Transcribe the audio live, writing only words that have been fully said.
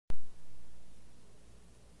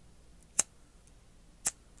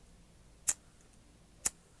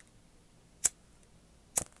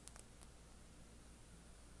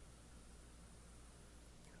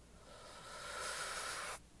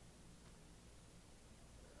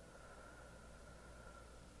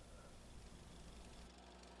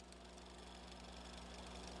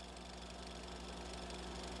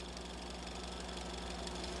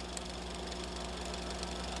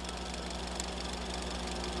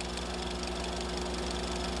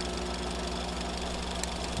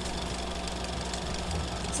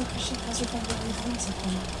So, Christian, how's your February going so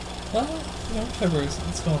far? February's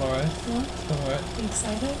it's going alright. Yeah? It's going alright. You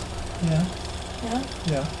excited? Yeah. Yeah?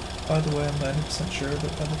 Yeah. By the way, I'm 90% sure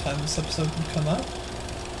that by the time this episode would come out,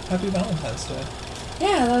 happy Valentine's Day.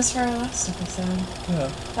 Yeah, that was for our last episode. Yeah.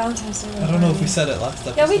 Valentine's Day. I don't know if we said it last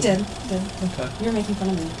episode. Yeah, we did. Okay. You were making fun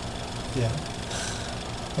of me. Yeah.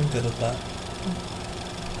 I'm good at that.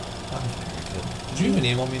 I'm very good. Did you even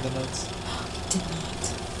email me the notes? You did not.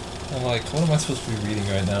 I'm like, what am I supposed to be reading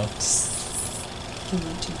right now? Give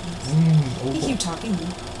me 2 minutes. You keep talking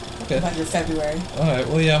Okay. about your February. Alright,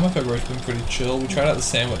 well yeah, my February's been pretty chill. We tried out the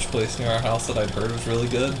sandwich place near our house that I'd heard was really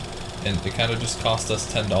good. And it kind of just cost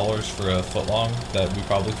us $10 for a footlong that we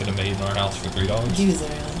probably could have made in our house for $3. Use it,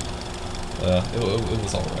 really. It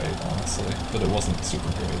was alright, honestly. But it wasn't super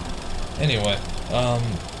great. Anyway,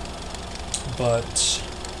 but...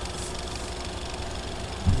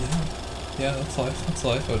 Yeah, that's life. That's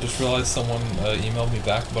life. I just realized someone emailed me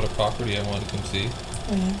back about a property I wanted to come see.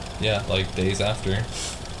 Oh, yeah? Yeah, like days after.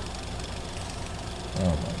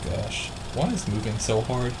 Oh my gosh. Why is moving so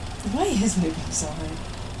hard? Why is moving so hard?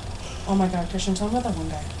 Oh my god, Christian, tell me about that one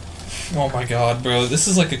guy. Oh my god, bro. This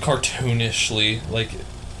is like a cartoonishly, like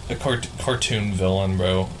a cartoon villain,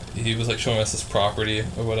 bro. He was like showing us this property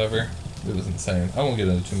or whatever. It was insane. I won't get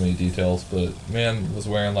into too many details, but man was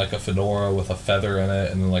wearing like a fedora with a feather in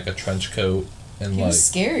it and then like a trench coat and He like was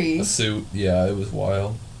scary. a suit. Yeah, it was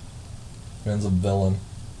wild. Man's a villain.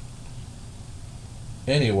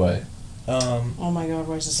 Anyway, Oh my god,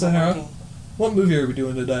 why is this Sarah? not working? What movie are we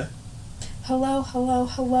doing today? Hello,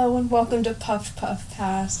 and welcome to Puff Puff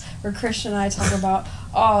Pass, where Christian and I talk about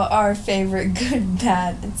all our favorite good,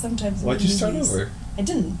 bad, and sometimes Why'd you start over? I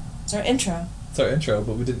didn't. It's our intro. It's our intro,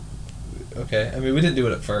 but we didn't... Okay, I mean, we didn't do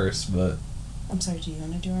it at first, but... I'm sorry, do you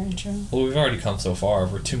want to do our intro? Well, we've already come so far.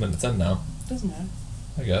 We're 2 minutes in now, Doesn't matter.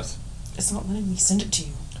 I guess. It's not letting me send it to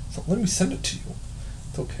you. So let me send it to you.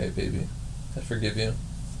 It's okay, baby. I forgive you.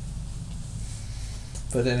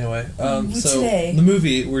 But anyway, so today the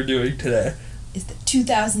movie we're doing today is the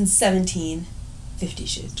 2017 50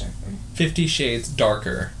 Shades Darker. 50 Shades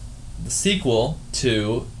Darker, the sequel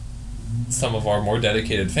to some of our more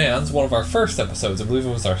dedicated fans. One of our first episodes, I believe it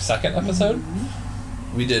was our second episode.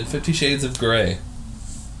 Mm-hmm. We did 50 Shades of Grey.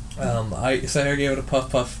 Sarah gave it a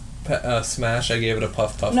puff smash. I gave it a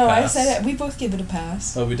puff pass. No, I said it. We both gave it a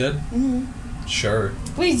pass. Oh, we did? Mm-hmm. Sure.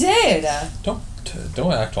 We did.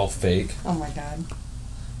 Don't act all fake. Oh my god.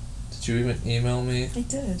 Did you even email me? I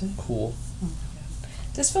did. Cool. Oh my god.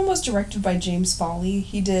 This film was directed by James Foley.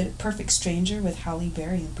 He did Perfect Stranger with Halle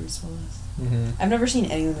Berry and Bruce Willis. Mm-hmm. I've never seen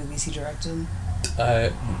any of the movies he directed.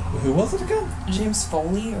 Who was it again? James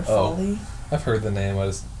Foley or Foley? I've heard the name.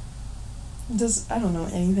 I don't know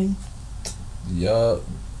anything. Yeah.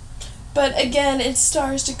 But again, it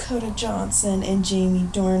stars Dakota Johnson and Jamie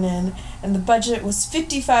Dornan, and the budget was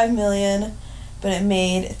 $55 million, but it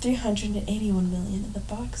made $381 million at the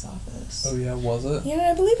box office. Oh yeah, was it?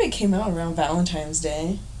 Yeah, I believe it came out around Valentine's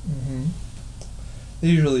Day. Mm-hmm. They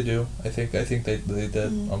usually do. I think they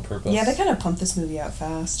did on purpose. Yeah, they kind of pumped this movie out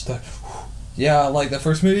fast. Yeah, like the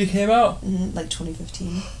first movie came out. Mm-hmm, like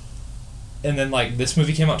 2015. And then like this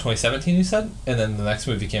movie came out 2017, you said, and then the next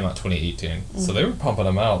movie came out 2018. Mm-hmm. So they were pumping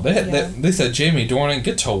them out. They said, Jamie Dornan,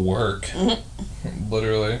 get to work. Mm-hmm.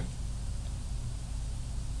 Literally.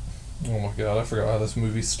 Oh my god, I forgot how this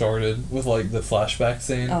movie started with like the flashback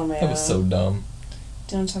scene. Oh man, that was so dumb.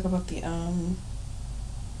 Do you want to talk about the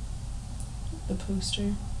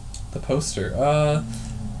poster? The poster?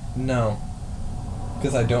 No.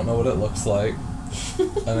 Because I don't know what it looks like.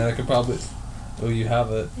 I mean, I could probably... Oh, you have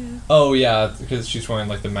it? Yeah. Oh, yeah, because she's wearing,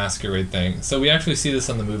 like, the masquerade thing. So we actually see this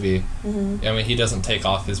in the movie. Mm-hmm. I mean, he doesn't take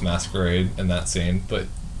off his masquerade in that scene, but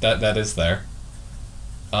that is there.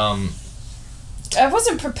 I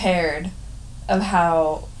wasn't prepared of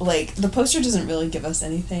how, like, the poster doesn't really give us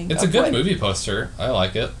anything. It's a good movie poster. I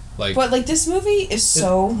like it. But, like, this movie is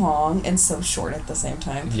so long and so short at the same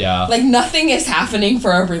time. Yeah. Like, nothing is happening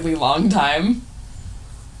for a really long time.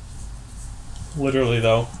 Literally,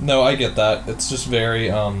 though. No, I get that. It's just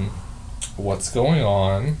very, what's going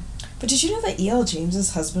on? But did you know that E.L.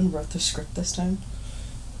 James's husband wrote the script this time?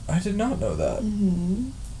 I did not know that.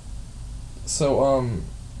 Mm-hmm. So,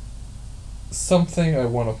 something I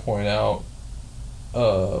want to point out,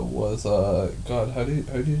 was, God, how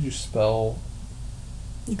did you spell...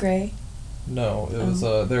 Grey? No, it was,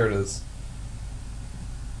 there it is.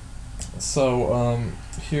 So,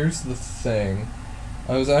 here's the thing.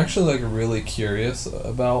 I was actually, like, really curious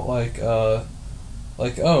about, like,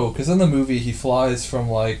 because in the movie he flies from,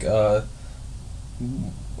 like,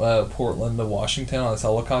 Portland to Washington on his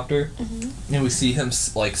helicopter, and we see him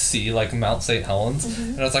see Mount St. Helens,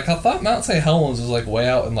 and I was like, I thought Mount St. Helens was like way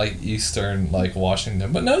out in like eastern like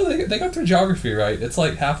Washington, but no, they got their geography right. It's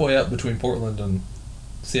like halfway up between Portland and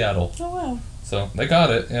Seattle. Oh wow! So they got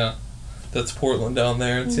it. Yeah, that's Portland down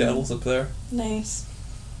there, and Seattle's up there. Nice.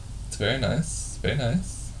 It's very nice. It's very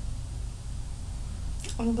nice.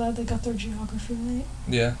 I'm glad they got their geography right.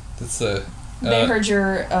 Yeah, that's They heard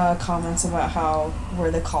your comments about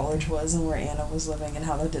where the college was and where Anna was living and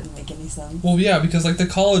how that didn't make any sense. Well, yeah, because like the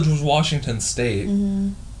college was Washington State, Mm-hmm.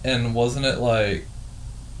 and wasn't it like,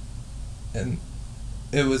 and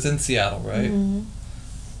it was in Seattle, right? Mm-hmm.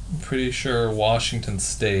 I'm pretty sure Washington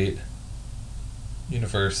State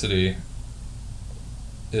University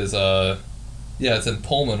is it's in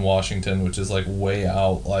Pullman, Washington, which is like way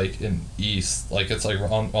out like in east, like it's like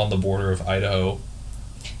on the border of Idaho.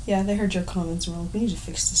 Yeah, they heard your comments and were like, we need to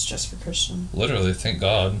fix this just for Christian. Literally, thank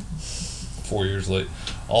God. 4 years late.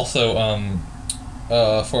 Also,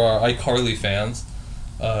 for our iCarly fans,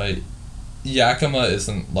 Yakima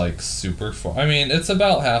isn't like super far. I mean, it's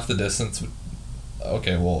about half the distance.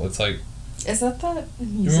 Okay, well, it's like... Is that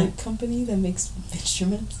music company that makes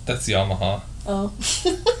instruments? That's Yamaha. Oh.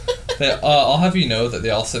 I'll have you know that they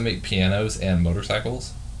also make pianos and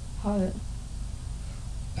motorcycles. Hot.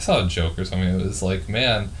 I saw a joke or something. It was like,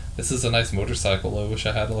 man, this is a nice motorcycle. I wish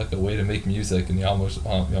I had like a way to make music. And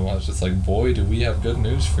Yamaha's just like, boy, do we have good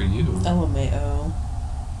news for you. LMAO.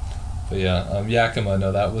 But yeah, Yakima.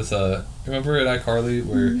 No, that was remember at iCarly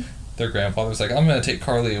where their grandfather was like, I'm gonna take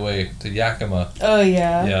Carly away to Yakima. Oh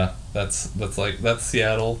yeah. Yeah, that's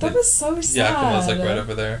Seattle. That was so sad. Yakima's like right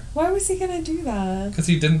over there. Why was he gonna do that? Because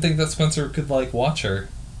he didn't think that Spencer could like watch her.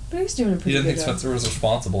 But he was doing a pretty good job. He didn't think Spencer was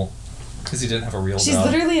responsible. Because he didn't have a real job. She's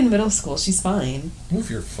literally in middle school. She's fine.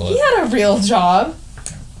 Move your foot. He had a real job.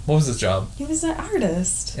 What was his job? He was an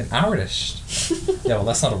artist. An artist? Yeah, well,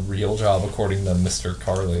 that's not a real job according to Mr.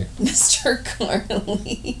 Carly. Mr.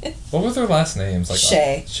 Carly. What were their last names? Like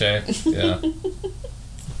Shay. Shay, yeah.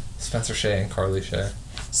 Spencer Shay and Carly Shay.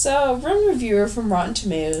 So, one reviewer from Rotten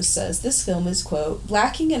Tomatoes says this film is, quote,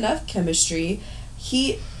 lacking enough chemistry,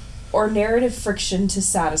 heat, or narrative friction to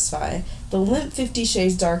satisfy. The limp 50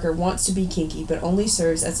 Shades Darker wants to be kinky, but only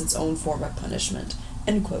serves as its own form of punishment.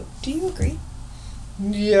 End quote. Do you agree?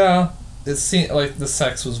 Yeah. It seemed like the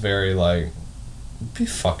sex was very, like, be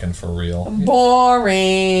fucking for real.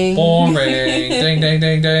 Boring. Boring. Ding, ding,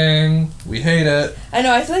 ding, ding. We hate it. I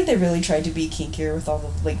know, I feel like they really tried to be kinkier with all the,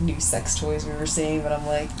 like, new sex toys we were seeing, but I'm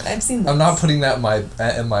like, I've seen this. I'm not putting that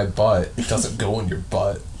in my butt. It doesn't go in your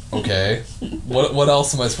butt. Okay? What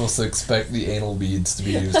else am I supposed to expect the anal beads to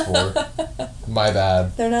be used for? My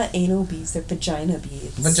bad. They're not anal beads, they're vagina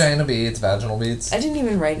beads. Vagina beads, vaginal beads. I didn't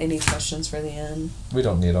even write any questions for the end. We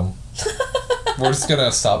don't need them. We're just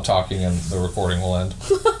gonna stop talking and the recording will end.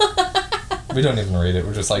 We don't even read it.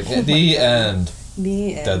 We're just like, the end.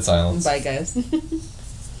 The end. Dead silence. Bye, guys.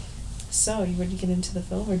 So, you ready to get into the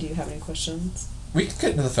film, or do you have any questions? We can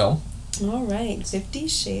get into the film. Alright, 50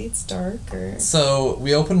 Shades Darker. So,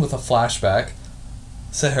 we open with a flashback.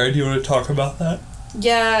 Sahara, do you want to talk about that?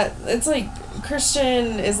 Yeah, it's like,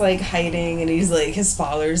 Christian is like hiding, and he's like, his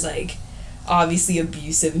father's like, obviously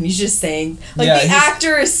abusive, and he's just saying, like, yeah, the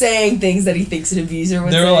actor is saying things that he thinks an abuser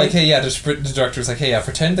would say. They were like, hey, yeah, the director's like, hey, yeah,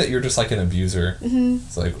 pretend that you're just like an abuser. Mm-hmm.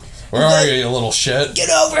 It's like, where are you little shit? Get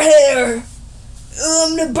over here!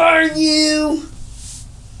 I'm gonna burn you!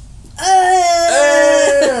 I'm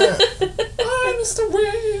Mr.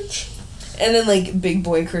 Rage. And then, like, big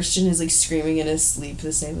boy Christian is, like, screaming in his sleep,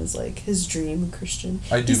 the same as, like, his dream Christian.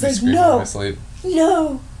 I do screaming in my sleep.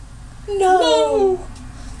 No!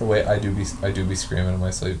 The way I do be screaming in my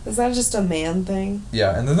sleep. Is that just a man thing?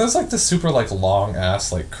 Yeah, and then there's, like, this super, like,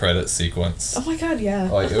 long-ass, like, credit sequence. Oh my god, yeah.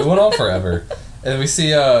 Like, it went on forever. And we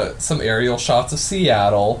see, some aerial shots of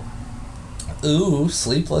Seattle. Ooh,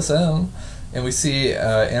 Sleepless M. And we see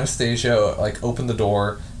Anastasia, like, open the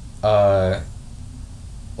door,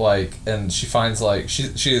 like, and she finds, like,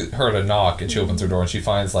 she heard a knock, and she opens her door, and she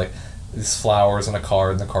finds, like, these flowers and a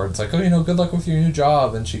card, and the card's like, oh, good luck with your new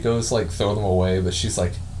job, and she goes, like, throw them away, but she's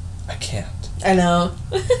like, I can't. I know.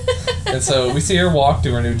 And so we see her walk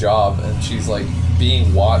to her new job, and she's, like,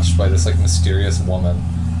 being watched by this, like, mysterious woman,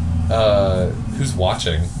 who's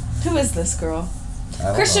watching. Who is this girl?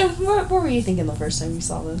 Christian, what were you thinking the first time you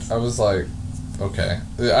saw this? I was like, okay.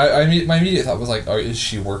 My immediate thought was like, oh, is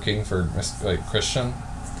she working for Christian?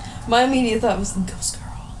 My immediate thought was Ghost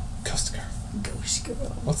Girl. Ghost Girl. Ghost Girl.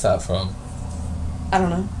 What's that from? I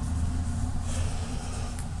don't know.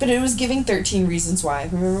 But it was giving 13 Reasons Why.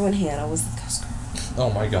 Remember when Hannah was the Ghost Girl? Oh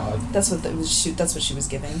my god. That's what that's what she was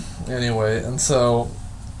giving. Anyway, and so,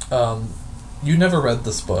 you never read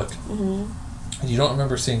this book. Mm-hmm. And you don't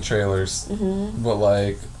remember seeing trailers. Mm-hmm. But,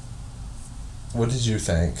 like, what did you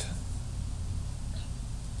think?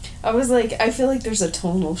 I was like, I feel like there's a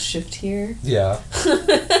tonal shift here. Yeah.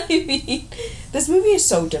 I mean, this movie is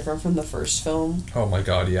so different from the first film. Oh my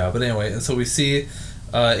god, yeah. But anyway, and so we see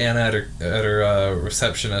Anna at her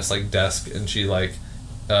receptionist, like, desk, and she, like,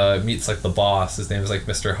 meets, like, the boss. His name is, like,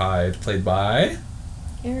 Mr. Hyde, played by...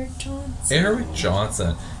 Eric Johnson. Eric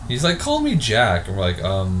Johnson. He's like, call me Jack. And we're like,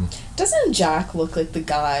 Doesn't Jack look like the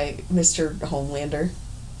guy, Mr. Homelander?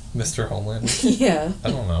 Mr. Homelander? Yeah.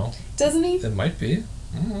 I don't know. Doesn't he? It might be.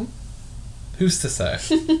 Mm-hmm. Who's to say?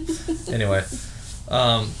 Anyway.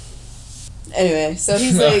 Anyway, so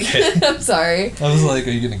he's like... Okay. I'm sorry. I was like,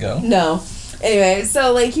 are you gonna go? No. Anyway,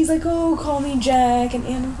 so, like, he's like, oh, call me Jack. And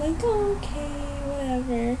Anna's like, oh, okay,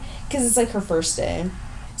 whatever. Because it's, like, her first day.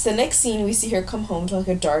 So next scene, we see her come home to, like,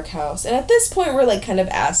 a dark house. And at this point, we're, like, kind of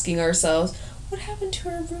asking ourselves, what happened to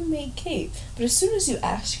her roommate, Kate? But as soon as you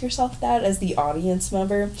ask yourself that as the audience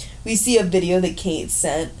member, we see a video that Kate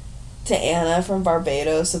sent to Anna from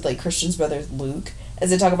Barbados with, like, Christian's brother, Luke, as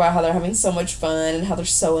they talk about how they're having so much fun and how they're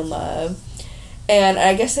so in love. And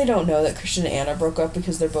I guess they don't know that Christian and Anna broke up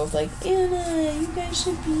because they're both like, Anna, you guys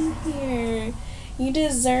should be here. You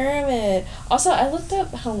deserve it. Also, I looked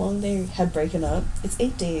up how long they had broken up. It's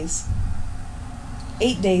 8 days.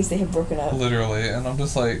 8 days they have broken up. Literally. And I'm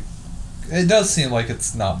just like, it does seem like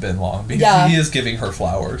it's not been long because Yeah. he is giving her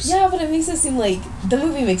flowers. Yeah, but it makes it seem like, the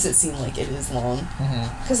movie makes it seem like it is long.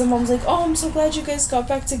 Mm-hmm. Because the mom's like, oh, I'm so glad you guys got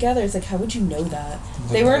back together. It's like, how would you know that?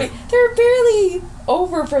 They Literally. were barely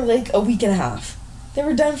over for like a week and a half. They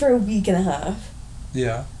were done for a week and a half.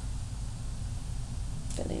 Yeah.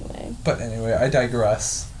 But anyway, I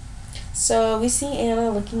digress. So we see Anna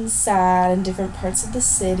looking sad in different parts of the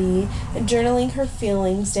city and journaling her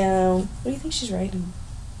feelings down. What do you think she's writing?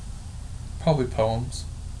 Probably poems.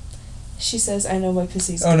 She says, I know my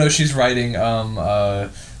pussy's Oh no, she's writing what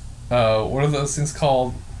are those things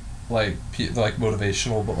called? Like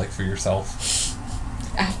motivational, but like for yourself.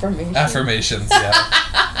 Affirmation. Affirmations,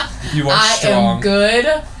 yeah. You are strong. I am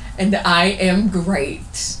good and I am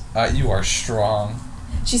great. You are strong.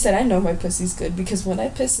 She said, I know my pussy's good because when I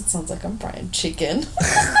piss, it sounds like I'm frying chicken.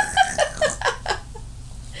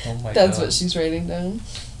 Oh my That's god. what she's writing down.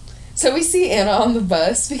 So we see Anna on the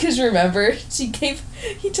bus because remember, he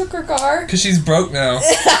took her car. Because she's broke now.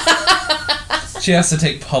 She has to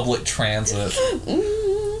take public transit.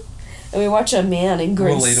 Mm. And we watch a man in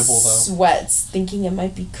gray Relatable, though. sweats thinking it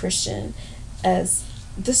might be Christian as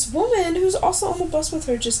this woman who's also on the bus with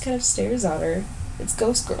her just kind of stares at her. It's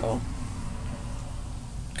Ghost Girl.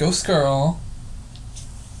 Ghost Girl.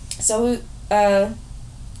 So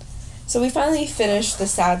we finally finish the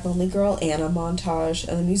sad, lonely girl Anna montage,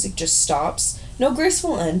 and the music just stops. No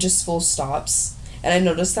graceful end, just full stops. And I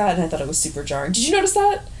noticed that, and I thought it was super jarring. Did you notice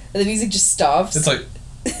that? That the music just stops? It's like,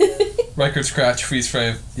 record scratch, freeze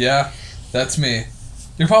frame. Yeah, that's me.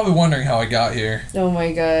 You're probably wondering how I got here. Oh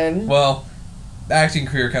my god. Well, the acting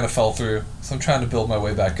career kind of fell through, so I'm trying to build my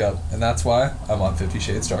way back up, and that's why I'm on 50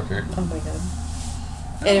 Shades Darker. Oh my god.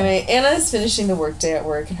 Anyway, Anna is finishing the workday at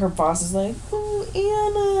work, and her boss is like, oh,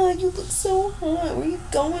 Anna, you look so hot. Where you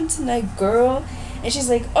going tonight, girl? And she's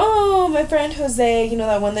like, oh, my friend Jose, you know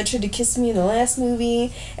that one that tried to kiss me in the last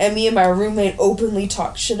movie, and me and my roommate openly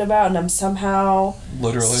talked shit about, and I'm somehow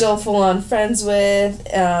Literally. still full-on friends with.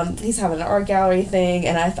 He's having an art gallery thing,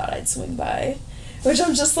 and I thought I'd swing by. Which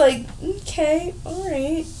I'm just like, okay,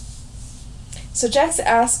 alright. So Jax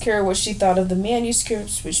asked her what she thought of the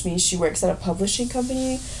manuscripts, which means she works at a publishing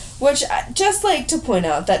company, which, just like to point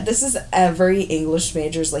out that this is every English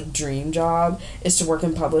major's, like, dream job, is to work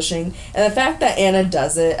in publishing. And the fact that Anna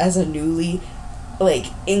does it as a newly, like,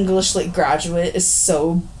 English, like, graduate is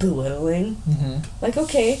so belittling. Mm-hmm. Like,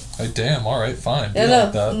 okay. Like, damn, alright, fine. Be No,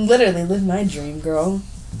 like that. literally, live my dream, girl.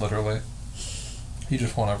 Literally. You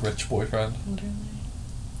just want a rich boyfriend. Literally.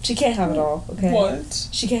 She can't have it all, okay? What?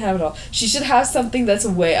 She can't have it all. She should have something that's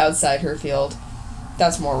way outside her field.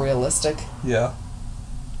 That's more realistic. Yeah.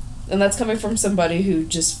 And that's coming from somebody who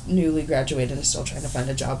just newly graduated and is still trying to find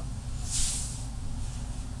a job.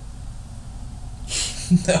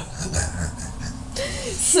 No.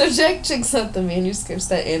 So Jack checks out the manuscripts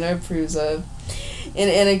that Anna approves of. And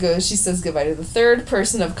Anna goes, she says goodbye to the third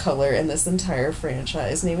person of color in this entire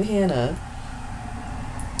franchise, named Hannah.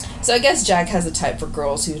 So I guess Jack has a type for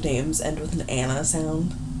girls whose names end with an Anna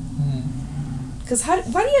sound. Because why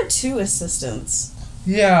do you have two assistants?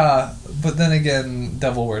 Yeah, but then again,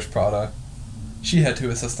 Devil Wears Prada. She had 2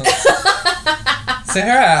 assistants.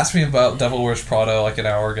 Sarah asked me about Devil Wears Prada like an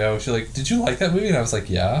hour ago. She's like, "Did you like that movie?" And I was like,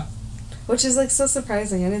 "Yeah." Which is like so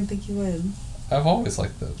surprising. I didn't think you would. I've always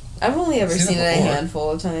liked it. I've only ever seen it a before.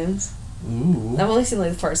 handful of times. Ooh. I've only seen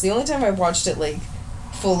like the parts. The only time I watched it like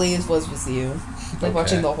fully was with you, like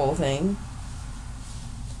watching the whole thing.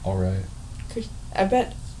 All right. I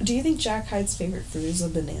bet. Do you think Jack Hyde's favorite fruit is a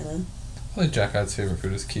banana? I think Jack Hyde's favorite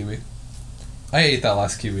fruit is kiwi. I ate that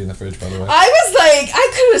last kiwi in the fridge, by the way. I was like,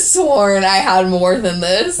 I could have sworn I had more than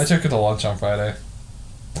this. I took it to lunch on Friday.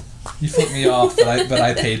 You flipped me off, but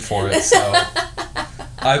I paid for it, so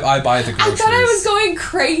I buy the groceries. I thought I was going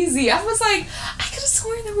crazy. I was like, I could have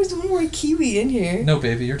sworn there was one more kiwi in here. No,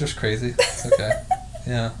 baby, you're just crazy. It's okay.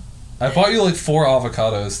 Yeah. I bought you like 4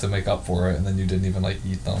 avocados to make up for it, and then you didn't even like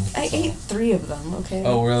eat them. I ate 3 of them, okay?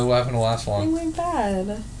 Oh, really? What happened to the last They one? went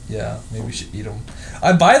bad. Yeah, maybe we should eat them.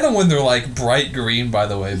 I buy them when they're like bright green, by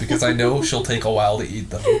the way, because I know she'll take a while to eat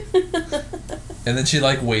them. And then she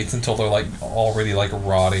like waits until they're like already like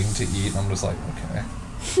rotting to eat, and I'm just like,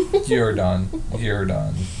 okay, you're done. You're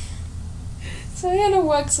done. So Hannah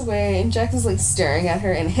walks away, and Jack is like staring at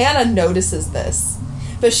her, and Hannah notices this.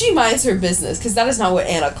 But she minds her business, because that is not what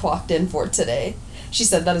Anna clocked in for today. She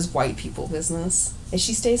said that is white people business. And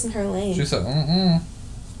she stays in her lane. She said, mm-mm.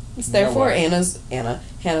 It's therefore way.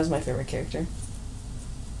 Hannah's my favorite character.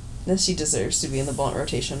 And she deserves to be in the blunt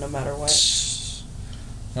rotation no matter what.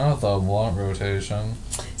 Not the blunt rotation.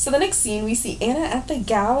 So the next scene, we see Anna at the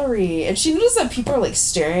gallery, and she notices that people are like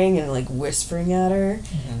staring and like whispering at her,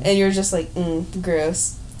 and you're just like,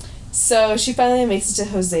 gross. So she finally makes it to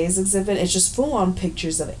Jose's exhibit. It's just full on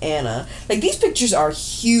pictures of Anna. Like, these pictures are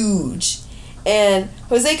huge. And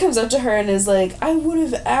Jose comes up to her and is like, I would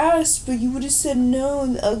have asked, but you would have said no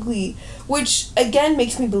and ugly. Which, again,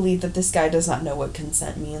 makes me believe that this guy does not know what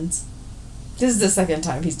consent means. This is the second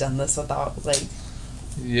time he's done this without, like...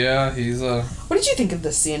 Yeah, he's a... What did you think of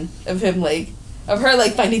this scene? Of him, like... Of her,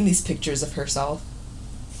 like, finding these pictures of herself?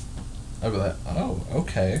 I'd be like, oh,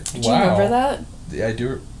 okay. Do you remember that? Yeah, I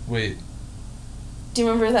do... Wait. Do you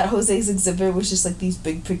remember that Jose's exhibit was just, like, these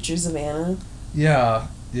big pictures of Anna? Yeah,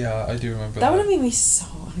 I do remember that. That would have made me so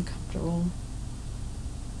uncomfortable.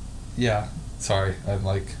 Yeah, sorry, I'm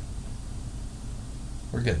like...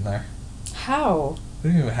 We're getting there. How? What do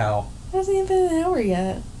you mean, how? It hasn't even been an hour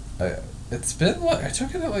yet. It's been, what? I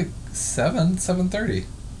took it at like 7:30.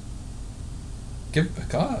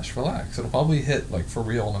 Gosh, relax. It'll probably hit, like, for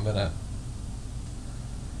real in a minute.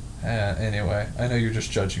 Anyway, I know you're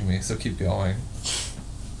just judging me, so keep going.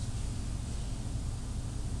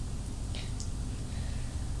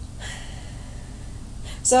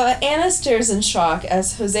 So Anna stares in shock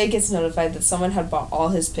as Jose gets notified that someone had bought all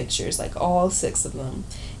his pictures, like all 6 of them.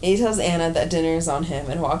 And he tells Anna that dinner is on him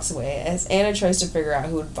and walks away as Anna tries to figure out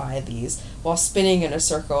who would buy these while spinning in a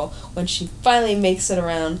circle. When she finally makes it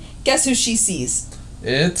around, guess who she sees?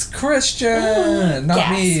 It's Christian! Not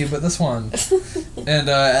Gasp. me, but this one. And,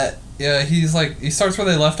 yeah, he's like, he starts where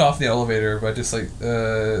they left off in the elevator by just like,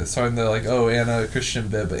 starting the like, oh, Anna, Christian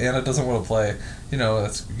bit, but Anna doesn't want to play. You know,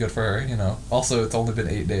 that's good for her, you know. Also, it's only been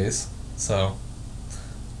 8 days, so,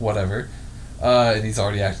 whatever. And he's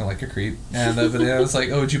already acting like a creep. And but Anna's like,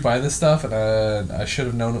 oh, did you buy this stuff? And I should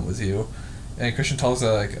have known it was you. And Christian tells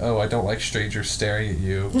her, like, oh, I don't like strangers staring at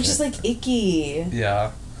you. Which is, like, icky.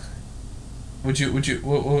 Yeah. What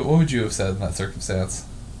would you have said in that circumstance?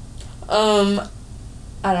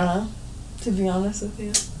 I don't know, to be honest with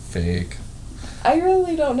you. Fake. I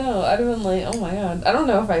really don't know. I'd have been like, oh my god. I don't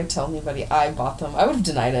know if I'd tell anybody I bought them. I would have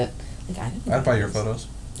denied it. Like, I didn't I'd buy your those. photos.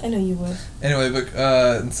 I know you would. Anyway, but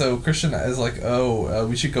and so Christian is like, oh,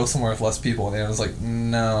 we should go somewhere with less people, and Anna's like,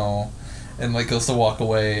 no, and like goes to walk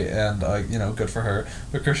away, and you know, good for her.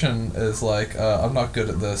 But Christian is like, I'm not good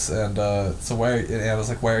at this, and so why? And Anna's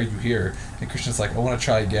like, why are you here? And Christian's like, I want to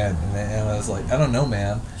try again, and then Anna's like, I don't know,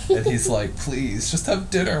 man. And he's like, please, just have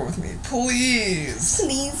dinner with me, please.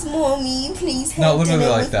 Please, mommy, please have Not literally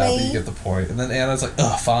dinner like with that, me. but you get the point. And then Anna's like,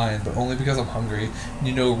 ugh, fine, but only because I'm hungry. And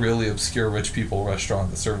you know, really obscure rich people restaurant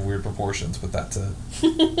that serve weird proportions, but that's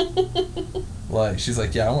it. Like, she's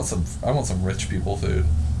like, yeah, I want some rich people food.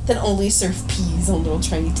 Then only serve peas on little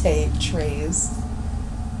tiny trays.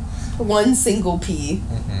 One single pea.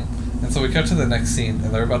 Mm-hmm. And so we cut to the next scene,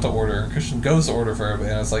 and they're about to order. And Christian goes to order for her, but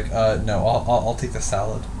Anna's like, no, I'll take the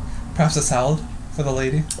salad. Perhaps a salad for the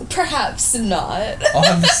lady? Perhaps not. I'll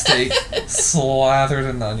have the steak slathered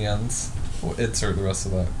in onions. We'll insert the rest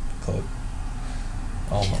of that clip.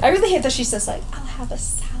 Oh my. I really hate that she says, like, I'll have a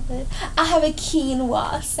salad. I'll have a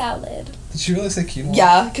quinoa salad. Did she really say quinoa?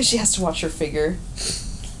 Yeah, because she has to watch her figure.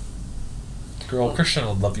 Girl, Christian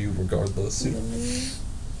will love you regardless.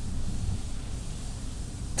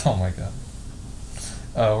 Oh my god.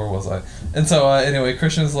 Where was I? And so, anyway,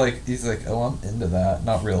 Christian's like, he's like, oh, I'm into that.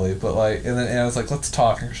 Not really, but like, and then Anna's like, let's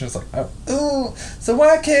talk. And Christian's like, oh, so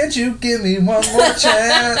why can't you give me one more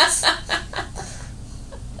chance?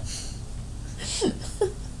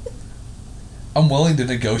 I'm willing to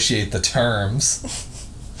negotiate the terms.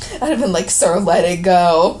 I'd have been like, sir, let it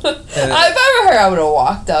go. If I were her, I would have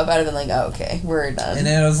walked up. I'd have been like, oh, okay, we're done. And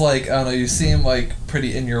Anna's like, I don't know, you seem like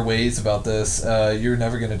pretty in your ways about this. You're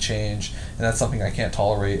never going to change, and that's something I can't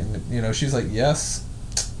tolerate. And, you know, she's like, yes,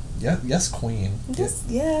 queen.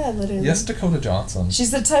 Yeah, literally. Yes, Dakota Johnson.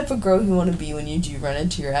 She's the type of girl you want to be when you do run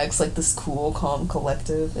into your ex, like this cool, calm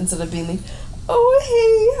collective, instead of being like, oh,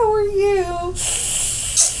 hey, how are you?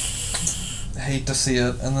 I hate to see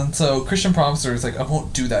it. And then so Christian promised her, he's like, I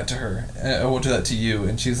won't do that to her. I won't do that to you.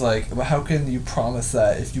 And she's like, well, how can you promise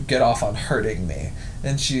that if you get off on hurting me?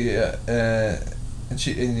 And she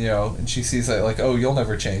sees that, like, oh, you'll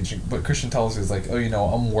never change. But Christian tells her, he's like, oh, you know,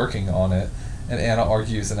 I'm working on it. And Anna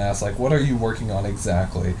argues and asks, like, what are you working on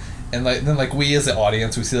exactly? And like then like we as the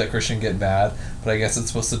audience, we see that Christian get mad, but I guess it's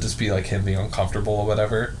supposed to just be like him being uncomfortable or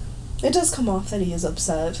whatever. It does come off that he is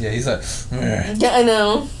upset. Yeah, he's like, yeah, I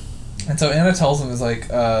know. And so Anna tells him, is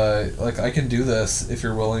like I can do this if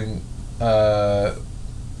you're willing,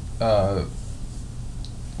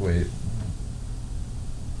 wait.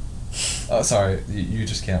 Sorry, you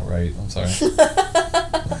just can't write, I'm sorry.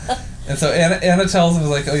 And so Anna tells him, is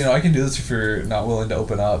like, oh, you know, I can do this if you're not willing to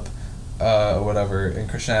open up, or whatever. And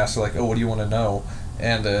Christian asks her, like, oh, what do you want to know?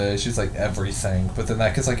 And she's like, everything. But then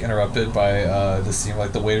that gets like interrupted by the scene,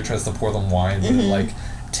 like the waiter tries to pour them wine, but it like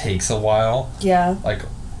takes a while. Yeah. Like,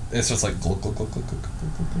 it's just like glug glug glug glug glug glug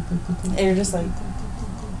glug glug. And you're just like,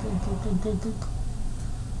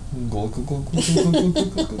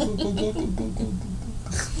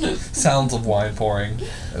 sounds of wine pouring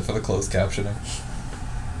for the closed captioning.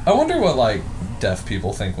 I wonder what like deaf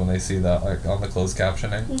people think when they see that, like on the closed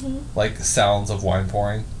captioning, like sounds of wine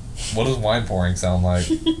pouring. What does wine pouring sound like?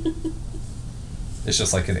 It's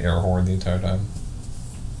just like an air horn the entire time.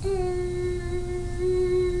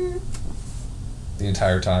 The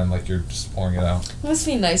entire time, like you're just pouring it out. It must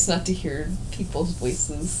be nice not to hear people's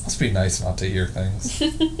voices. Must be nice not to hear things.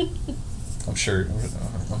 I'm sure.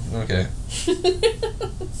 Okay.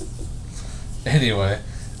 Anyway,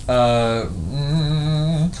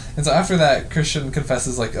 and so after that, Christian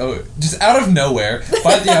confesses, like, oh, just out of nowhere.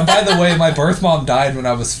 By the way, my birth mom died when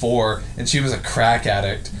I was 4, and she was a crack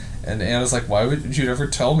addict. And Anna's like, why would you never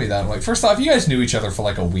tell me that? I'm like, first off, you guys knew each other for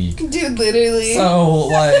like a week. Dude, literally. So,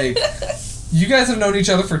 like, you guys have known each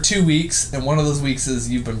other for 2 weeks, and one of those weeks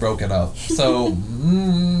is you've been broken up. So,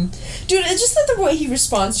 Dude, it's just that the way he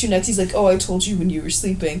responds to you next, he's like, oh, I told you when you were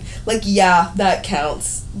sleeping. Like, yeah, that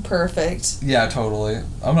counts. Perfect. Yeah, totally.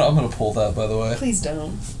 I'm gonna pull that, by the way. Please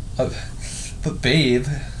don't. But babe,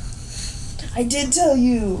 I did tell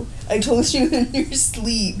you. I told you in your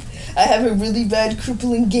sleep. I have a really bad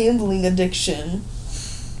crippling gambling addiction.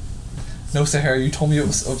 No, Sahara, you told me it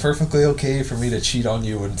was perfectly okay for me to cheat on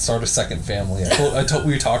you and start a second family. I told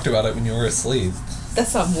we talked about it when you were asleep.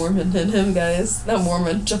 That's not Mormon in him, guys. That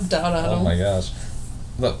Mormon jumped out at him. Oh my gosh.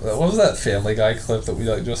 Look, what was that Family Guy clip that we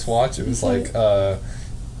like just watched? It was like,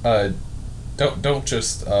 don't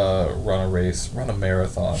just run a race, run a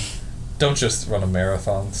marathon. Don't just run a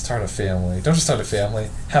marathon, start a family. Don't just start a family,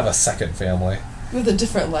 have a second family. With a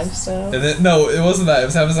different lifestyle. And then, no, it wasn't that. It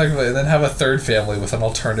was have a second family, and then have a third family with an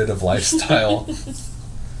alternative lifestyle.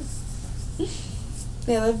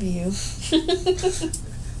 Yeah, that'd be you.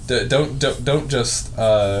 Don't just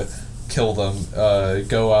kill them.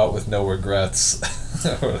 Go out with no regrets,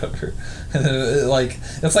 or whatever. And then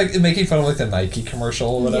it's like making fun of like the Nike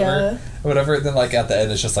commercial or whatever, Yeah. or whatever. And then like at the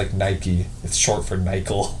end, it's just like Nike. It's short for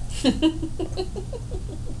Nykel.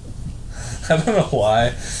 I don't know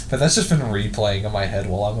why, but that's just been replaying in my head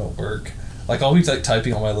while I'm at work. Like I'll be like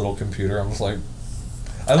typing on my little computer. I'm just like,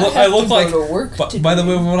 I look like. To work by the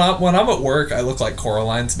way, when I'm at work, I look like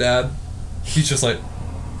Coraline's dad. He's just like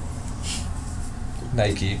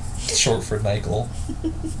Nike, short for Nykel.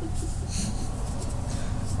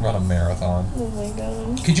 Run a marathon. Oh my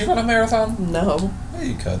god. Could you run a marathon? No. Yeah,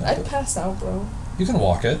 you could. I'd pass out, bro. You can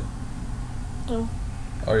walk it. No.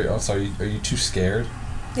 I'm sorry. Are you too scared?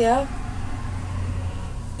 Yeah.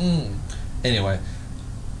 Anyway.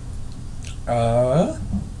 Where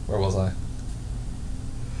was I?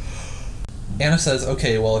 Anna says,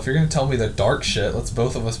 okay, well, if you're going to tell me the dark shit, let's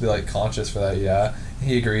both of us be, like, conscious for that, yeah?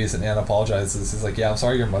 He agrees, and Anna apologizes. He's like, yeah, I'm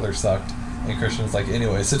sorry your mother sucked. And Christian's like,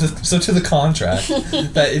 anyway, so to the contract,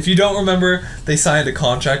 that if you don't remember, they signed a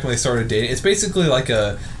contract when they started dating. It's basically like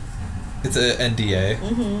it's a NDA.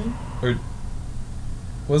 Mm-hmm. Or,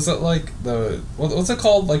 Was it like what's it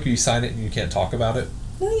called? Like you sign it and you can't talk about it?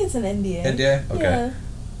 I think it's an NDA. NDA? Okay. Yeah.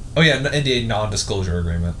 Oh yeah, NDA, non-disclosure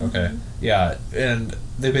agreement. Okay. Mhm. Yeah, and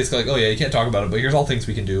they basically like, oh yeah, you can't talk about it, but here's all things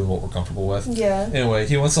we can do and what we're comfortable with. Yeah. Anyway,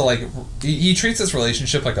 he wants to like he treats this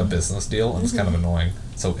relationship like a business deal, and it's kind of annoying.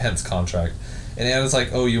 So hence contract. And Anna's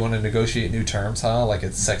like, oh, you want to negotiate new terms, huh? Like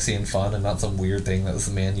it's sexy and fun and not some weird thing that this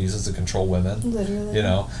man uses to control women. Literally. You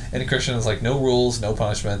know? And Christian is like, no rules, no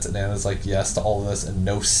punishments. And Anna's like, yes to all of this and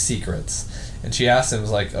no secrets. And she asks him,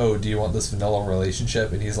 like, oh, do you want this vanilla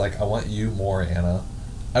relationship? And he's like, I want you more, Anna.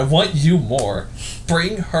 I want you more.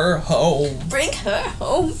 Bring her home. Bring her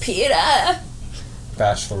home, Peter.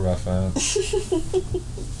 Bachelor reference.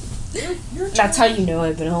 Your That's how you know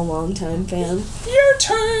I've been a long time fan. Your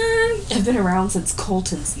turn. I've been around since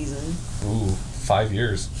Colton season. Ooh, 5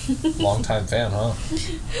 years. Long time fan, huh?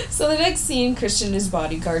 So the next scene, Christian and his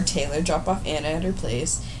bodyguard Taylor drop off Anna at her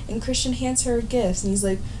place, and Christian hands her gifts, and he's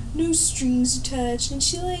like, no strings attached, and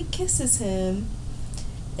she like kisses him.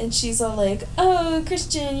 And she's all like, oh,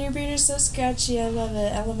 Christian, your beard is so scratchy, I love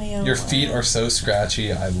it, LMAO. Your feet are so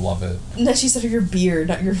scratchy, I love it. No, she said your beard,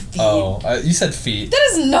 not your feet. Oh, you said feet. That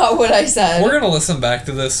is not what I said. We're gonna listen back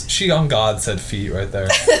to this. She on God said feet right there.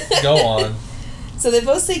 Go on. So they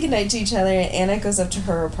both say goodnight to each other, and Anna goes up to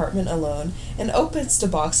her apartment alone and opens the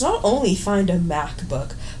box. Not only find a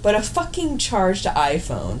MacBook, but a fucking charged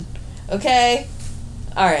iPhone. Okay?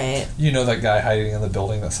 Alright. You know that guy hiding in the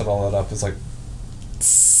building that set all that up is like,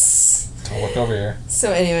 don't look over here.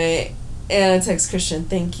 So anyway, Anna texts Christian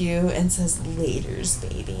thank you and says laters,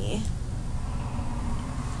 baby.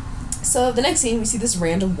 So the next scene, we see this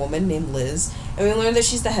random woman named Liz, and we learn that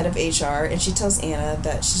she's the head of HR, and she tells Anna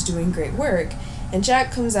that she's doing great work. And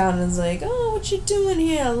Jack comes out and is like, oh, what you doing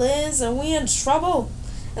here, Liz? Are we in trouble?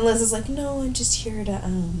 And Liz is like, no, I'm just here to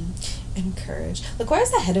encourage. Like, why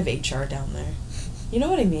is the head of HR down there? You know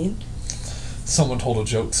what I mean? Someone told a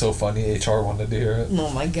joke so funny, HR wanted to hear it. Oh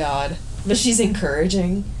my god. But she's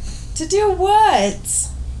encouraging. To do what?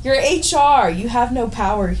 You're HR. You have no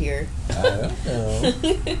power here. I don't know.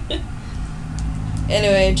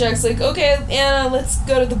 Anyway, Jack's like, okay, Anna, let's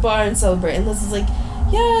go to the bar and celebrate. And Liz is like,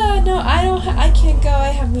 yeah, no, I can't go. I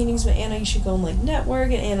have meetings with Anna. You should go and, like,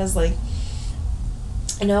 network. And Anna's like,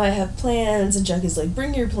 no, I have plans. And Jack is like,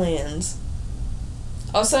 bring your plans.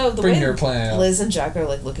 Also, the Bring way your plan. Liz and Jack are,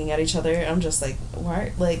 like, looking at each other, I'm just like,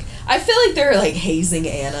 why? Like, I feel like they're, like, hazing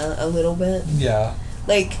Anna a little bit. Yeah.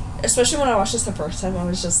 Like, especially when I watched this the first time, I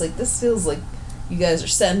was just like, this feels like you guys are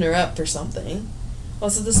setting her up for something.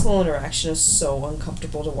 Also, this whole interaction is so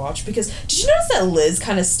uncomfortable to watch because, did you notice that Liz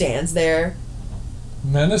kind of stands there?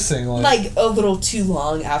 Menacingly. Like, a little too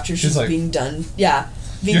long after she's like, being done. Yeah.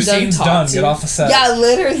 Being your done scene's talked done, to. get off the set. Yeah,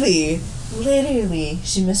 literally. Literally.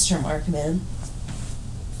 She missed her mark, man.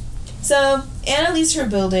 So, Anna leaves her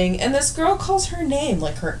building, and this girl calls her name,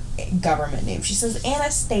 like her government name. She says,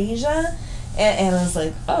 Anastasia. And Anna's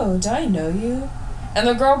like, oh, do I know you? And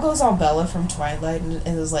the girl goes all Bella from Twilight and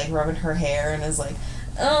is, like, rubbing her hair and is like,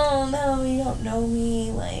 oh, no, you don't know me.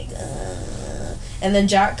 Like, And then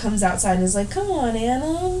Jack comes outside and is like, come on,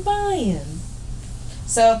 Anna, I'm buying.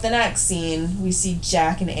 So, the next scene, we see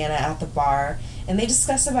Jack and Anna at the bar, and they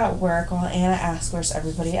discuss about work while Anna asks where's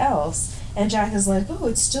everybody else. And Jack is like, oh,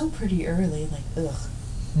 it's still pretty early. Like, ugh.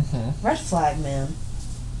 Mm-hmm. Red flag, man.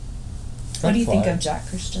 What do you think of Jack,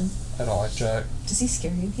 Christian? I don't like Jack. Does he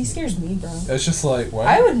scare you? He scares me, bro. It's just like, what?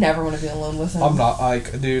 I would never want to be alone with him. I'm not,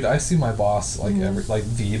 like, dude, I see my boss, like,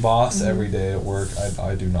 the boss every day at work.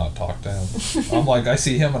 I do not talk to him. I'm like, I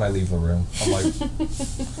see him and I leave the room. I'm like,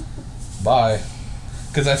 bye.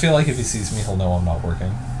 Because I feel like if he sees me, he'll know I'm not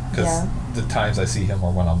working. Because the times I see him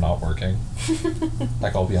are when I'm not working.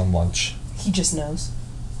 Like, I'll be on lunch. He just knows.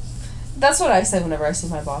 That's what I say whenever I see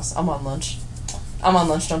my boss. I'm on lunch. I'm on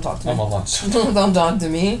lunch, don't talk to me. I'm on lunch. Don't talk to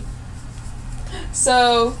me.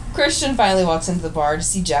 So, Christian finally walks into the bar to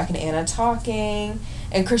see Jack and Anna talking.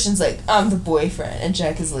 And Christian's like, I'm the boyfriend. And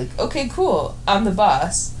Jack is like, okay, cool. I'm the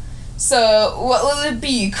boss. So, what will it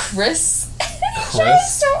be, Chris? He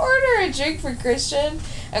tries to order a drink for Christian.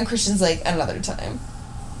 And Christian's like, another time.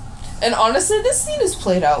 And honestly, this scene is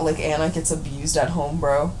played out like Anna gets abused at home,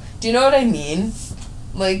 bro. Do you know what I mean?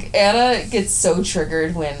 Like, Anna gets so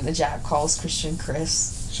triggered when Jack calls Christian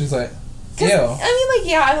Chris. She's like, ew. I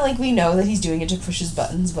mean, like, we know that he's doing it to push his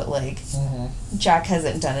buttons, but, like, Jack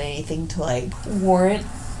hasn't done anything to, like, warrant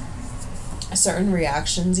certain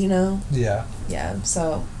reactions, you know? Yeah. Yeah,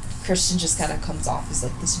 so Christian just kind of comes off as,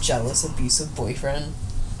 like, this jealous, abusive boyfriend.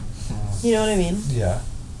 You know what I mean? Yeah.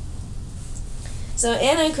 So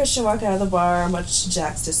Anna and Christian walk out of the bar, much to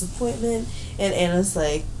Jack's disappointment, and Anna's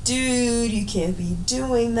like, dude, you can't be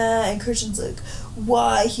doing that, and Christian's like,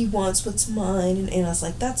 why he wants what's mine. And Anna's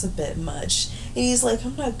like, that's a bit much. And he's like,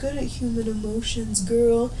 I'm not good at human emotions,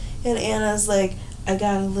 girl. And Anna's like, I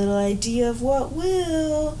got a little idea of what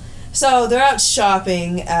will. So they're out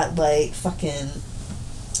shopping at, like, fucking...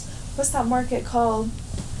 What's that market called?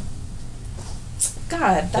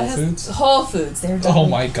 God, that Whole Foods? Whole Foods. They're definitely, Oh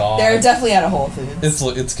my god. They're definitely at a Whole Foods.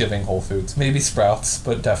 It's giving Whole Foods. Maybe Sprouts,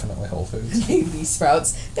 but definitely Whole Foods. Maybe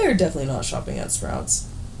Sprouts. They're definitely not shopping at Sprouts.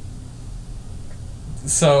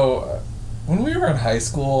 So, when we were in high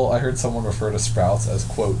school, I heard someone refer to Sprouts as,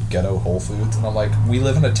 quote, ghetto Whole Foods. And I'm like, we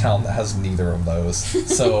live in a town that has neither of those.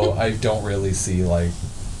 So, I don't really see, like...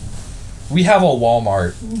 We have a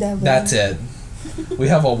Walmart. Definitely. That's it. We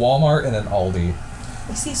have a Walmart and an Aldi.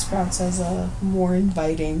 I see Sprouts as a more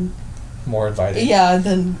inviting. More inviting. Yeah,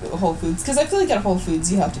 than Whole Foods. Because I feel like at Whole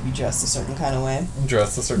Foods you have to be dressed a certain kind of way.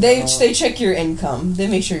 Dressed a certain They check your income. They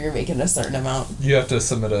make sure you're making a certain amount. You have to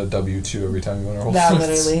submit a W-2 every time you go to Whole That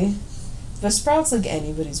Foods. literally. But Sprouts, like,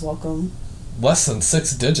 anybody's welcome. Less than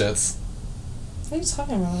 6 digits. What are you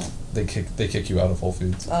talking about? They kick you out of Whole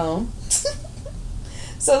Foods. Oh.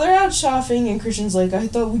 So they're out shopping, and Christian's like, I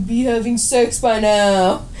thought we'd be having sex by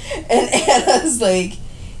now. And Anna's like,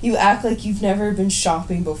 you act like you've never been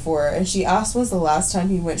shopping before. And she asked when's the last time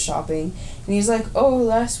he went shopping. And he's like, oh,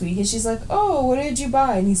 last week. And she's like, oh, what did you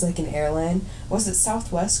buy? And he's like, an airline. Was it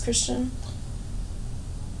Southwest, Christian?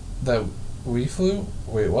 That we flew?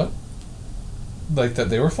 Wait, what? Like that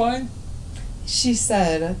they were flying? She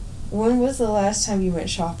said, when was the last time you went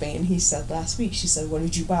shopping? And he said, last week. She said, what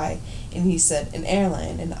did you buy? And he said, an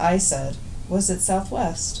airline. And I said, was it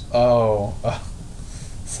Southwest? Oh.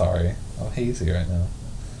 Sorry. I'm hazy right now.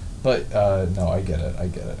 But, no, I get it.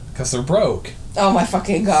 Because they're broke. Oh my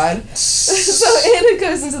fucking god. So Anna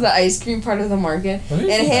goes into the ice cream part of the market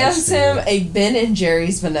and hands him a Ben &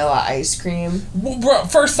 Jerry's vanilla ice cream. Well, bro,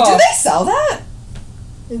 first Do off... they sell that?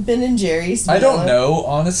 Ben & Jerry's vanilla? I don't know,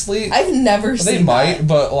 honestly. I've never seen They might, that.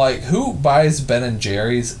 but, like, who buys Ben &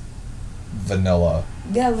 Jerry's vanilla?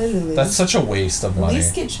 Yeah, literally. That's such a waste of money. At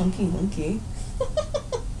least get Chunky Monkey.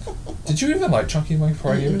 Did you even like Chunky Monkey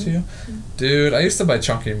before I gave it to you? Dude, I used to buy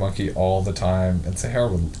Chunky Monkey all the time, and Sahara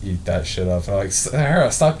would eat that shit up. And I'm like,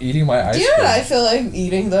 Sahara, stop eating my ice Do cream. you know what I feel like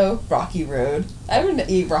eating, though? Rocky Road. I haven't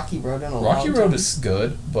eaten Rocky Road in a long time. Rocky Road is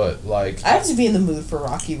good, but, like... I have to be in the mood for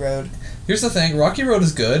Rocky Road. Here's the thing, Rocky Road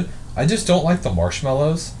is good. I just don't like the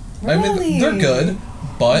marshmallows. Really? I mean, they're good,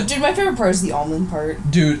 but... Dude, my favorite part is the almond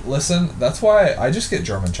part. Dude, listen, that's why I just get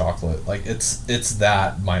German chocolate. Like, it's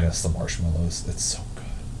that minus the marshmallows. It's so good.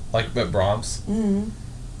 Like at Brahms. Mm-hmm.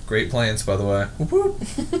 Great Plains, by the way. Whoop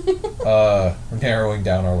whoop. We're narrowing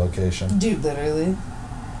down our location. Dude, literally.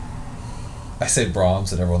 I say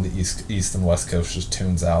Brahms, and everyone on the east and west coast just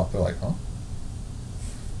tunes out. They're like, huh?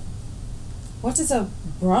 What is a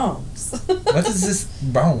Brahms? What is this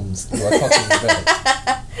Brahms you are talking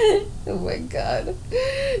about? Oh my god.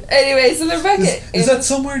 Anyway, so they're back Is that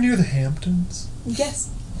somewhere near the Hamptons?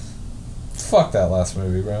 Yes. Fuck that last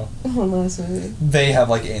movie, bro. Oh, last movie. They have,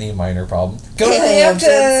 like, any minor problem. Go to the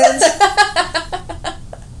Hamptons! Hamptons!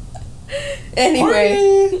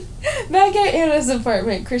 Anyway, back at Anna's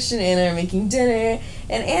apartment, Christian and Anna are making dinner,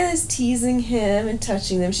 and Anna's teasing him and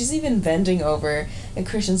touching them. She's even bending over, and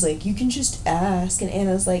Christian's like, you can just ask, and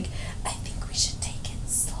Anna's like, I think we should take it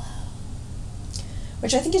slow.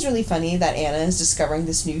 Which I think is really funny that Anna is discovering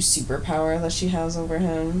this new superpower that she has over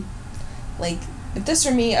him. Like, if this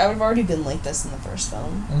were me, I would have already been like this in the first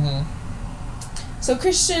film. Mm-hmm. So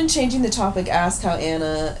Christian, changing the topic, ask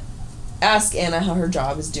Anna how her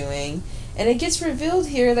job is doing. And it gets revealed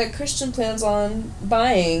here that Christian plans on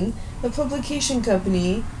buying the publication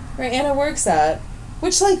company where Anna works at.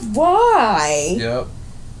 Which, like, why? Yep.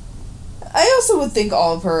 I also would think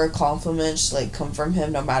all of her compliments should, like, come from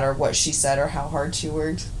him no matter what she said or how hard she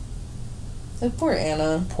worked. Like, poor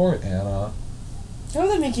Anna. Poor Anna. How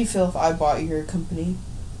would that make you feel if I bought your company?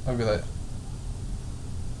 I'd be like,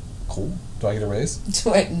 cool. Do I get a raise?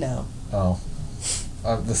 Do I? No. Oh.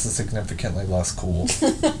 This is significantly less cool.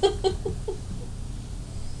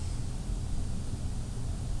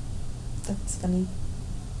 That's funny.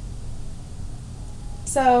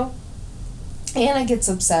 So, Anna gets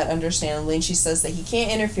upset, understandably, and she says that he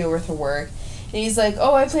can't interfere with her work. And he's like,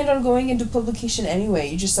 oh, I planned on going into publication anyway.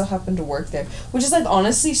 You just so happen to work there. Which is, like,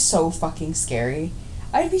 honestly so fucking scary.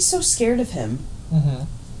 I'd be so scared of him. Mm-hmm.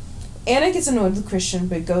 Anna gets annoyed with Christian,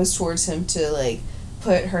 but goes towards him to, like,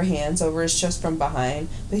 put her hands over his chest from behind.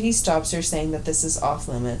 But he stops her, saying that this is off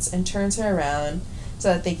limits, and turns her around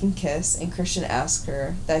so that they can kiss. And Christian asks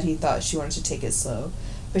her that he thought she wanted to take it slow.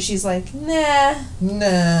 But she's like, nah.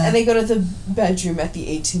 Nah. And they go to the bedroom at the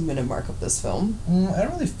 18-minute mark of this film. I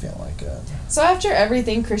don't really feel like it. So after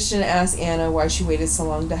everything, Christian asks Anna why she waited so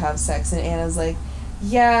long to have sex, and Anna's like,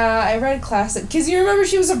 yeah, I read classic... Because you remember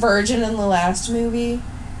she was a virgin in the last movie?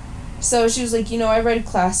 So she was like, I read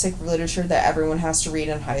classic literature that everyone has to read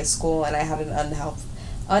in high school, and I had an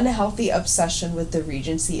unhealthy obsession with the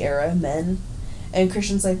Regency era men. And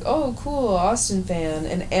Christian's like, oh, cool, Austen fan.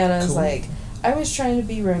 And Anna's Cool. like, I was trying to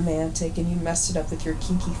be romantic, and you messed it up with your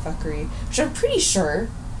kinky fuckery. Which I'm pretty sure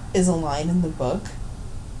is a line in the book.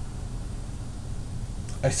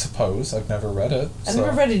 I suppose. I've never read it. I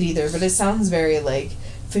never read it either, but it sounds very,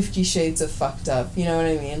 50 Shades of fucked up. You know what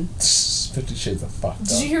I mean? 50 Shades of fucked up.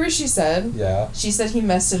 Did you hear what she said? Yeah. She said he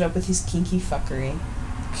messed it up with his kinky fuckery.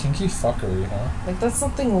 Kinky fuckery, huh? That's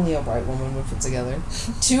something only a white woman would put together.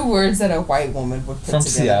 2 words that a white woman would put From together.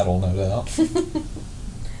 Seattle, no doubt.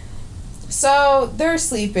 So, they're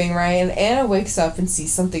sleeping, right? And Anna wakes up and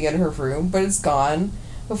sees something in her room, but it's gone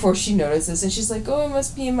before she notices. And she's like, oh, it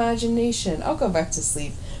must be imagination. I'll go back to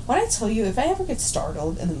sleep. When I tell you, if I ever get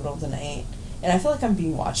startled in the middle of the night, and I feel like I'm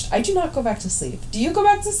being watched, I do not go back to sleep. Do you go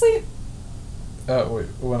back to sleep? Wait,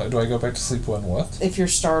 do I go back to sleep when what? If you're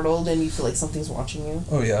startled and you feel like something's watching you.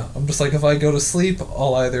 Oh yeah, I'm just like, if I go to sleep,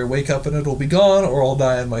 I'll either wake up and it'll be gone, or I'll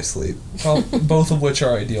die in my sleep. Both of which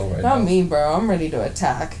are ideal right now. Not me, bro. I'm ready to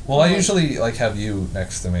attack. Well, I usually, have you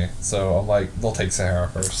next to me, so I'm like, they'll take Sahara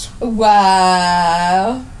first.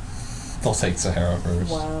 Wow. They'll take Sahara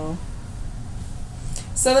first. Wow.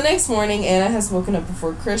 So the next morning, Anna has woken up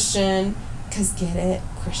before Christian, because get it?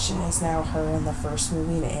 Christian is now her in the first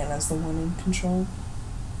movie, and Anna's the one in control.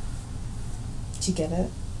 Do you get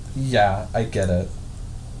it? Yeah, I get it.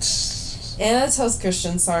 Anna tells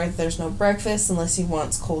Christian sorry that there's no breakfast unless he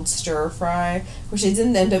wants cold stir-fry, which they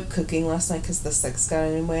didn't end up cooking last night because the sex got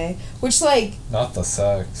in the way. Which, Not the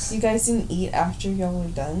sex. you guys didn't eat after y'all were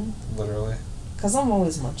done? Literally. Because I'm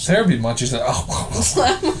always munching. Sahara be munchies and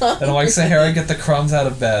and I'm like, Sahara, get the crumbs out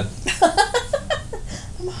of bed.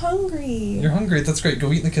 I'm hungry. You're hungry, that's great,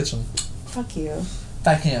 go eat in the kitchen. Fuck you.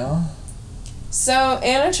 Back here. So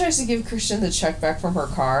Anna tries to give Christian the check back from her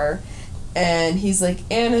car, and he's like,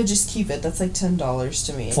 Anna, just keep it. That's $10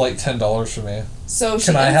 to me. It's $10 for me. So she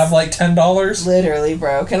Can I have $10? Literally,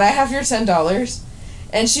 bro. Can I have your $10?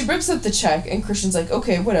 And she rips up the check, and Christian's like,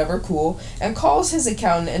 okay, whatever, cool, and calls his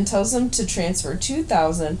accountant and tells him to transfer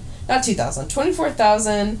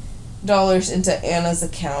 $24,000 into Anna's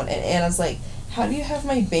account, and Anna's like, how do you have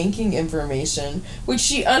my banking information? Which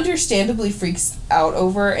she understandably freaks out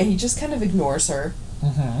over, and he just kind of ignores her.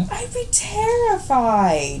 Mm-hmm. I'd be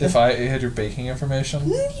terrified. If I had your banking information,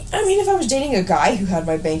 I mean, if I was dating a guy who had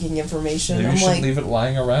my banking information, maybe I'm you shouldn't like, leave it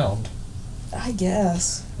lying around. I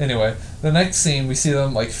guess. Anyway, the next scene, we see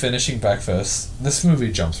them, finishing breakfast. This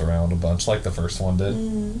movie jumps around a bunch, like the first one did.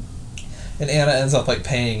 Mm. And Anna ends up,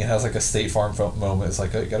 paying and has, a State Farm moment. It's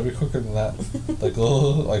like, gotta be quicker than that. Like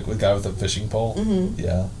the guy with the fishing pole. Mm-hmm.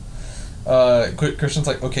 Yeah. Christian's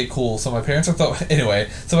like, okay, cool. So my parents are throwing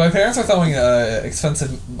a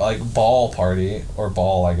expensive ball party, or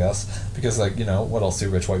ball, I guess, because what else do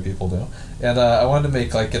rich white people do? And I wanted to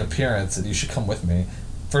make an appearance, and you should come with me.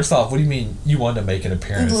 First off, what do you mean you wanted to make an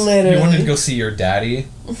appearance? Literally. You wanted to go see your daddy,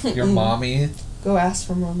 your mommy. Go ask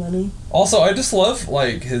for more money. Also, I just love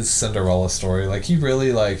his Cinderella story. He really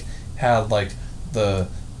had the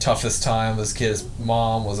toughest time as a kid. His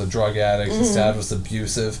mom was a drug addict. His dad was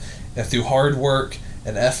abusive, and through hard work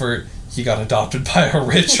and effort, he got adopted by a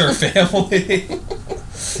richer family.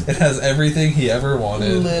 It has everything he ever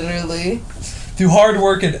wanted. Literally. Through hard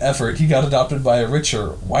work and effort, he got adopted by a richer,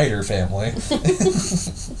 whiter family.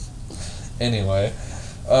 Anyway,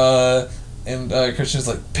 and Christian's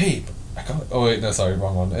like, babe, oh wait, no, sorry,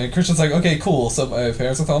 wrong one. And Christian's like, okay, cool, so my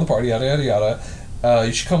parents are throwing the party, yada yada yada.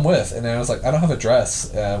 You should come with. And I was like, I don't have a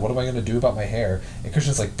dress. What am I going to do about my hair? And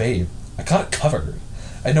Christian's like, babe, I got it covered.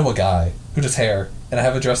 I know a guy who does hair, and I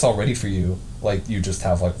have a dress all ready for you. You just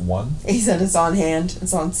have one. He said it's on hand.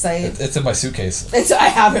 It's on site. It's in my suitcase. I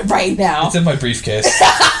have it right now. It's in my briefcase.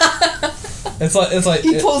 It's like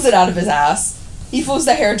he pulls it out of his ass. He pulls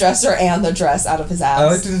the hairdresser and the dress out of his ass. I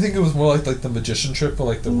like to think it was more like the magician trick,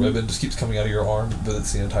 where the ribbon just keeps coming out of your arm, but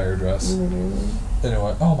it's the entire dress. Literally.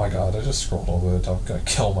 Anyway, oh my god, I just scrolled all the way to the top. I'm gonna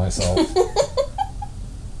kill myself.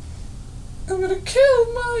 I'm gonna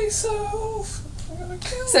kill myself.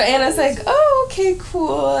 So Anna's like, oh, okay,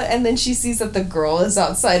 cool. And then she sees that the girl is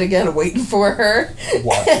outside again waiting for her.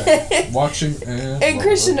 Watching and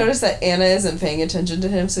Christian noticed that Anna isn't paying attention to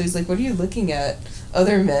him, so he's like, what are you looking at?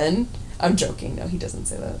 Other men? I'm joking. No, he doesn't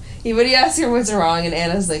say that. But he asks her what's wrong, and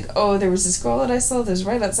Anna's like, oh, there was this girl that I saw that was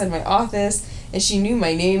right outside my office, and she knew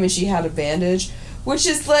my name, and she had a bandage. Which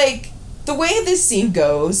is, like, the way this scene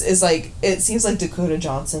goes is, like, it seems like Dakota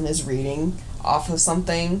Johnson is reading off of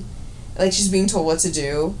something. Like, she's being told what to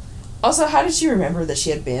do. Also, how did she remember that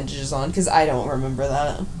she had bandages on? Because I don't remember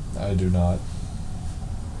that. I do not.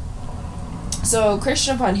 So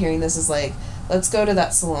Christian, upon hearing this, is like, let's go to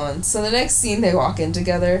that salon. So the next scene, they walk in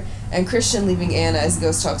together, and Christian leaving Anna as he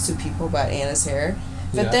goes talks to people about Anna's hair.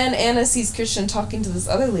 But then Anna sees Christian talking to this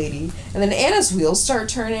other lady, and then Anna's wheels start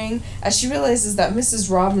turning as she realizes that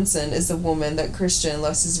Mrs. Robinson is the woman that Christian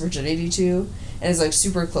lost his virginity to, and is, like,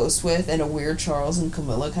 super close with in a weird Charles and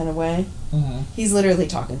Camilla kind of way. Mm-hmm. He's literally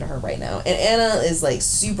talking to her right now. And Anna is, like,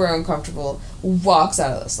 super uncomfortable, walks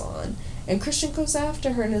out of the salon. And Christian goes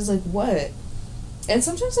after her and is like, what? And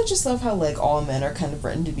sometimes I just love how, like, all men are kind of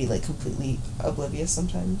written to be, like, completely oblivious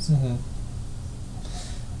sometimes. Mm-hmm.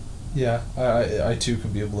 Yeah, I too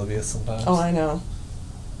can be oblivious sometimes. Oh, I know.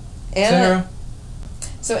 Sarah.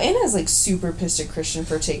 So Anna is, like, super pissed at Christian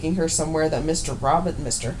for taking her somewhere that You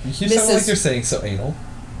sound like you're saying so anal.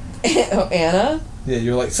 Oh, Anna? Yeah,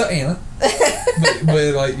 you're like, so Anna.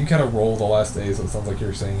 but like, you kind of roll the last A, so it sounds like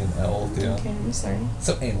you're saying an L at the end. Okay, I'm sorry.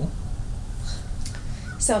 So anal.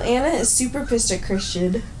 So Anna is super pissed at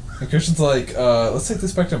Christian. And Christian's like, let's take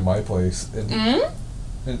this back to my place.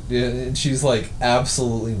 And she's like,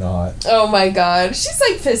 absolutely not. Oh my god. She's,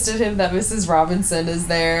 like, pissed at him that Mrs. Robinson is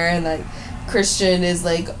there, and, like, Christian is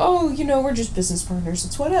like, oh, you know, we're just business partners,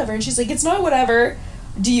 it's whatever. And she's like, it's not whatever.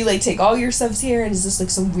 Do you, like, take all your stuff here? And is this, like,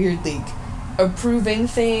 some weird, like, approving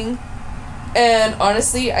thing? And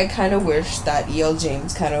honestly, I kind of wish that E.L.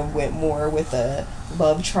 James kind of went more with the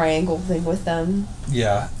love triangle thing with them.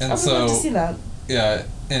 Yeah, and I would love to see that. Yeah,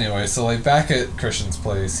 anyway, so, like, back at Christian's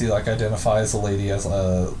place, he, like, identifies the lady as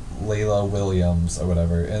Layla Williams or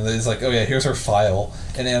whatever, and he's like, oh yeah, here's her file.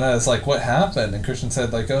 And Anna is like, what happened? And Christian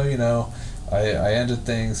said, like, oh, you know, I ended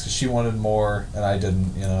things because she wanted more and I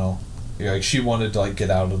didn't, you know. Like, she wanted to, like, get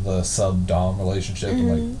out of the sub-dom relationship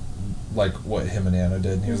and, like what him and Anna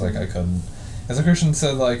did, and he was like, I couldn't. And so Christian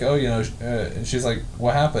said, like, oh, you know, and she's like,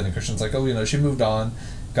 what happened? And Christian's like, oh, you know, she moved on,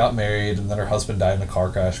 got married, and then her husband died in a car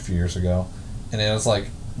crash a few years ago. And Anna's like,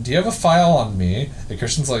 do you have a file on me? And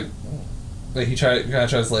Christian's like he kind of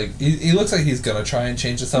tries, like, he looks like he's gonna try and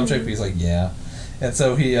change the subject, but he's like, yeah. And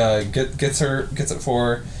so he gets it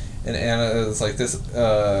for her, and Anna is like, this,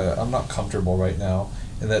 I'm not comfortable right now,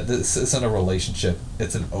 and that this isn't a relationship,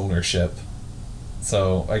 it's an ownership.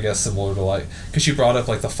 So I guess similar to, like, because she brought up,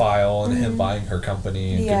 like, the file and him buying her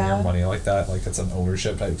company and giving her money like that, like, it's an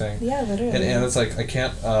ownership type thing. Yeah, literally. And Anna's like, I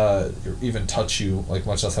can't even touch you, like,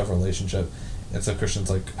 much less have a relationship. And so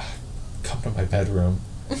Christian's like, come to my bedroom.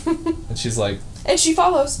 And she's like... And she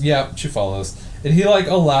follows. Yeah, she follows. And he, like,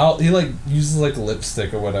 uses, like,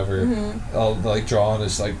 lipstick or whatever, like, draw on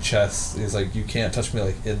his, like, chest. He's like, you can't touch me,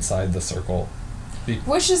 like, inside the circle.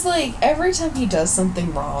 Which is, like, every time he does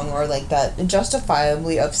something wrong or, like, that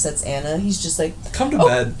justifiably upsets Anna, he's just like... Come to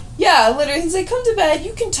bed. Yeah, literally. He's like, come to bed.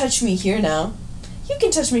 You can touch me here now. You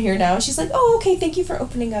can touch me here now. And she's like, oh, okay, thank you for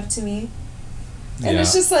opening up to me. And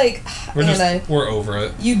it's just like, Anna... We're over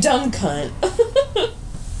it. You dumb cunt.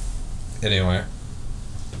 Anyway.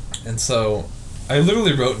 And so, I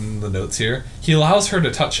literally wrote in the notes here, he allows her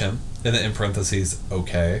to touch him, and then in parentheses,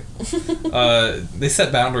 okay. They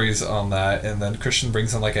set boundaries on that, and then Christian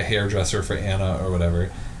brings in, like, a hairdresser for Anna or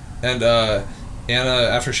whatever. And Anna,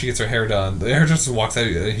 after she gets her hair done, the hairdresser walks out,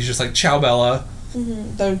 and he's just like, ciao, Bella.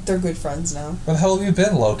 They're good friends now. Where the hell have you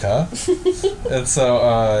been, Loca? And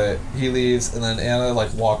so he leaves, and then Anna,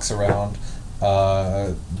 like, walks around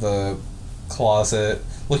the closet,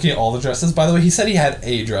 looking at all the dresses. By the way, he said he had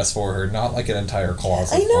a dress for her, not, like, an entire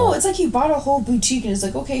closet. I know, it's like he bought a whole boutique, and it's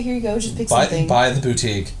like, okay, here you go, just pick something. Buy the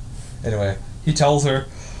boutique. Anyway, he tells her,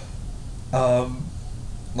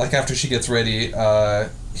 like, after she gets ready,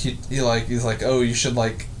 he's like, oh, you should,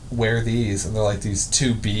 like, wear these, and they're, like, these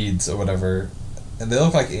 2 beads or whatever. And they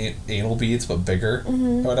look like anal beads, but bigger, or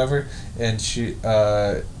whatever. And she's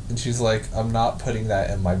like, I'm not putting that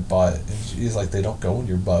in my butt. And he's like, they don't go in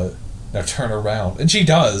your butt. Now turn around. And she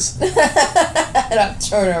does. Not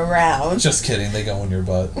turn around. Just kidding, they go in your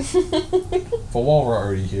butt. But while we're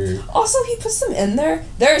already here... Also, he puts them in there.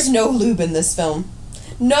 There is no lube in this film.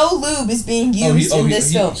 No lube is being used in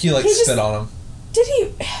this film. He spit on him. Did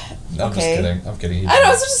he? No, I'm just kidding. I'm kidding. I know, I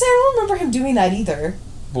was just saying, I don't remember him doing that either.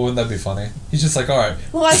 But wouldn't that be funny? He's just like, alright.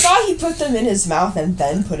 Well, I thought he put them in his mouth and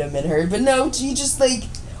then put them in her, but no, he just, like,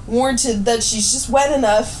 warranted that she's just wet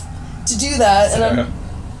enough to do that, and I'm...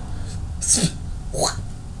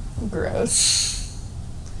 Gross.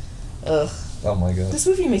 Ugh. Oh my god. This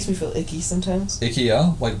movie makes me feel icky sometimes. Icky,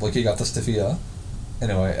 yeah? Like Blicky got the stiffy, yeah?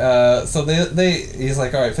 Anyway, so he's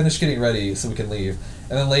like, alright, finish getting ready so we can leave.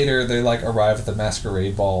 And then later they like arrive at the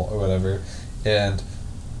masquerade ball or whatever, and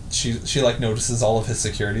she like notices all of his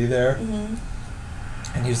security there.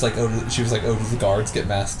 Mm-hmm. And she was like, do the guards get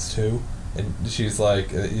masks too? And he's like,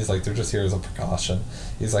 they're just here as a precaution.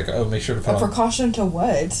 He's like, oh, make sure to put on... A precaution to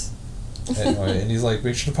what? Anyway, and he's like,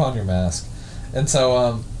 make sure to put on your mask. And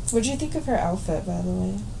so, What'd you think of her outfit, by the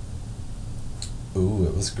way? Ooh,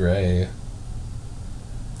 it was gray.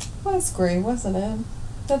 Well, it's gray, wasn't it?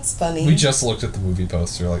 That's funny. We just looked at the movie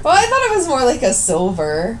poster, like... Well, I thought it was more like a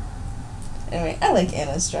silver. Anyway, I like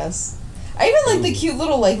Anna's dress. I even like the cute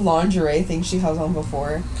little, like, lingerie thing she has on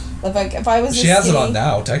before. Like, if I was She has it on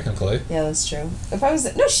now, technically. Yeah, that's true. If I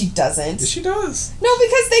was... No, she doesn't. Yes, she does. No,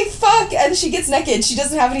 because they fuck and she gets naked. She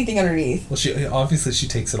doesn't have anything underneath. Well, she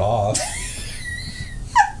takes it off.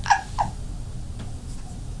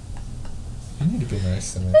 You need to be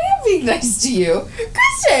nice to me. I am being nice to you.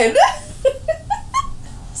 Christian!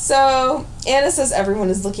 So, Anna says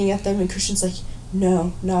everyone is looking at them, and Christian's like,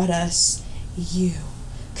 no, not us. You.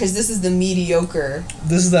 Because this is the mediocre.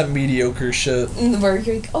 This is that mediocre shit. Where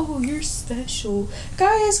you're like, oh, you're special.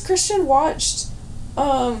 Guys, Christian watched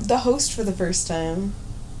The Host for the first time.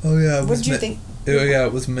 Oh, yeah. What did you think? Oh, yeah,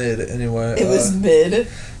 it was mid, anyway. It was mid.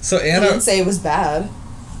 So Anna... He didn't say it was bad.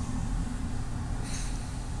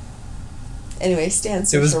 Anyway, Stan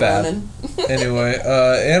it was bad. Anyway,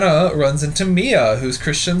 Anna runs into Mia, who's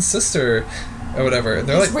Christian's sister, or whatever. And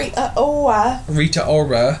they're like... Rita Ora. Rita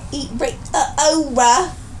Ora. Rita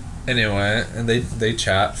Ora. Anyway, and they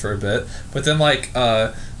chat for a bit. But then, like,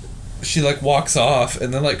 she, like, walks off,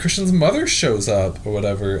 and then, like, Christian's mother shows up, or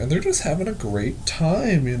whatever. And they're just having a great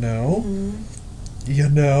time, you know? Mm-hmm. You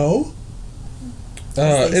know?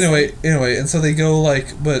 Anyway, and so they go,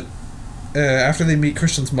 like, but... after they meet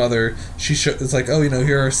Christian's mother, is like, oh, you know,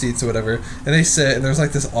 here are our seats or whatever, and they sit, and there's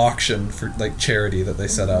like this auction for like charity that they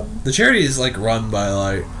set up. The charity is like run by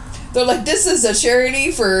like... They're like, this is a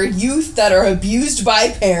charity for youth that are abused by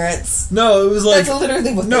parents. No, it was like... That's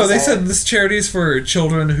literally what they said this charity is for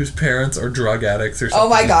children whose parents are drug addicts or something. Oh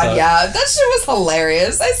my god, like yeah. That shit was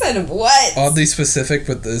hilarious. I said, what? Oddly specific,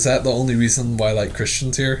 but is that the only reason why, like,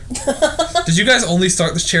 Christian's here? Did you guys only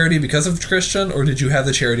start this charity because of Christian, or did you have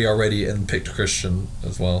the charity already and picked Christian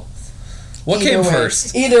as well? What came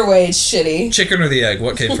first? Either way, it's shitty. Chicken or the egg?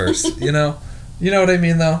 What came first? You know? You know what I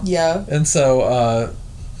mean, though? Yeah. And so,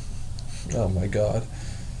 oh my god.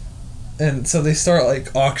 And so they start,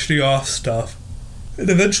 like, auctioning off stuff. And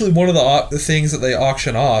eventually one of the things that they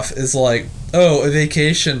auction off is, like, oh, a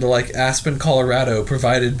vacation to, like, Aspen, Colorado,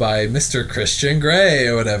 provided by Mr. Christian Grey,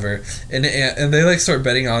 or whatever. And they, like, start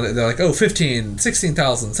betting on it. They're like, oh, 15,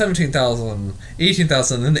 16,000, 17,000,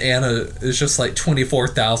 18,000. And then Anna is just, like,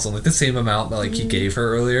 24,000, like, the same amount that, like, he gave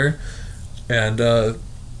her earlier. And,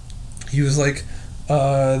 he was like...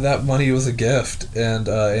 that money was a gift, and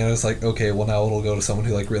Anna's like, okay, well now it'll go to someone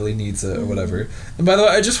who like really needs it or whatever. And by the way,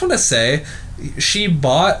 I just want to say, she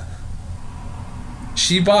bought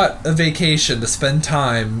a vacation to spend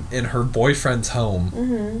time in her boyfriend's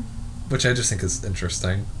home, which I just think is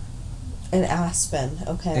interesting. In Aspen,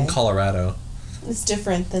 okay. In Colorado. It's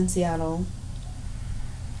different than Seattle.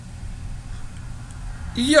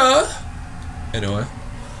 Yeah. Anyway,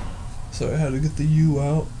 so I had to get the U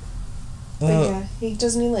out. But yeah, he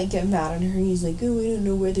doesn't like get mad at her. He's like, oh, I don't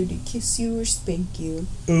know whether to kiss you or spank you.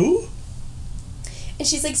 Ooh? And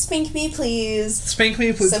she's like, spank me, please. Spank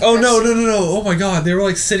me, please. So oh, no. Oh, my God. They were,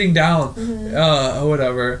 like, sitting down. Or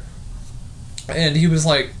whatever. And he was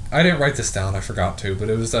like, I didn't write this down. I forgot to. But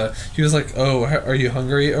it was, he was like, oh, are you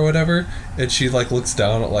hungry or whatever? And she, like, looks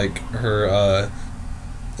down at, like, her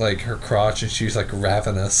crotch, and she's, like,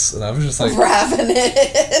 ravenous. And I was just like...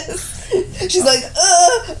 Ravenous? She's like,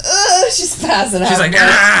 she's passing out. She's like,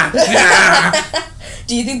 ah!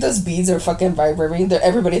 Do you think those beads are fucking vibrating?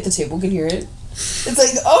 Everybody at the table can hear it. It's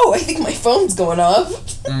like, oh, I think my phone's going off.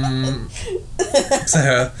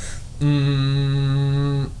 So,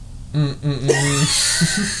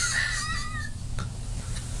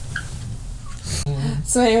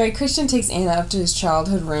 So anyway, Christian takes Anna up to his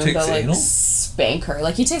childhood room to like anal? spank her.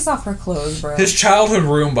 Like he takes off her clothes, bro. His childhood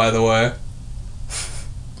room, by the way.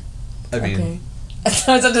 I mean, okay.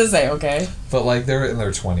 I was about to say okay, but like they're in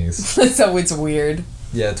their 20s, so it's weird.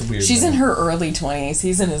 Yeah, it's weird. She's in her early 20s.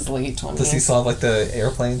 He's in his late 20s. Does he still have like the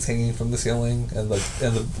airplanes hanging from the ceiling and the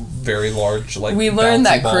very large like? We learned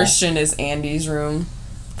that ball? Christian is Andy's room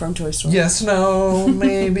from Toy Story. Yes, no,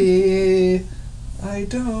 maybe. I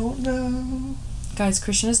don't know. Guys,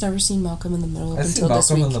 Christian has never seen Malcolm in the Middle I've seen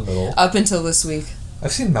Malcolm in the Middle. Up until this week.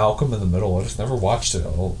 I've seen Malcolm in the Middle. I just never watched it.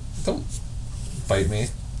 Don't bite me.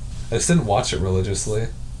 I just didn't watch it religiously,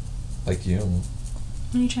 like you.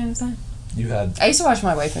 What are you trying to say? You had I used to watch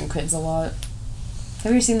My Wife and Kids a lot. Have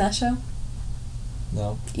you ever seen that show?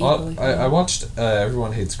 no. Equally. I watched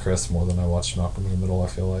Everyone Hates Chris more than I watched Malcolm in the Middle. I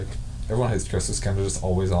feel like Everyone Hates Chris is kind of just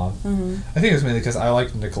always on. Mm-hmm. I think it was mainly because I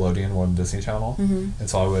liked Nickelodeon more than Disney Channel, and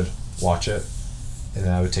so I would watch it, and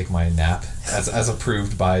then I would take my nap as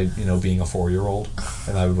approved by being a 4-year-old,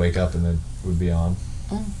 and I would wake up and it would be on,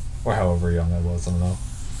 or however young I was. I don't know.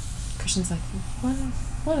 Christian's like,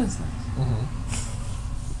 what is this? Mm-hmm.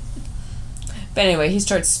 But anyway, he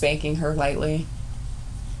starts spanking her lightly.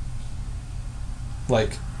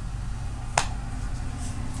 Like,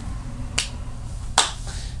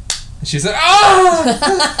 and she's like,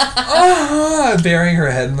 burying her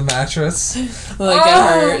head in the mattress. Like,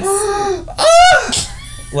 it hurts.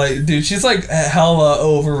 Like, dude, she's like hella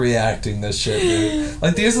overreacting this shit, dude.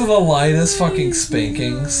 Like, these are the lightest fucking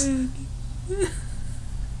spankings.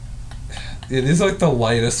 Yeah, these are like the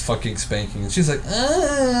lightest fucking spankings. She's like,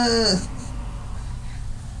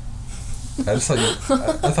 I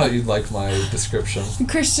thought you'd like my description.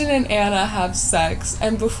 Christian and Anna have sex,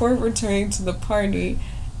 and before returning to the party,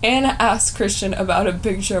 Anna asks Christian about a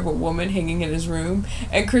picture of a woman hanging in his room,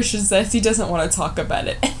 and Christian says he doesn't want to talk about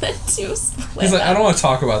it, and then two split He's like, up. I don't want to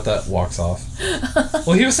talk about that, walks off.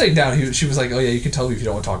 Well, he was sitting down, she was like, oh yeah, you can tell me if you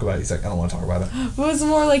don't want to talk about it. He's like, I don't want to talk about it. It was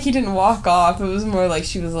more like he didn't walk off, it was more like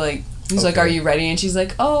he was like, are you ready? And she's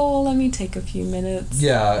like, oh, let me take a few minutes.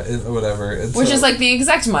 Yeah, whatever. And Which so, is like the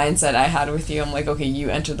exact mindset I had with you. I'm like, okay, you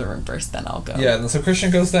enter the room first, then I'll go. yeah, and so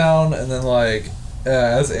Christian goes down, and then like,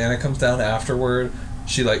 as Anna comes down afterward,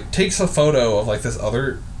 she like takes a photo of like this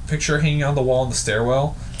other picture hanging on the wall in the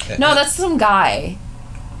stairwell. No, that's some guy.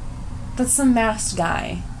 That's some masked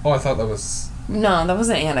guy. Oh, I thought that was... No, that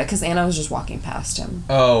wasn't Anna, because Anna was just walking past him.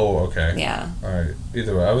 Oh, okay. Yeah. Alright,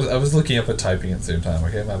 either way. I was looking up and typing at the same time.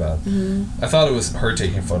 Okay, my bad. Mm-hmm. I thought it was her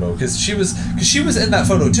taking a photo, because she was in that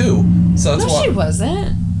photo too. So that's why... No, she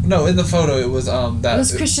wasn't. No, in the photo it was that... It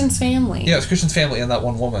was Christian's family. Yeah, it was Christian's family and that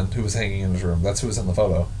one woman who was hanging in his room. That's who was in the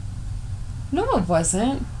photo. No, it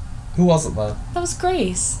wasn't. Who was it, then? That was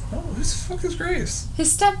Grace. Oh, who the fuck is Grace?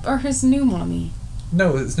 His new mommy.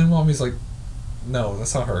 No, his new mommy's like... No,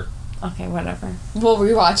 that's not her. Okay, whatever. We'll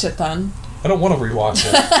rewatch it then. I don't want to rewatch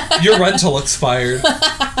it. Your rental expired.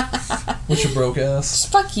 What's your broke ass?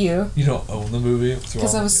 Fuck you. You don't own the movie?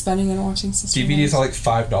 Because I was spending it on watching Sister DVDs are like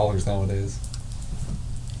 $5 nowadays.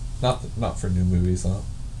 Not for new movies, though.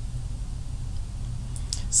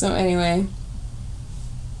 So anyway...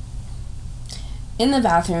 In the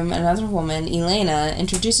bathroom, another woman, Elena,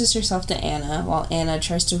 introduces herself to Anna while Anna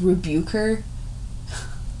tries to rebuke her.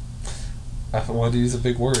 I wanted to use a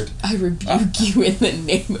big word. I rebuke you in the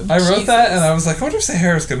name of I wrote Jesus. that and I was like, I wonder if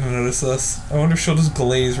Sahara's going to notice this. I wonder if she'll just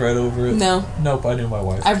glaze right over it. No. Nope, I knew my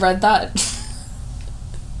wife. I read that.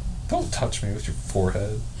 Don't touch me with your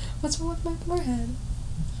forehead. What's wrong with my forehead?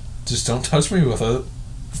 Just don't touch me with it.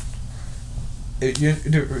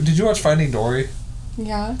 Did you watch Finding Dory?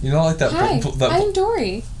 Yeah. You know, like that... Hi, I'm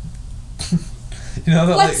Dory. You know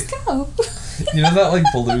that, Let's go. You know that, like,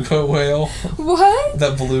 beluga whale? What?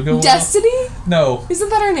 That beluga whale? Destiny? No. Isn't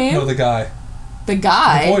that her name? No, the guy. The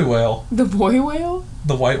guy? The boy whale. The boy whale?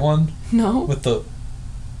 The white one? No. With the...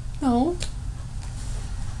 No.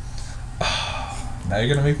 Now you're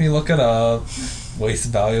gonna make me look it up. Waste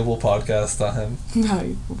valuable podcast time.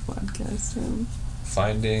 Valuable podcast time.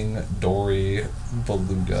 Finding Dory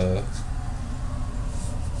Beluga.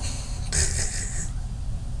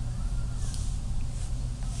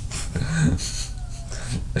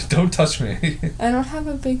 Don't touch me. I don't have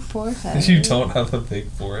a big forehead. You don't have a big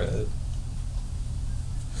forehead.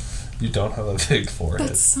 You don't have a big forehead.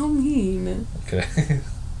 That's so mean. Okay.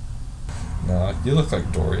 No, you look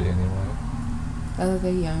like Dory anyway. I look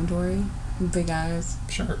like young Dory. Big eyes.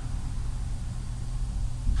 Sure.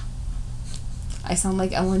 I sound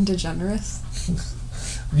like Ellen DeGeneres.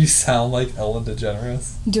 You sound like Ellen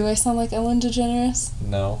DeGeneres. Do I sound like Ellen DeGeneres?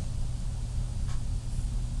 No.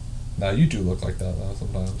 No, you do look like that though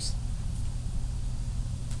sometimes.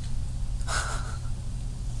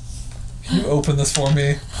 Can you open this for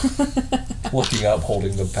me? Looking up,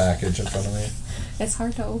 holding the package in front of me. It's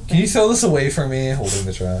hard to open. Can you throw this away from me? Holding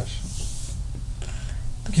the trash.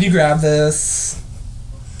 Can you grab this?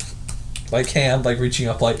 Like hand, like reaching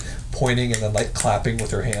up, like pointing and then like clapping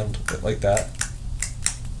with your hand, like that.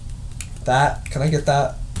 That? Can I get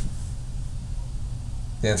that?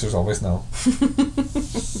 The answer is always no.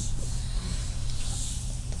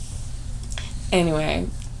 Anyway,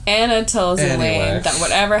 Anna tells Anyway. Elaine that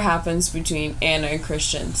whatever happens between Anna and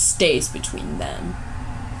Christian stays between them.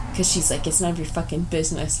 Because she's like, it's none of your fucking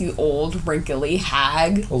business, you old, wrinkly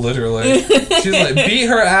hag. Literally. She's like, beat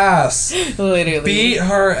her ass. Literally. Beat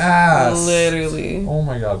her ass. Literally. Oh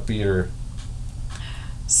my god, beat her.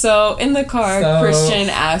 So, in the car, Christian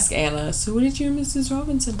asks Anna, so what did you and Mrs.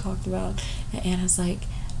 Robinson talk about? And Anna's like,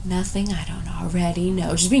 nothing I don't already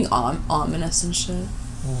know. She's being ominous and shit.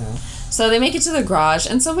 Mm-hmm. So, they make it to the garage,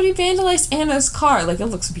 and somebody vandalized Anna's car. Like, it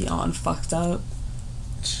looks beyond fucked up.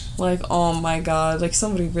 Like, oh my god, like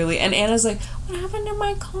somebody really... And Anna's like, what happened to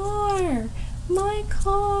my car? My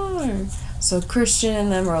car. So Christian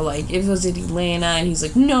and them are like, it was Elena, and he's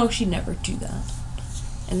like, no, she'd never do that.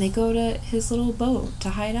 And they go to his little boat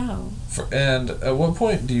to hide out. And at what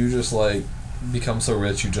point do you just, like, become so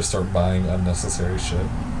rich you just start buying unnecessary shit?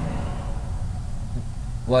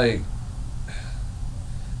 Like,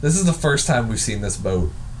 this is the first time we've seen this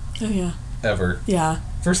boat. Oh, yeah. Ever. Yeah.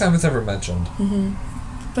 First time it's ever mentioned. Mm-hmm.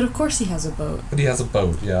 But of course he has a boat. But he has a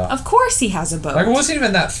boat, yeah. Of course he has a boat. Like, I wasn't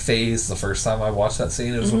even that phased the first time I watched that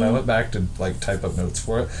scene. It was when I went back to, like, type up notes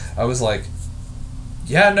for it. I was like,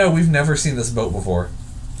 yeah, no, we've never seen this boat before.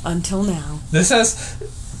 Until now. This has...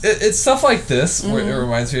 It's stuff like this where it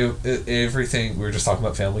reminds me of everything... We were just talking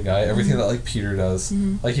about Family Guy. Everything that, like, Peter does.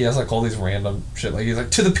 Like, he has, like, all these random shit. Like, he's like,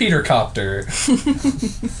 to the Peter copter.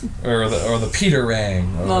 or the Peter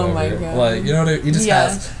Rang. Or oh, whatever. my God. Like, you know what I mean? He just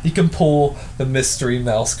has... He can pull the mystery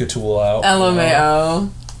Malska-tool out. LMAO.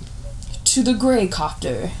 To the Grey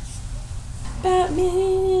Copter.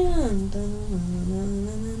 Batman.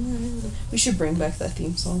 We should bring back that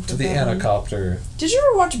theme song. To the Anacopter. Did you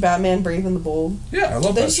ever watch Batman Brave and the Bold? Yeah, I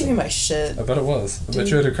love that. That used to be my shit. I bet it was. I bet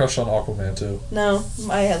you had a crush on Aquaman, too. No,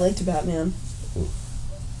 I liked Batman. Ooh.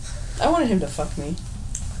 I wanted him to fuck me.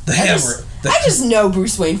 The hammer. I just know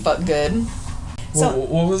Bruce Wayne fucked good. So,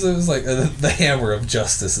 what was it? It was like the hammer of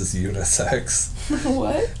justice is unisex.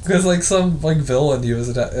 What? Because like some like villain he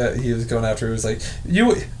was going after, he was like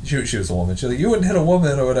she was a woman. She's like, you wouldn't hit a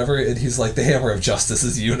woman or whatever, and he's like, the hammer of justice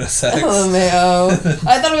is unisex. LMAO.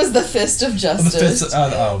 I thought it was the fist of justice. The fist, I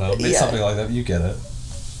don't know, maybe something like that. You get it.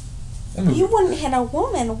 You wouldn't hit a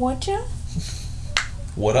woman, would you?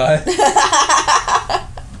 Would I?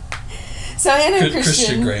 So Anna and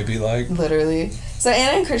Christian Grey be like, literally. So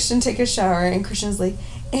Anna and Christian take a shower, and Christian's like,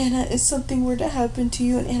 Anna, if something were to happen to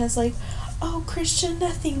you, and Anna's like, oh, Christian,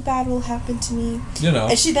 nothing bad will happen to me. You know.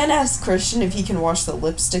 And she then asks Christian if he can wash the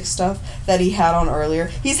lipstick stuff that he had on earlier.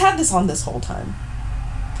 He's had this on this whole time.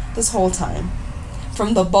 This whole time.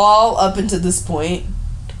 From the ball up until this point,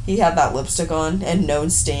 he had that lipstick on and no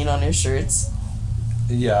stain on his shirts.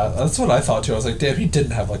 Yeah, that's what I thought too. I was like, damn, he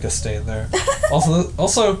didn't have like a stain there.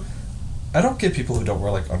 Also, I don't get people who don't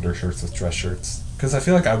wear like undershirts with dress shirts. Because I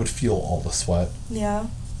feel like I would feel all the sweat. Yeah.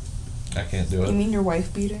 I can't do it. You mean your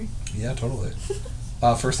wife beater? Yeah, totally.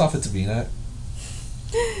 First off, it's a V-neck.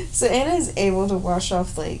 So Anna is able to wash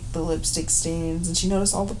off like the lipstick stains, and she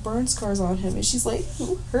noticed all the burn scars on him, and she's like,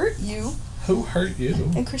 who hurt you? Who hurt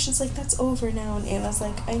you? And Christian's like, that's over now, and Anna's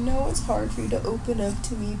like, I know it's hard for you to open up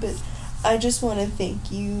to me, but I just want to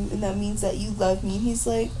thank you, and that means that you love me. And he's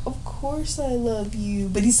like, of course I love you.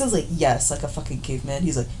 But he says like, yes, like a fucking caveman.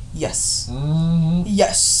 He's like, yes. Mm-hmm.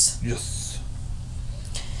 Yes. Yes.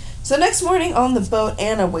 So next morning on the boat,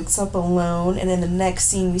 Anna wakes up alone, and in the next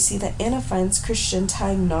scene we see that Anna finds Christian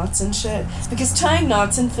tying knots and shit, because tying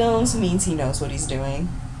knots in films means he knows what he's doing.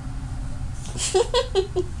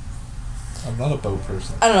 I'm not a boat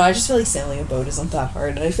person. I don't know, I just feel like sailing a boat isn't that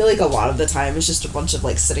hard, and I feel like a lot of the time it's just a bunch of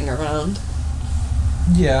like sitting around.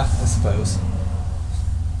 Yeah, I suppose.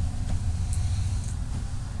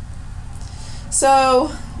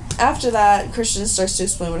 So after that, Christian starts to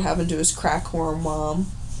explain what happened to his crack whore mom.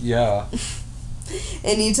 Yeah.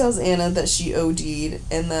 And he tells Anna that she OD'd,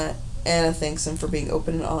 and that Anna thanks him for being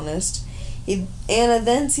open and honest. Anna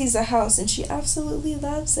then sees a house, and she absolutely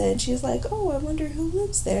loves it. She's like, oh, I wonder who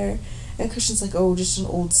lives there. And Christian's like, oh, just an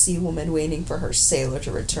old sea woman waiting for her sailor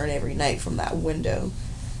to return every night from that window.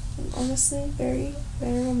 And honestly, very,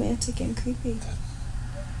 very romantic and creepy.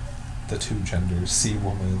 The two genders, sea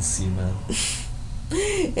woman and seaman.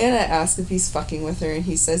 Anna asks if he's fucking with her, and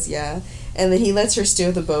he says yeah. And then he lets her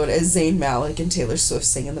steer the boat as Zayn Malik and Taylor Swift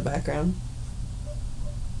sing in the background.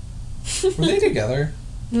 Were they together?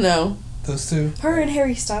 No. Those two? Her and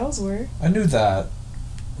Harry Styles were. I knew that.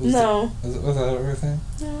 Was that everything?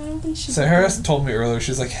 No, I don't think she. So Harris told me earlier,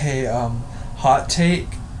 she's like, hey, hot take,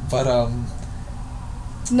 but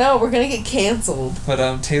no, we're gonna get canceled.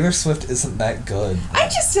 But Taylor Swift isn't that good. I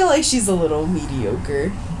just feel like she's a little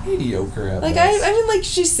mediocre. Mediocre at like best. I mean, like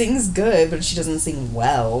she sings good, but she doesn't sing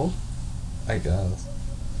well. I guess.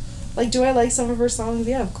 Like, do I like some of her songs?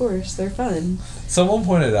 Yeah, of course. They're fun. Someone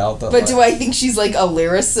pointed out that. But do I think she's, like, a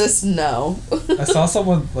lyricist? No. I saw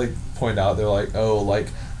someone, like, point out, they're like, oh, like,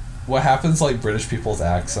 what happens, like, British people's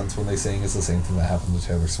accents when they sing is the same thing that happened to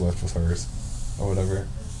Taylor Swift with hers. Or whatever.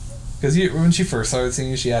 Because when she first started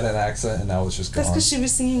singing, she had an accent, and now it's just gone. That's because she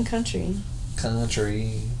was singing country.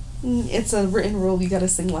 Country. It's a written rule, you gotta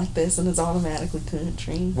sing like this, and it's automatically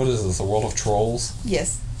country. What is this, a world of trolls?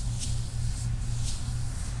 Yes.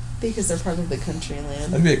 Because they're part of the country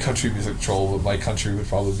land. I'd be a country music troll, but my country would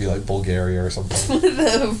probably be like Bulgaria or something.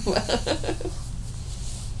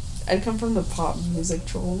 I'd come from the pop music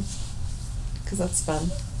troll. Because that's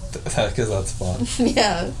fun. Because that's fun.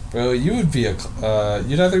 Yeah. Bro, you would be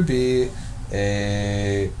you'd either be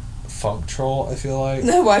a funk troll, I feel like.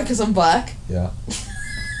 No, why? Because I'm black? Yeah.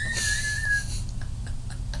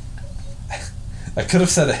 I could have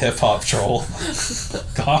said a hip-hop troll.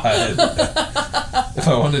 God. If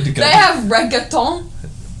I wanted to go... They have reggaeton.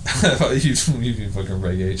 You'd be fucking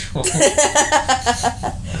reggae troll.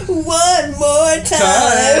 One more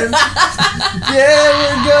time. Yeah,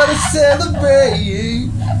 we're gonna celebrate.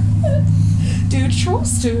 Dude,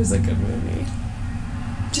 Trolls 2 is a good movie.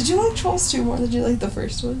 Did you like Trolls 2 more than you like the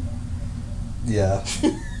first one? Yeah.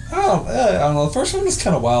 I don't know. The first one was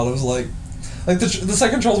kind of wild. It was like the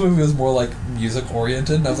second Trolls movie was more like music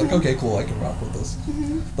oriented, and I was like, okay, cool, I can rock with this.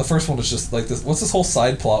 Mm-hmm. The first one was just like this. What's this whole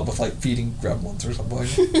side plot with like feeding gremlins or something?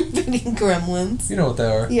 Feeding gremlins. You know what they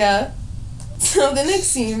are. Yeah. So the next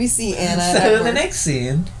scene, we see Anna. at So the work. next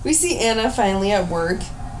scene. We see Anna finally at work.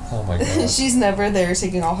 Oh my god. She's never there,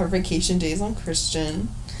 taking all her vacation days on Christian.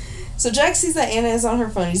 So Jack sees that Anna is on her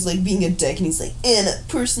phone. He's like being a dick, and he's like, Anna,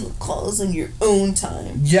 personal calls on your own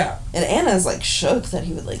time. Yeah. And Anna's like shook that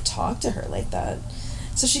he would like talk to her like that.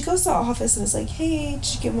 So she goes to the office and is like, hey,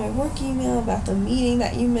 did you get my work email about the meeting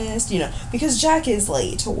that you missed? You know, because Jack is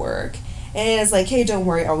late to work. And Anna's like, hey, don't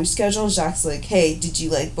worry, I'll reschedule. Jack's like, hey, did you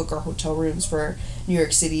like book our hotel rooms for New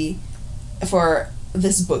York City for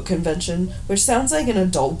this book convention? Which sounds like an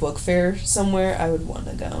adult book fair somewhere. I would want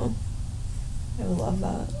to go. I would love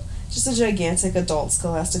that. Just a gigantic adult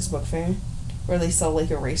Scholastics book fair where they sell like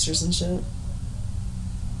erasers and shit.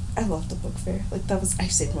 I loved the book fair. Like I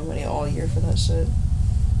saved my money all year for that shit.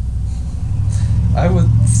 I would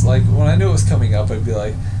like when I knew it was coming up. I'd be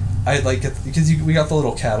like, I'd like it because we got the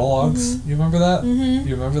little catalogs. Mm-hmm. You remember that? Mm-hmm.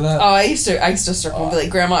 You remember that? Oh, I used to circle and be like,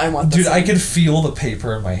 Grandma, I want this. Dude, I can feel the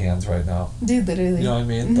paper in my hands right now. Dude, literally. You know what I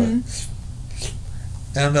mean?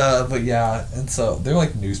 Mm-hmm. But yeah, and so they're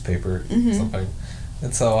like newspaper Mm-hmm. something,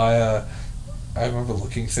 and so I remember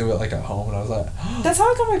looking through it like at home, and I was like, That's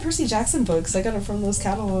how I got my Percy Jackson books. I got it from those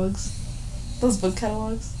catalogs. Those book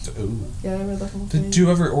catalogs. ooh. Yeah, I read the whole thing. Did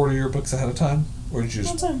you ever order your books ahead of time, or did you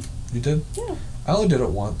All just? the time. You did? Yeah. I only did it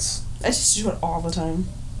once. I just do it all the time.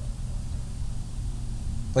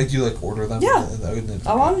 Like you like order them? Yeah. And then,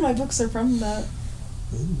 A lot of my books are from that.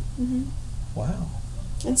 Ooh. Mm-hmm. Wow.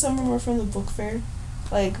 And some of them are from the book fair.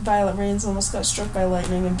 Like Violet Rains almost got struck by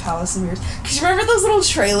lightning and Palace of Mirrors. Cause you remember those little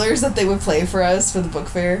trailers that they would play for us for the book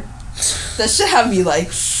fair? That should have me like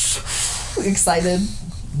excited.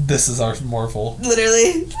 This is our Marvel.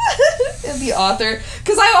 Literally. And the author.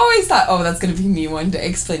 Cause I always thought, oh, that's gonna be me one day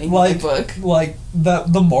explaining my book. Like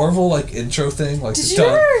the Marvel like intro thing, like Did you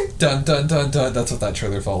dun, ever? dun dun dun dun. That's what that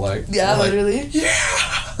trailer felt like. Yeah, I'm like, literally. yeah.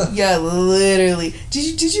 Yeah, literally.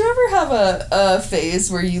 Did you ever have a phase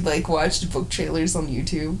where you like watched book trailers on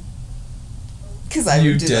YouTube? Cause I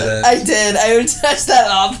You would do didn't. that. I did. I would touch that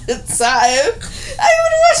all the time. I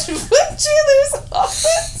would watch book trailers all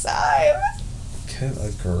the time. Get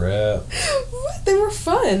a grip. What? They were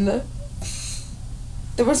fun.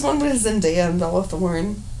 There was one with Zendaya and Bella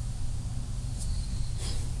Thorne.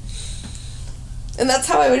 And that's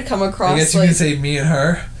how I would come across. I guess you could say me and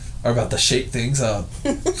her are about to shake things up.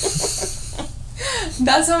 That's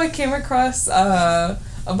how I came across a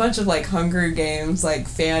bunch of like Hunger Games, like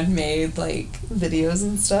fan made like videos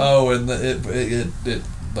and stuff. Oh, and it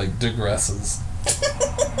like digresses.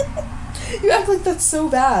 You act like that's so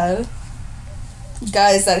bad.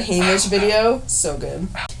 Guys, that Hamish video, so good.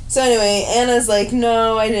 So anyway, Anna's like,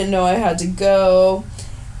 no, I didn't know I had to go.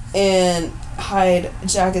 And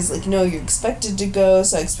Jack is like, no, you're expected to go,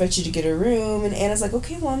 so I expect you to get a room. And Anna's like,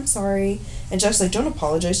 okay, well, I'm sorry. And Jack's like, don't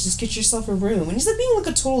apologize, just get yourself a room. And he's like being like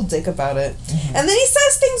a total dick about it. Mm-hmm. And then he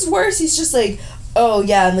says things worse. He's just like, oh,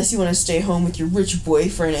 yeah, unless you want to stay home with your rich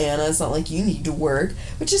boyfriend, Anna, it's not like you need to work.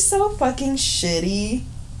 Which is so fucking shitty.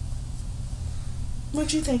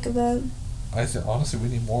 What'd you think of that? I think honestly we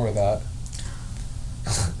need more of that.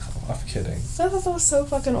 I'm kidding. I thought that was so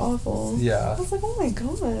fucking awful. Yeah. I was like, oh my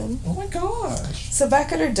god. Oh my gosh. So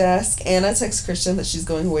back at her desk, Anna texts Christian that she's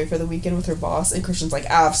going away for the weekend with her boss, and Christian's like,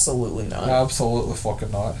 absolutely not. Absolutely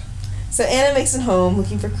fucking not. So Anna makes it home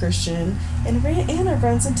looking for Christian, and Anna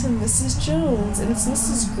runs into Mrs. Jones, and it's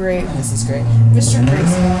Mr. Gray.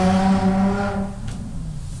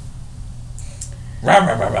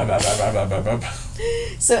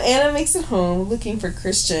 So Anna makes it home looking for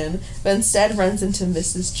Christian, but instead runs into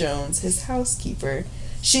Mrs. Jones, his housekeeper.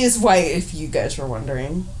 She is white, if you guys were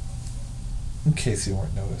wondering. In case you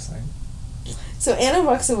weren't noticing. So Anna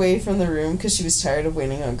walks away from the room because she was tired of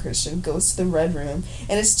waiting on Christian, goes to the red room,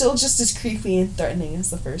 and it's still just as creepy and threatening as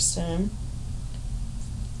the first time.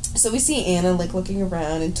 So we see Anna, like, looking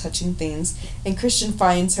around and touching things, and Christian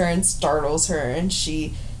finds her and startles her, and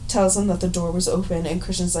she tells him that the door was open, and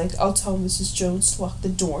Christian's like, I'll tell Mrs. Jones to lock the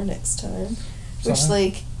door next time. Which,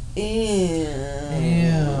 like, ew.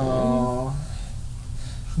 Ew.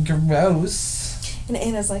 Gross. And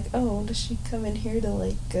Anna's like, oh, does she come in here to,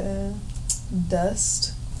 like,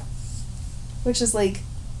 dust? Which is, like,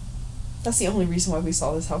 that's the only reason why we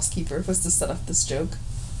saw this housekeeper, was to set up this joke.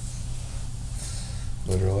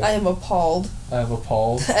 Literally. I am appalled. I am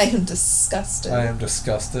appalled. I am disgusted. I am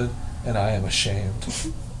disgusted, and I am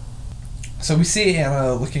ashamed. So we see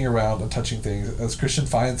Anna looking around and touching things as Christian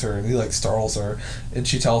finds her, and he, like, startles her, and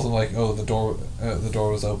she tells him, like, oh, the door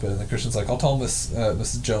was open, and Christian's like, I'll tell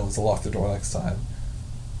Mrs. Jones to lock the door next time.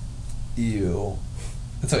 Ew.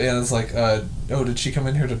 And so Anna's like, oh, did she come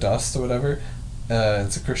in here to dust or whatever?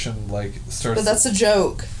 And so Christian, like, starts... But that's a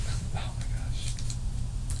joke. Oh my gosh.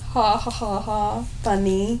 Ha ha ha ha.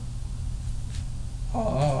 Funny.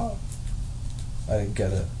 I didn't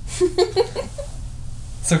get it.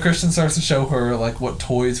 So Christian starts to show her, like, what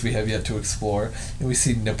toys we have yet to explore. And we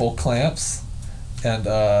see nipple clamps. And,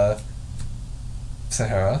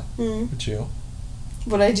 Sahara, would you?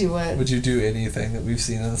 Would I do what? Would you do anything that we've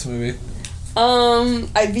seen in this movie?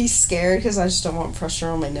 I'd be scared because I just don't want pressure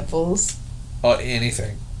on my nipples. Oh,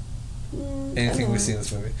 anything. Anything we've know. seen in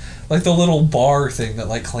this movie. Like the little bar thing that,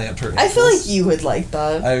 like, clamped her nipples. I feel like you would like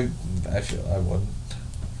that. I feel I wouldn't.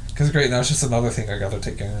 Because great, now it's just another thing I gotta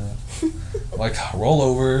take care of. Like, roll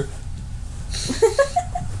over.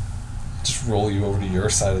 Just roll you over to your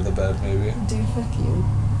side of the bed, maybe. Dude, fuck you.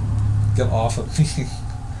 Get off of me.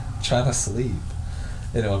 I'm trying to sleep.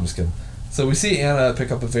 Anyway, I'm just kidding. So we see Anna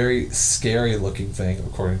pick up a very scary looking thing,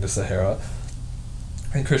 according to Sahara.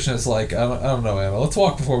 And Christian is like, I don't know, Anna, let's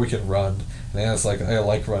walk before we can run. And Anna's like, I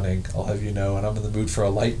like running, I'll have you know, and I'm in the mood for a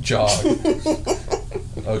light jog.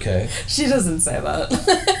 Okay. She doesn't say that.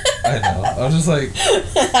 I know. I was just like...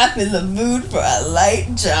 I'm in the mood for a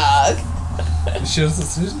light jog. She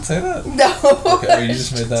didn't say that? No. Okay, oh, you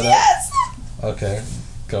just made that yes. up? Okay,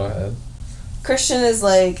 go ahead. Christian is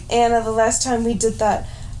like, Anna, the last time we did that,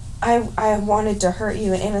 I wanted to hurt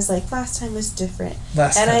you, and Anna's like, last time was different.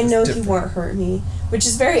 And I know he won't hurt me, which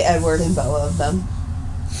is very Edward and Bella of them.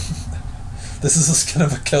 This is a skin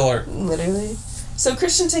of a killer. Literally. So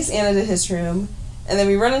Christian takes Anna to his room, and then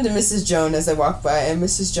we run into Mrs. Jones as I walk by, and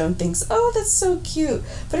Mrs. Jones thinks, oh, that's so cute.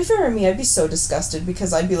 But if it were me, I'd be so disgusted,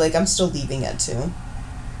 because I'd be like, I'm still leaving at 2.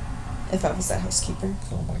 If I was that housekeeper.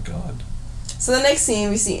 Oh my god. So the next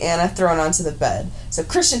scene, we see Anna thrown onto the bed. So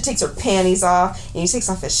Christian takes her panties off, and he takes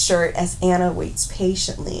off his shirt as Anna waits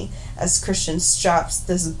patiently as Christian straps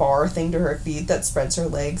this bar thing to her feet that spreads her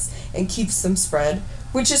legs and keeps them spread,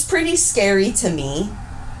 which is pretty scary to me,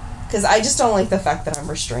 because I just don't like the fact that I'm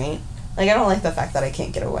restrained. Like, I don't like the fact that I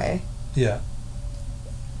can't get away. Yeah.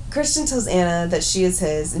 Christian tells Anna that she is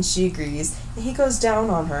his, and she agrees, and he goes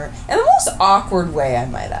down on her in the most awkward way, I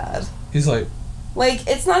might add. He's like... Like,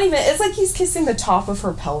 it's not even... It's like he's kissing the top of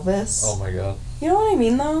her pelvis. Oh my god. You know what I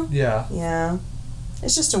mean, though? Yeah. Yeah.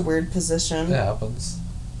 It's just a weird position. It happens.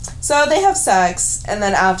 So they have sex, and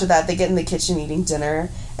then after that, they get in the kitchen eating dinner.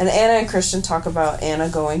 And Anna and Christian talk about Anna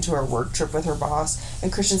going to her work trip with her boss.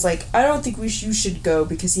 And Christian's like, I don't think you should go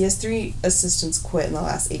because he has 3 assistants quit in the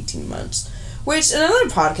last 18 months. Which, in another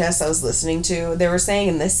podcast I was listening to, they were saying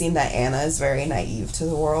in this scene that Anna is very naive to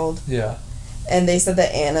the world. Yeah. And they said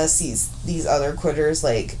that Anna sees these other quitters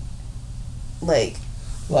like they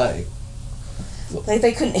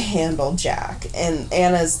couldn't handle Jack. And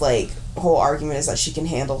Anna's, like, whole argument is that she can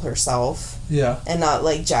handle herself. Yeah. And not,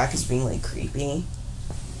 like, Jack is being, like, creepy.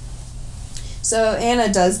 So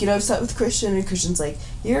Anna does get upset with Christian, and Christian's like,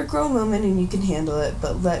 you're a grown woman and you can handle it,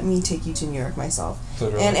 but let me take you to New York myself.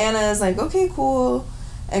 Literally. And Anna is like, okay, cool.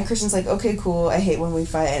 And Christian's like, okay, cool, I hate when we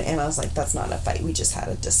fight. And Anna's like, that's not a fight, we just had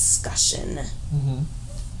a discussion. Mm-hmm.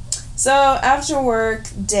 So after work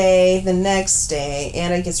day, the next day,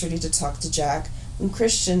 Anna gets ready to talk to Jack when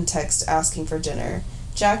Christian texts asking for dinner.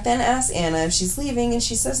 Jack then asks Anna if she's leaving, and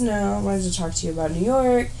she says no, I wanted to talk to you about New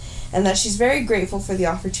York, and that she's very grateful for the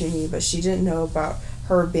opportunity, but she didn't know about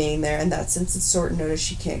her being there, and that since it's short notice,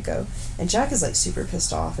 she can't go. And Jack is, like, super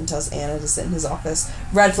pissed off and tells Anna to sit in his office.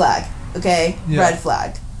 Red flag, okay? Yeah. Red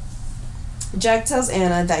flag. Jack tells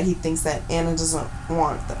Anna that he thinks that Anna doesn't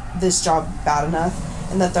want this job bad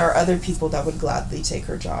enough, and that there are other people that would gladly take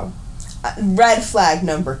her job. Red flag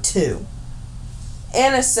number 2.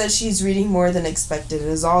 Anna says she's reading more than expected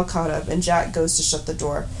and is all caught up, and Jack goes to shut the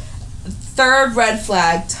door. 3rd red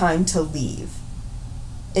flag, time to leave.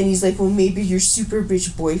 And he's like, well, maybe your super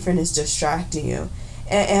bitch boyfriend is distracting you.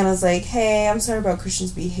 And Anna's like, hey, I'm sorry about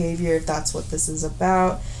Christian's behavior if that's what this is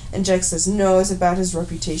about. And Jack says, no, it's about his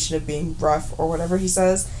reputation of being rough or whatever he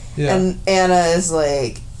says. Yeah. And Anna is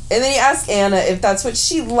like, and then he asks Anna if that's what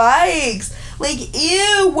she likes. Like,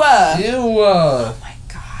 ew. Ew. Oh my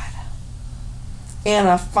God.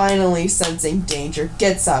 Anna, finally sensing danger,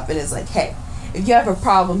 gets up and is like, hey, if you have a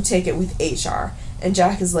problem, take it with HR. And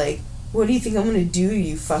Jack is like, what do you think I'm going to do,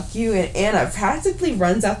 you fuck you? And Anna practically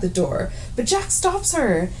runs out the door. But Jack stops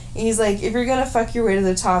her. And he's like, if you're going to fuck your way to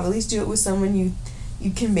the top, at least do it with someone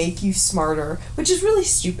you can make you smarter. Which is really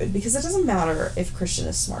stupid, because it doesn't matter if Christian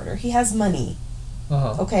is smarter. He has money.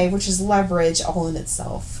 Uh-huh. Okay? Which is leverage all in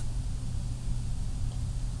itself.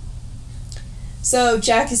 So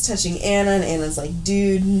Jack is touching Anna, and Anna's like,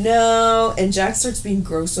 dude, no. And Jack starts being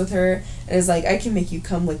gross with her and is like, I can make you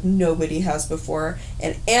come like nobody has before.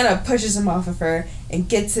 And Anna pushes him off of her and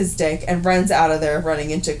gets his dick and runs out of there, running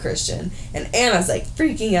into Christian. And Anna's like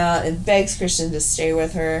freaking out and begs Christian to stay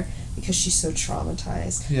with her because she's so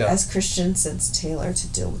traumatized. Yeah. As Christian sends Taylor to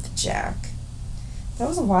deal with Jack. That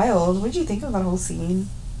was wild. What did you think of that whole scene?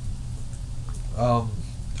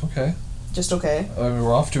 Okay. Just okay? I mean,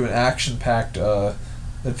 we're off to an action-packed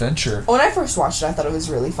adventure. When I first watched it, I thought it was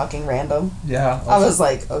really fucking random. Yeah. I was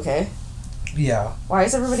like, okay. Yeah. Why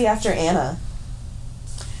is everybody after Anna?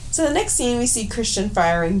 So the next scene, we see Christian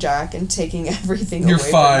firing Jack and taking everything You're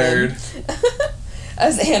away fired. from him.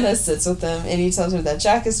 As Anna sits with him, and he tells her that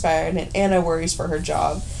Jack is fired, and Anna worries for her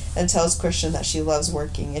job and tells Christian that she loves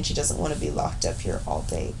working and she doesn't want to be locked up here all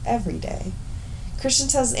day, every day. Christian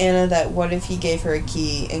tells Anna that what if he gave her a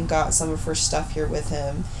key and got some of her stuff here with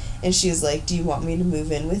him, and she's like, do you want me to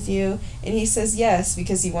move in with you? And he says yes,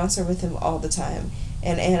 because he wants her with him all the time.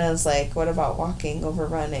 And Anna's like, what about walking over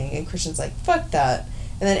running? And Christian's like, fuck that.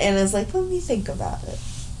 And then Anna's like, let me think about it.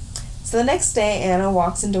 So the next day, Anna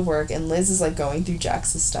walks into work, and Liz is like going through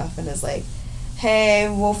Jax's stuff and is like, hey,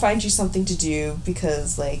 we'll find you something to do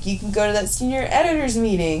because, like, you can go to that senior editor's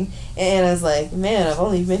meeting. And Anna's like, man, I've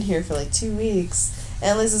only been here for, like, 2 weeks.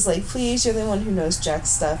 And Liz is like, please, you're the one who knows Jack's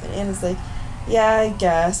stuff. And Anna's like, yeah, I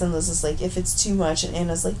guess. And Liz is like, if it's too much. And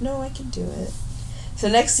Anna's like, no, I can do it. So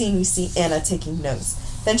next scene, we see Anna taking notes.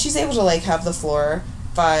 Then she's able to, like, have the floor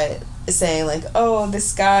by saying, like, oh,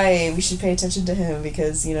 this guy, we should pay attention to him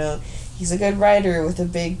because, you know, he's a good writer with a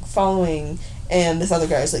big following. And this other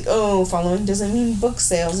guy's like, oh, following doesn't mean book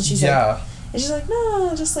sales. And she's like,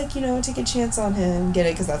 no, just like, you know, take a chance on him. Get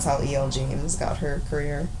it? Because that's how E.L. James got her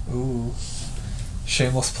career. Ooh.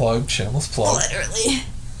 Shameless plug. Literally.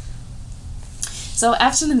 So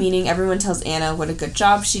after the meeting, everyone tells Anna what a good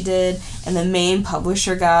job she did. And the main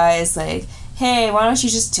publisher guy is like, hey, why don't you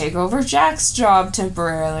just take over Jack's job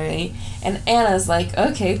temporarily? And Anna's like,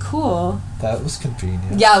 okay, cool. That was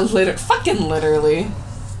convenient. Yeah, fucking literally.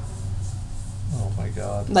 Oh my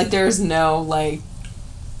god. Like, there's no,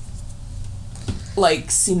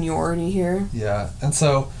 like seniority here. Yeah, and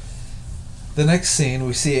so the next scene,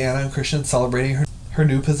 we see Anna and Christian celebrating her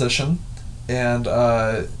new position, and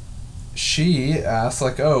she asks,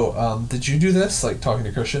 like, oh, did you do this? Like, talking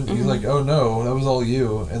to Christian. Mm-hmm. He's like, oh, no, that was all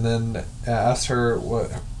you. And then asked her,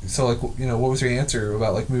 what was your answer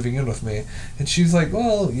about, like, moving in with me? And she's like,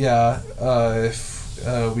 well, yeah, if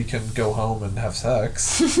we can go home and have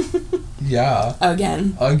sex. Yeah.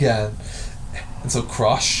 Again. And so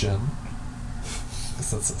Christian,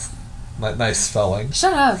 that's a nice spelling.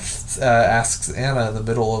 Shut up. Asks Anna in the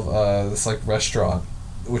middle of this, like, restaurant,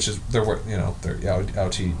 which is they're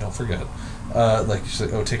out to eat. Don't forget. Like, she's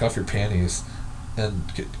like, oh, take off your panties, and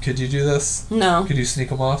could you do this? No. Could you sneak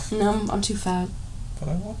them off? No, I'm too fat. But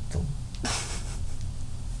I want them.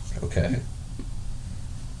 Okay.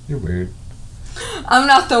 You're weird. I'm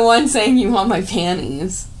not the one saying you want my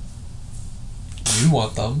panties. You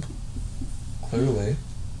want them. Clearly.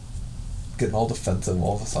 Getting all defensive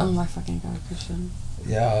all of a Oh sudden. my fucking god, Christian.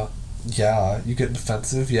 Yeah. Yeah. You getting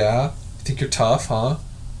defensive? Yeah. You think you're tough, huh?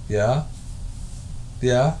 Yeah.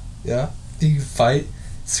 Yeah. Yeah. Think you can fight?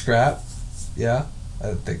 Scrap? Yeah. I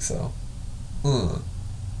didn't think so.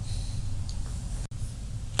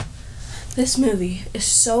 This movie is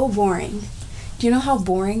so boring. Do you know how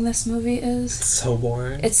boring this movie is? It's so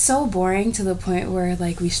boring. It's so boring to the point where,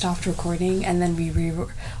 like, we stopped recording and then we We're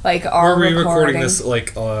re-recording recording this,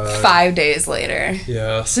 like, 5 days later.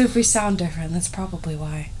 Yeah. So if we sound different, that's probably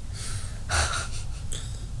why.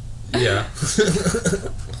 Yeah.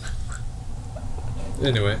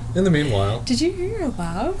 Anyway, in the meanwhile. Did you hear your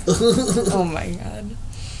laugh? Oh my god.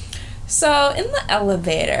 So, in the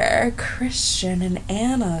elevator, Christian and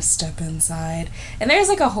Anna step inside. And there's,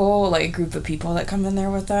 like, a whole, like, group of people that come in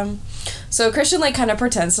there with them. So, Christian, like, kind of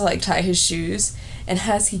pretends to, like, tie his shoes. And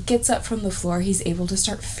as he gets up from the floor, he's able to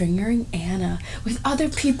start fingering Anna with other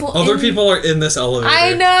people. Other people are in this elevator.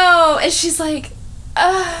 I know! And she's like,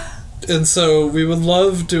 And so, we would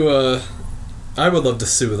love to, I would love to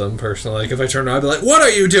sue them, personally. Like, if I turn around, I'd be like, what are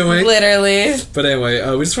you doing? Literally. But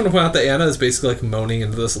anyway, we just want to point out that Anna is basically, like, moaning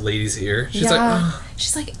into this lady's ear. She's like, oh.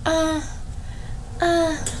 She's like,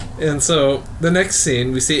 And so, the next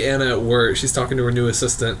scene, we see Anna at work. She's talking to her new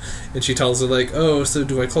assistant, and she tells her, like, oh, so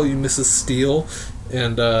do I call you Mrs. Steele?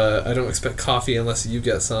 And, I don't expect coffee unless you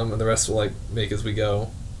get some, and the rest will, like, make as we go.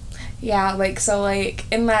 Yeah, like, so, like,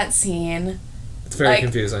 in that scene... It's very like,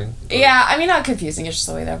 confusing. But. Yeah, I mean, not confusing, it's just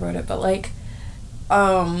the way that I wrote it, but, like...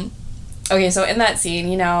 Okay, so in that scene,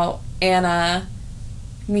 you know, Anna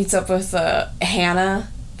meets up with Hannah,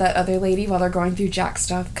 that other lady, while they're going through Jack's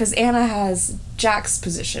stuff, because Anna has Jack's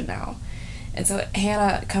position now. And so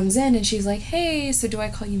Hannah comes in and she's like, hey, so do I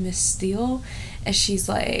call you Miss Steele? And she's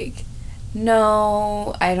like,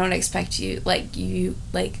 no, I don't expect you, like,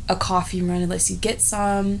 a coffee run unless you get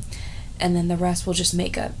some, and then the rest we'll just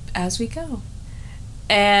make up as we go.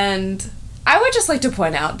 And... I would just like to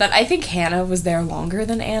point out that I think Hannah was there longer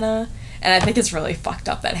than Anna, and I think it's really fucked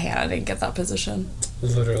up that Hannah didn't get that position.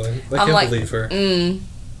 Literally. I can't believe her.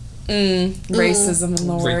 Racism in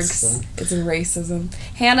the works. Racism. It's racism.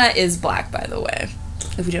 Hannah is black, by the way,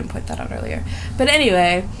 if we didn't point that out earlier. But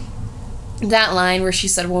anyway, that line where she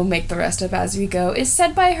said, we'll make the rest up as we go, is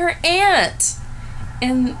said by her aunt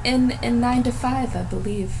in 9 to 5, I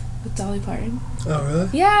believe, with Dolly Parton. Oh, really?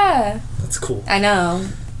 Yeah. That's cool. I know.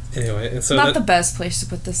 Anyway, and so not the best place to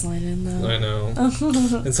put this line in, though. I know.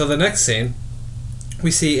 And so the next scene,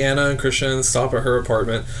 we see Anna and Christian stop at her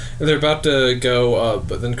apartment, and they're about to go,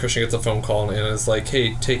 but then Christian gets a phone call, and Anna's like,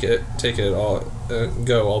 hey, take it, I'll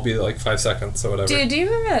go, I'll be like 5 seconds, or whatever. Dude, do you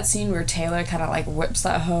remember that scene where Taylor kind of, like, whips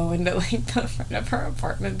that hoe into, like, the front of her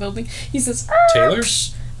apartment building? He says, Taylor?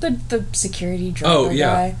 Psh! The security driver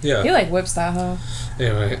guy. Yeah. He, like, whips that hoe.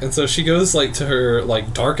 Anyway, and so she goes, like, to her,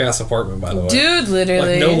 like, dark-ass apartment, by the way. Dude,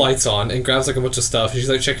 literally. Like, no lights on, and grabs, like, a bunch of stuff. She's,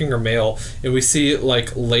 like, checking her mail, and we see, like,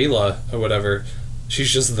 Layla, or whatever.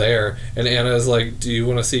 She's just there, and Anna is like, do you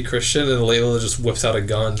want to see Christian? And Layla just whips out a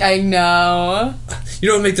gun. I know. You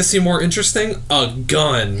know what would make this scene more interesting? A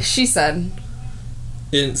gun. She said.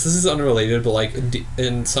 So this is unrelated, but, like,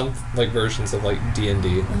 in some, like, versions of, like,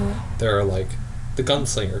 D&D, there are, like, the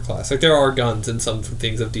gunslinger class. Like, there are guns in some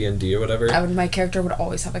things of D&D or whatever. My character would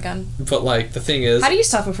always have a gun. But, like, the thing is... How do you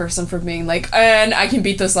stop a person from being like, and I can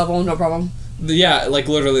beat this level, no problem? Yeah, like,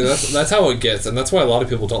 literally, that's how it gets, and that's why a lot of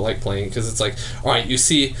people don't like playing, because it's like, alright, you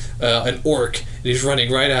see an orc, and he's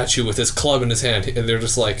running right at you with his club in his hand, and they're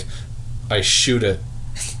just like, I shoot it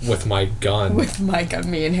with my gun. With my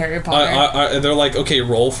gun, me and Harry Potter. And they're like, okay,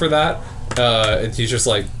 roll for that, and he's just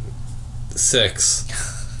like,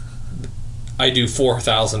 6. I do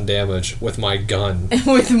 4,000 damage with my gun.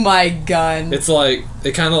 With my gun. It's like,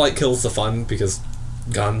 it kind of like kills the fun because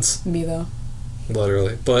guns. Me though.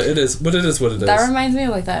 Literally. But it is what it is. That reminds me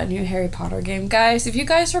of like that new Harry Potter game. Guys, if you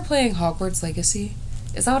guys are playing Hogwarts Legacy,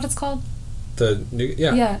 is that what it's called? The new,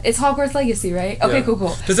 yeah. Yeah, it's Hogwarts Legacy, right? Okay, yeah.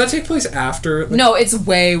 cool. Does that take place after? Like, no, it's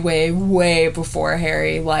way, way, way before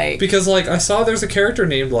Harry, like... Because, like, I saw there's a character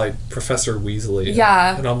named, like, Professor Weasley.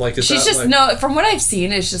 Yeah. And I'm like, is she's that, just, like... no, from what I've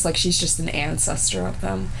seen, it's just, like, she's just an ancestor of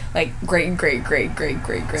them. Like,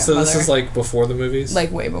 great-great-great-great-great-grandmother. So this is, like, before the movies?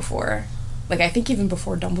 Like, way before. Like, I think even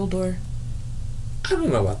before Dumbledore. I don't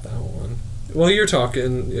know about that one. Well, you're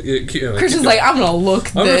talking... Christian's like, I'm gonna look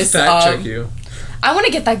this up. I'm gonna fact-check you. I want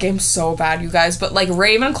to get that game so bad, you guys, but, like,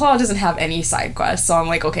 Ravenclaw doesn't have any side quests, so I'm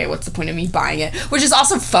like, okay, what's the point of me buying it? Which is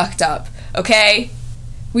also fucked up, okay?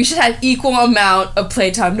 We should have equal amount of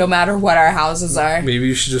playtime no matter what our houses are. Maybe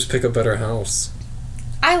you should just pick a better house.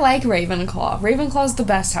 I like Ravenclaw. Ravenclaw's the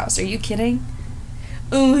best house. Are you kidding?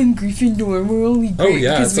 Oh, I'm Gryffindor. We're only great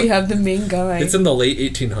because we have the main guy. It's in the late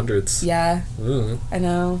 1800s. Yeah. I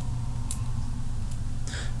know.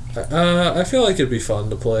 I feel like it'd be fun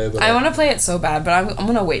to play, but I want to play it so bad, but I'm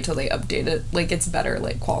gonna wait till they update it. Like, it's better,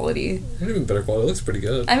 like, quality. Even better quality. It looks pretty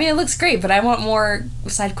good. I mean, it looks great, but I want more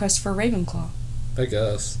side quests for Ravenclaw. I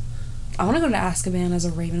guess. I want to go to Azkaban as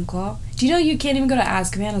a Ravenclaw. Do you know you can't even go to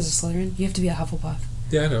Azkaban as a Slytherin? You have to be a Hufflepuff.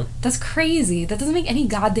 Yeah, I know. That's crazy. That doesn't make any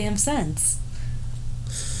goddamn sense.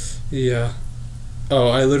 Yeah. Oh,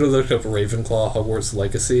 I literally looked up Ravenclaw Hogwarts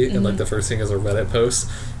Legacy, and like the first thing is a Reddit post.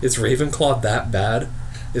 Is Ravenclaw that bad?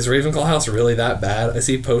 Is Ravenclaw house really that bad? I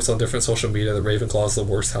see posts on different social media that Ravenclaw is the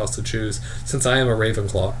worst house to choose, since I am a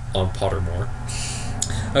Ravenclaw on Pottermore.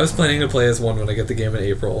 I was planning to play as one when I get the game in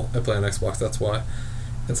April. I play on Xbox, that's why.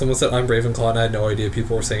 And someone said I'm Ravenclaw, and I had no idea.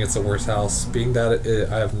 People were saying it's the worst house. Being that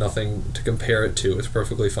I have nothing to compare it to, it's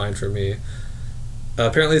perfectly fine for me.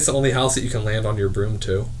 Apparently it's the only house that you can land on your broom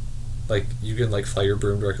to. Like, you can, like, fly your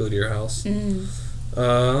broom directly to your house.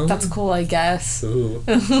 That's cool, I guess. Ooh.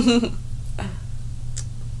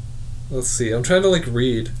 Let's see. I'm trying to, like,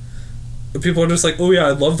 read. People are just like, oh yeah,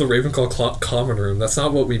 I love the Ravenclaw common room. That's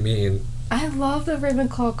not what we mean. I love the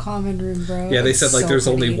Ravenclaw common room, bro. Yeah, they said, like, so there's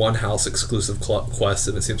pretty. only one house exclusive quest,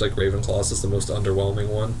 and it seems like Ravenclaw's is the most underwhelming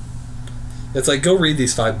one. It's like, go read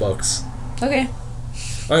these 5 books. Okay.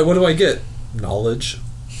 Alright, what do I get? Knowledge.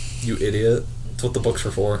 You idiot. That's what the books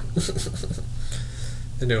are for.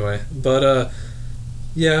 Anyway, but,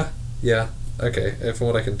 yeah, okay, from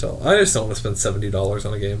what I can tell. I just don't want to spend $70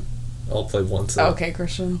 on a game. I'll play once. Okay,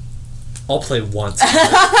 Christian. I'll play once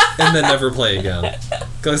and then never play again.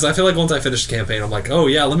 Because I feel like once I finish the campaign, I'm like, oh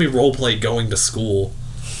yeah, let me roleplay going to school.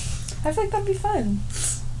 I feel like that'd be fun.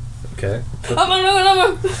 Okay. Did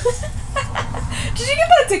you get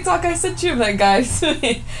that TikTok I sent you of that guy?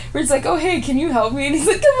 Where it's like, oh hey, can you help me? And he's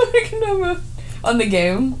like, come on the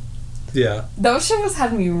game. Yeah. That shit was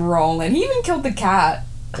had me rolling. He even killed the cat.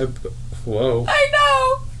 Whoa. I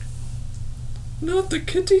know. Not the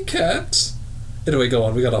kitty cat. Anyway, go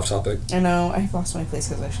on. We got off topic. I know. I lost my place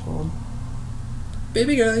because I scrolled.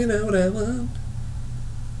 Baby girl, you know what I want.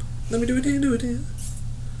 Let me do it.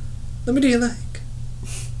 Let me do you like.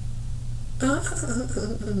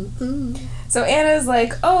 So Anna's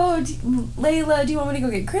like, oh, Layla, do you want me to go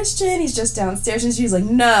get Christian? He's just downstairs. And she's like,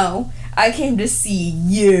 no, I came to see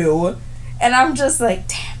you. And I'm just like,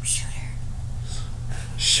 damn, shoot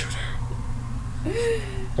her.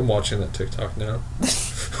 I'm watching that TikTok now.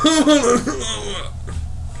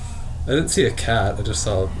 I didn't see a cat. I just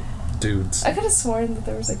saw dudes. I could have sworn that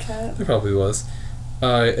there was a cat. There probably was.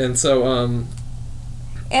 And so,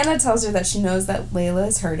 Anna tells her that she knows that Layla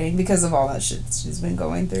is hurting because of all that shit she's been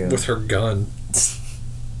going through. with her gun.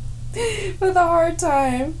 With a hard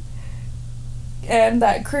time. And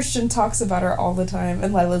that Christian talks about her all the time.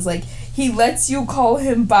 And Layla's like, he lets you call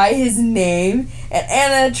him by his name. And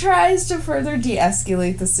Anna tries to further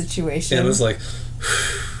de-escalate the situation. Anna's like,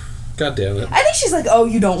 God damn it. I think she's like, oh,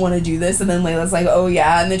 you don't want to do this. And then Layla's like, oh,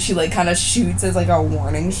 yeah. And then she, like, kind of shoots as, like, a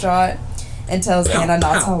warning shot. And tells Anna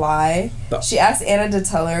not to lie. She asks Anna to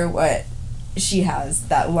tell her what she has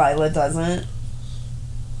that Lila doesn't.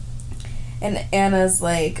 And Anna's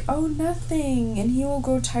like, oh, nothing. And he will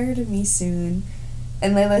grow tired of me soon.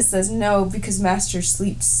 And Layla says, no, because Master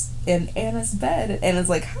sleeps in Anna's bed. And Anna's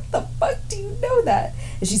like, how the fuck do you know that?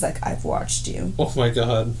 And she's like, I've watched you. Oh my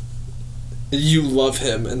god. You love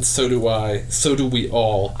him, and so do I. So do we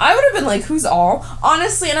all. I would have been like, who's all?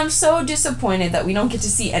 Honestly, and I'm so disappointed that we don't get to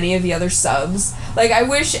see any of the other subs. Like, I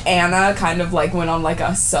wish Anna kind of, like, went on, like,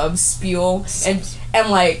 a sub spiel and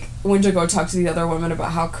like, went to go talk to the other women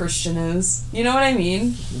about how Christian is. You know what I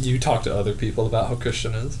mean? You talk to other people about how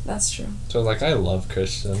Christian is. That's true. So, like, I love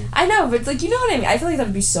Christian. I know, but, like, you know what I mean? I feel like that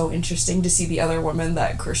would be so interesting to see the other women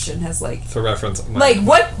that Christian has, like... For reference...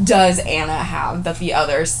 what does Anna have that the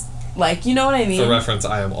others... Like, you know what I mean? For reference,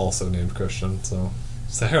 I am also named Christian, so...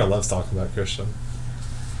 Sahara loves talking about Christian.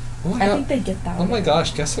 Oh I think they get that. Oh my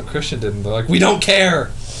gosh, guess what Christian did? And they're like, we don't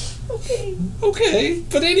care! Okay,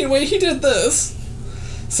 but anyway, he did this!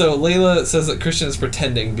 So Layla says that Christian is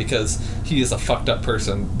pretending because he is a fucked up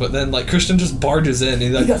person, but then, like, Christian just barges in and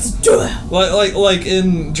he's like... You got to do it! Like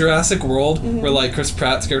in Jurassic World, where, like, Chris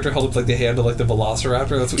Pratt's character held up, like, the hand of, like, the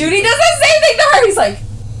Velociraptor. That's what Dude, he does the same thing to her! He's like...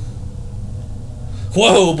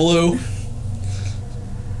 Whoa, Blue.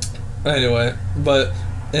 Anyway, but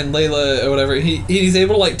and Layla or whatever, he's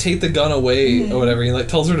able to, like, take the gun away or whatever. He, like,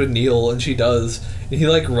 tells her to kneel, and she does. And he,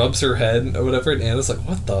 like, rubs her head or whatever, and Anna's like,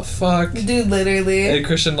 what the fuck? Dude, literally. And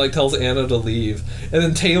Christian, like, tells Anna to leave. And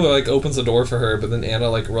then Taylor, like, opens the door for her, but then Anna,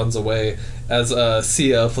 like, runs away as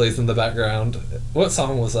Sia plays in the background. What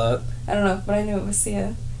song was that? I don't know, but I knew it was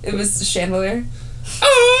Sia. It was Chandelier.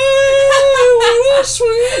 Oh,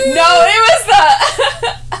 sweet. No, it was the...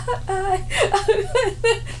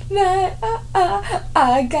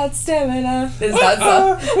 I got stamina. Is that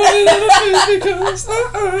song?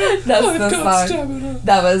 That's the song. Stamina.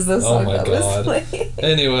 That was the song my that God. was playing.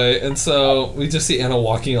 Anyway, and so we just see Anna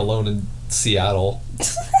walking alone in Seattle.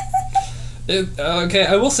 Okay,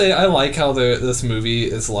 I will say I like how this movie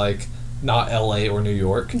is like not LA or New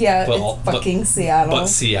York. Yeah, but it's fucking Seattle. But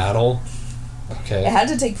Seattle. Okay. It had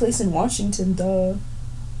to take place in Washington, duh.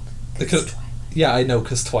 They could. Yeah, I know,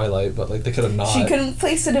 because Twilight, but like they could have not. She couldn't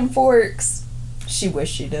place it in Forks. She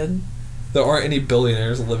wished she did. There aren't any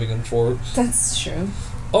billionaires living in Forks. That's true.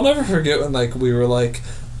 I'll never forget when like we were on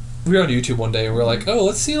YouTube one day and we were like, oh,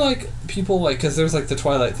 let's see like people like, because there's like the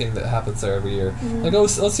Twilight thing that happens there every year. Mm-hmm. Like, oh,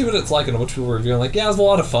 let's see what it's like, and a bunch of people were reviewing like, yeah, it was a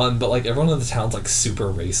lot of fun, but like everyone in the town's like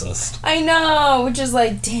super racist. I know, which is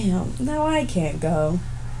like, damn, now I can't go.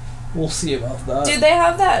 We'll see about that. Dude, they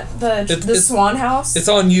have the Swan House. It's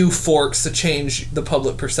on you, Forks, to change the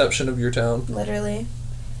public perception of your town. Literally.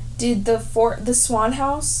 Dude, the Swan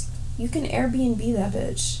House, you can Airbnb that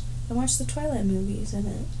bitch and watch the Twilight movies in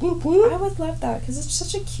it. Whoop, whoop. I would love that because it's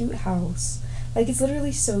such a cute house. Like, it's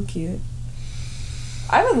literally so cute.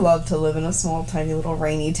 I would love to live in a small, tiny, little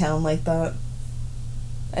rainy town like that.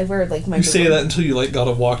 I'd wear, like, my... You say that until you, like,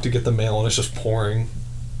 gotta walk to get the mail and it's just pouring.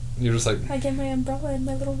 You're just like... I get my umbrella and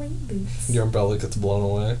my little rain boots. Your umbrella gets blown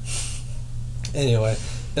away. Anyway,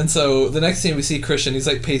 and so the next scene we see Christian, he's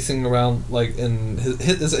like pacing around like in his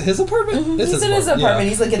is it his apartment? Mm-hmm. It's He's in his apartment. Yeah.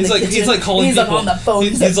 He's like in the kitchen. He's like calling he's people. Like on the phone.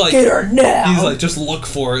 He's like, get her now. He's like, just look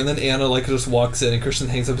for her. And then Anna like just walks in and Christian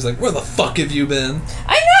hangs up. He's like, where the fuck have you been?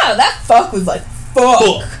 I know, that fuck was like,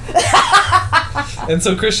 fuck. And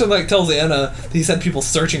so Christian like tells Anna that he's had people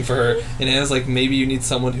searching for her, and Anna's like, maybe you need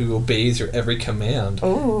someone who obeys your every command.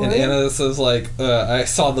 Ooh. And Anna says like, I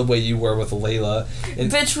saw the way you were with Layla. And,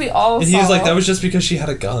 bitch, we all and saw. he's like, that was just because she had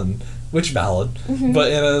a gun. Which valid, Mm-hmm.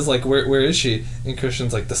 but Anna's like, where is she? And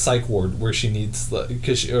Christian's like, the psych ward where she needs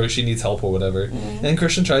she needs help or whatever. Mm-hmm. And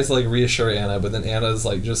Christian tries to like reassure Anna, but then Anna's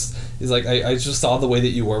like he's like, I just saw the way that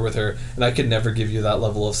you were with her, and I could never give you that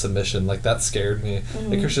level of submission. Like that scared me.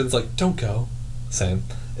 Mm-hmm. And Christian's like, don't go, same.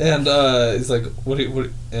 And he's like, what?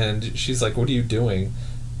 And she's like, what are you doing?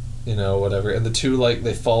 You know, whatever. And the two like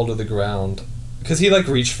they fall to the ground because he like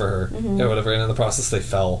reached for her or whatever, and in the process they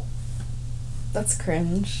fell. That's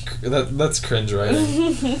cringe. That's cringe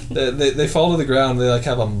writing. they fall to the ground. They like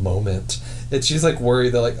have a moment, and she's like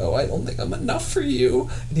worried. They're like, "Oh, I don't think I'm enough for you."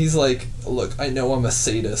 And he's like, "Look, I know I'm a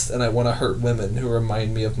sadist, and I want to hurt women who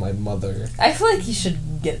remind me of my mother." I feel like he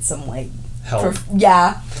should get some like Help.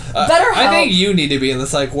 Better help. I think you need to be in the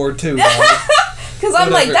psych ward too. Because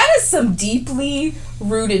I'm like, Whatever. that is some deeply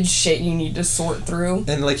rooted shit you need to sort through.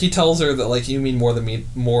 And like he tells her that like you mean more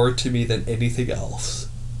to me than anything else.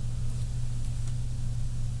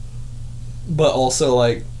 But also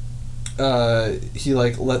like he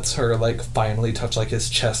like lets her like finally touch like his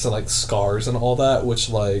chest and like scars and all that, which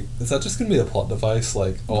like is that just gonna be a plot device?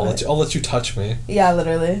 Like I'll let you touch me. Yeah,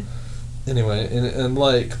 literally. Anyway, and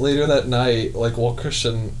like later that night, like while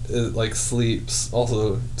Christian like sleeps,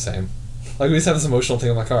 also same. Like we just have this emotional thing.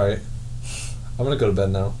 I'm like, all right, I'm gonna go to bed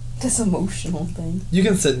now. This emotional thing. You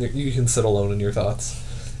can sit alone in your thoughts.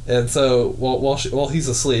 And so while he's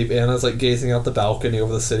asleep, Anna's like gazing out the balcony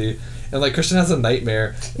over the city, and like Christian has a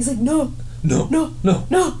nightmare. He's like, no.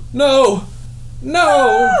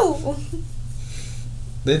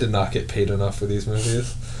 They did not get paid enough for these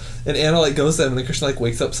movies. And Anna like goes to him, and then Christian like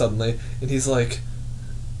wakes up suddenly, and he's like,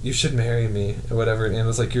 you should marry me or whatever. And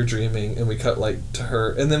Anna's like, you're dreaming. And we cut like to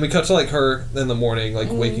her, and then we cut to like her in the morning, like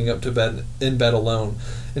waking up to bed in bed alone.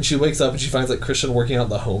 And she wakes up and she finds like Christian working out in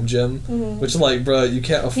the home gym, which like, bruh, you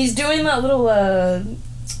can't. He's doing that little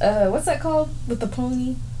what's that called with the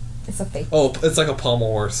pony? It's a fake. Oh, it's like a pommel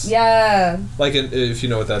horse. Yeah. Like if you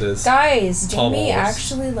know what that is. Guys, Pommel Jamie horse.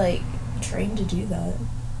 actually like trained to do that.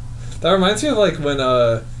 That reminds me of like when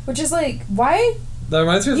Which is like, why? That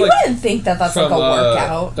reminds me of You like wouldn't think that that's from, like a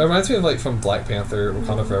workout. That reminds me of like from Black Panther,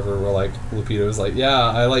 Wakanda Forever, where like Lupita was like, yeah,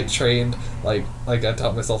 I like trained like I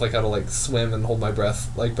taught myself like how to like swim and hold my breath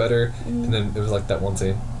like better, and then it was like that one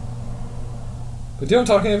scene. But do you know what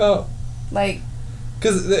I'm talking about? Like,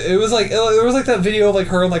 because it was like there was like that video of like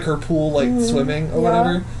her in like her pool like swimming or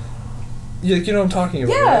whatever. You know what I'm talking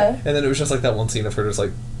about? Yeah. Right? And then it was just like that one scene of her just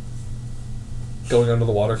like going under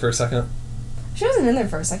the water for a second. she wasn't in there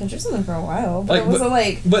for a second. She was in there for a while, but Like, it wasn't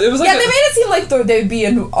like. But it was like yeah, they made it seem like they'd be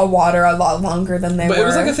in a water a lot longer than they were. But it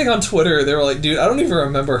was like a thing on Twitter. They were like, dude, I don't even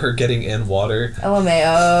remember her getting in water.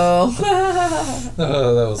 LMAO.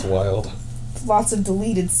 Oh, that was wild. Lots of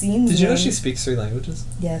deleted scenes. Did you know then. she speaks 3 languages?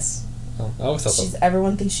 Yes. Oh, I always thought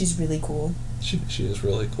Everyone thinks she's really cool. she is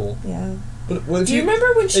really cool. Yeah. What if Do you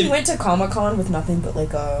remember when she if- went to Comic-Con with nothing but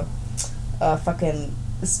like a fucking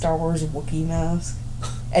Star Wars Wookiee mask?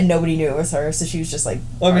 And nobody knew it was her, so she was just like...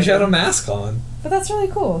 Well, I mean, she had a vibing. mask on. But that's really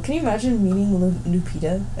cool. Can you imagine meeting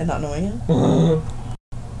Lupita and not knowing him? Do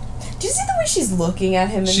you see the way she's looking at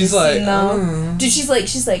him in She's this like, scene, though? Dude, she's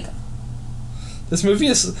like... This movie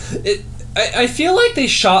is... I feel like they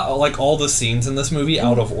shot like all the scenes in this movie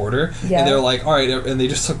out of order. Yeah. And they're like, alright, and they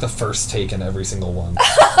just took the first take in every single one.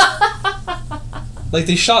 Like,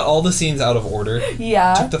 they shot all the scenes out of order.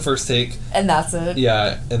 Yeah. Took the first take. And that's it.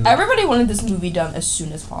 Yeah. And Everybody wanted this movie done as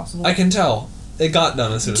soon as possible. I can tell. It got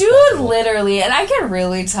done as soon as Dude, possible. literally. And I can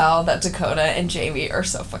really tell that Dakota and Jamie are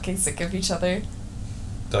so fucking sick of each other.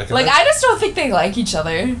 Like, I just don't think they like each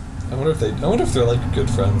other. I wonder if they're like good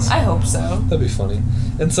friends. I hope so. That'd be funny.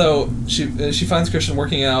 And so she finds Christian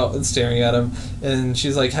working out and staring at him, and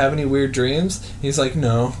she's like, "Have any weird dreams?" And he's like,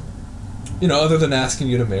 "No, other than asking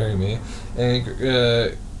you to marry me." And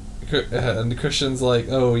Christian's like,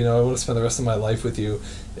 "Oh, I want to spend the rest of my life with you,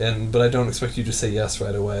 but I don't expect you to say yes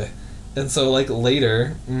right away." And so like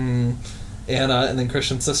later, Anna and then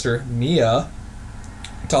Christian's sister Mia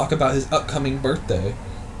talk about his upcoming birthday.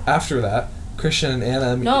 After that, Christian and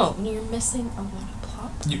Anna... No, you're missing a lot of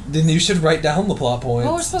plot. Then you should write down the plot points.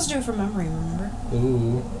 Well, we're supposed to do it from memory, remember?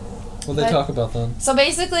 Ooh. What'd they talk about then? So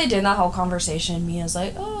basically, during that whole conversation, Mia's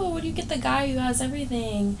like, "Oh, where do you get the guy who has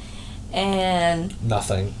everything?" And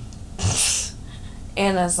Nothing.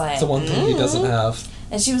 Anna's like, It's the one thing he doesn't have.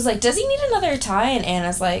 And she was like, "Does he need another tie?" And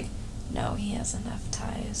Anna's like, "No, he has enough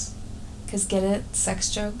ties." 'Cause get it? Sex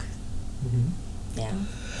joke? Mm-hmm. Yeah.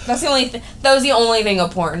 That's the only that was the only thing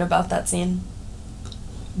important about that scene.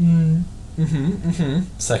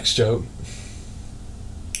 Sex joke.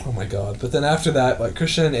 Oh my god. But then after that, like,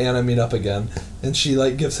 Christian and Anna meet up again, and she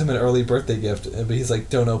like gives him an early birthday gift, but he's like,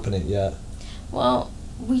 "Don't open it yet." Well,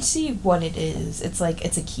 we see what it is. It's like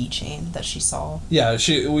it's a keychain that she saw. Yeah,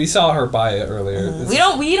 we saw her buy it earlier.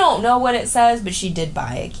 We don't know what it says, but she did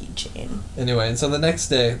buy a keychain. Anyway, and so the next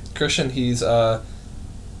day, Christian, he had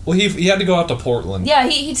to go out to Portland. Yeah,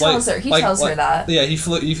 he tells her. He tells her that. Yeah, he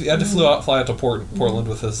had to fly out to Portland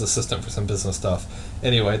with his assistant for some business stuff.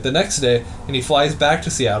 Anyway, the next day, and he flies back to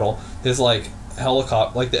Seattle. His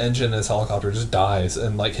helicopter, like the engine in his helicopter, just dies,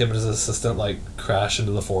 and like him and his assistant crash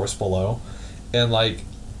into the forest below, and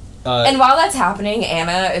and while that's happening,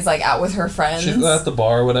 Anna is out with her friends. She's at the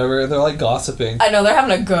bar or whatever, and they're gossiping. I know, they're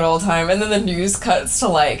having a good old time, and then the news cuts to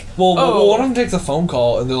well, one of them takes a phone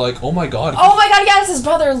call, and they're like, "Oh my god." Oh my god, yeah, it's his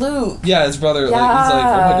brother Luke. Yeah, his brother, he's like,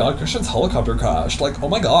 Yeah. "Oh my god, Christian's helicopter crashed." Oh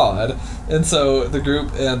my god. And so the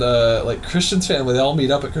group and, Christian's family, they all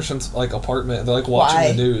meet up at Christian's, apartment, and they're, watching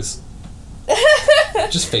Why? the news.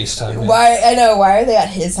 Just FaceTime. Why? I know, why are they at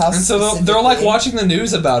his house? And so they're watching the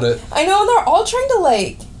news about it. I know, and they're all trying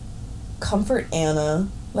to, comfort Anna.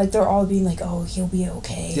 They're all being like, "Oh, he'll be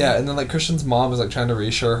okay." Yeah, and then, Christian's mom is, trying to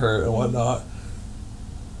reassure her and whatnot.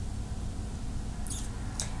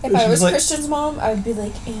 If I She was was Christian's mom, I would be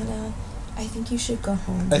like, "Anna, I think you should go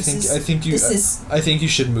home. I think you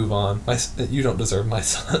should move on. You don't deserve my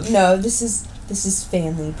son." No, this is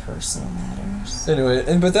family personal matters.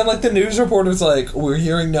 Anyway, but then the news reporter's "We're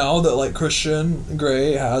hearing now that Christian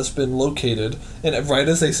Grey has been located," and right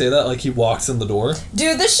as they say that, he walks in the door.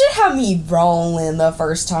 Dude, this shit had me rolling the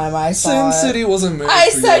first time I saw it. Sin City wasn't made I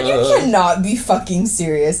for said, ya. you cannot be fucking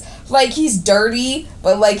serious. He's dirty,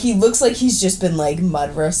 but he looks like he's just been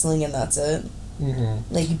mud wrestling and that's it.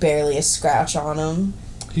 Mm-hmm. Barely a scratch on him.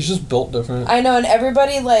 He's just built different. I know, and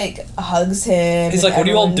everybody He's hugs him. like, "What are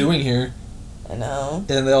you all doing here?" I know.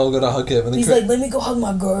 And they all go to hug him. And He's like, "Let me go hug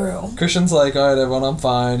my girl." Christian's like, "All right, everyone, I'm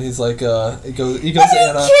fine." He's like, he goes And to he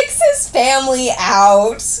Anna. kicks his family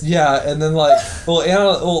out. Yeah, and then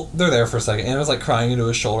they're there for a second. Anna's crying into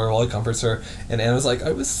his shoulder while he comforts her, and Anna's like,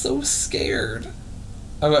 "I was so scared."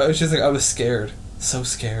 She's like, "I was scared, so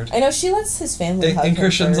scared." I know, she lets his family hug And him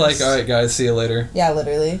Christian's first. like, "All right, guys, see you later." Yeah,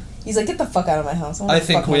 literally. He's like, "Get the fuck out of my house." I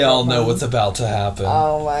think we all know what's about to happen.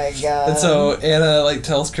 Oh my god. And so Anna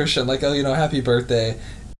tells Christian "Oh, happy birthday."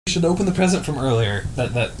 You should open the present from earlier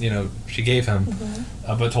that she gave him,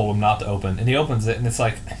 but told him not to open. And he opens it, and it's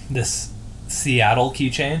this Seattle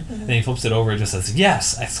keychain. And he flips it over, it just says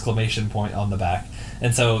 "Yes!" exclamation point on the back.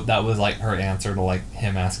 And so that was her answer to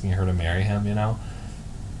him asking her to marry him,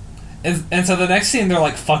 And so the next scene,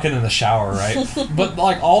 they're fucking in the shower, right? But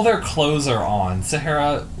all their clothes are on.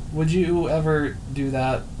 Sahara, would you ever do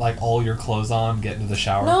that? All your clothes on, get into the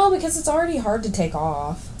shower? No, because it's already hard to take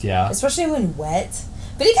off. Yeah. Especially when wet.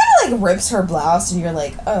 But he kind of rips her blouse, and you're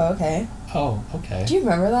like, "Oh, okay." Oh, okay. Do you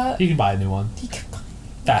remember that? You can buy a new one. He could buy.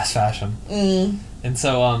 Fast fashion. And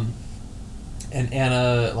so, And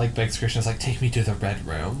Anna, like, begs Christian, is like, take me to the red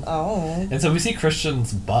room. Oh. And so we see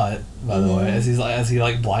Christian's butt, by the way, as he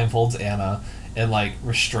blindfolds Anna and, like,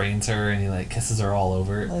 restrains her and he, like, kisses her all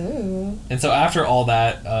over. Ooh. And so after all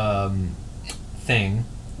that thing,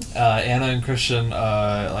 Anna and Christian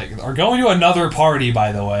are going to another party,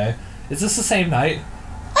 by the way. Is this the same night?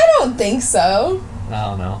 I don't think so. I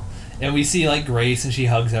don't know. And we see, like, Grace and she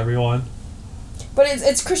hugs everyone. But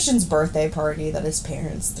it's Christian's birthday party that his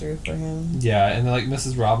parents threw for him. Yeah, and then, like,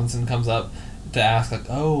 Mrs. Robinson comes up to ask, like,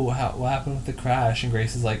 oh, what happened with the crash? And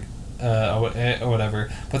Grace is like, or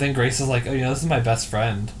whatever. But then Grace is like, oh, this is my best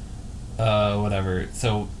friend. Whatever.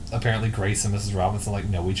 So apparently Grace and Mrs. Robinson, like,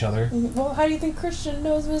 know each other. Well, how do you think Christian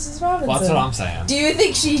knows Mrs. Robinson? Well, that's what I'm saying. Do you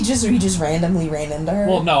think he just randomly ran into her?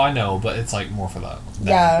 Well, no, I know, but it's, like, more for them.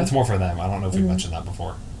 Yeah. It's more for them. I don't know if we mentioned that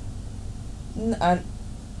before.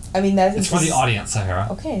 I mean, that is... It's for the audience, Sahara.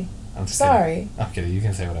 Okay. I'm just Sorry. kidding. I'm kidding. You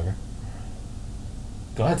can say whatever.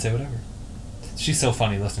 Go ahead, say whatever. She's so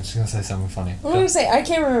funny. Listen, she's going to say something funny. I'm going to say, I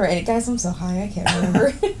can't remember any... Guys, I'm so high, I can't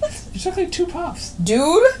remember. You took, like, 2 puffs.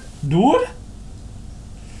 Dude?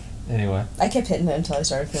 Anyway. I kept hitting it until I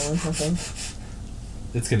started feeling something.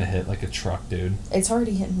 It's going to hit like a truck, dude. It's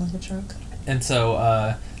already hitting like a truck. And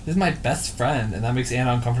so, this is my best friend, and that makes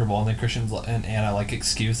Anna uncomfortable, and then Christian and Anna, like,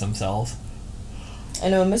 excuse themselves. I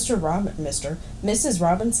know Mrs.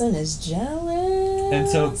 Robinson is jealous. And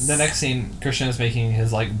so, the next scene, Christian is making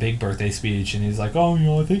his, like, big birthday speech, and he's like, oh,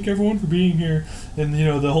 I thank everyone for being here, and,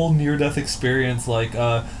 the whole near-death experience, like,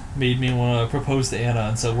 made me want to propose to Anna,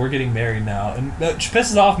 and so we're getting married now. And that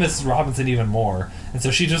pisses off Mrs. Robinson even more, and so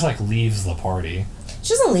she just, like, leaves the party.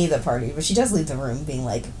 She doesn't leave the party, but she does leave the room being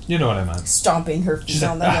like... You know what I meant. Stomping her feet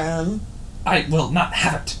on the ground. I will not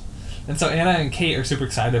have it. And so Anna and Kate are super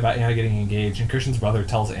excited about Anna getting engaged, and Christian's brother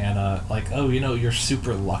tells Anna, like, oh, you're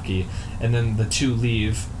super lucky. And then the two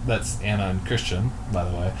leave, that's Anna and Christian, by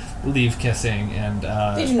the way, leave kissing, and...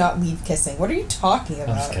 They do not leave kissing. What are you talking about?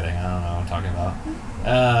 I'm just kidding, I don't know what I'm talking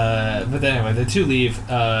about. But then anyway, the two leave,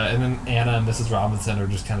 and then Anna and Mrs. Robinson are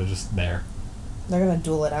just kind of just there. They're gonna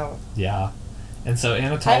duel it out. Yeah. And so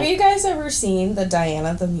Anna tells... Have you guys ever seen the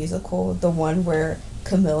Diana the musical? The one where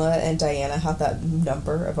Camilla and Diana have that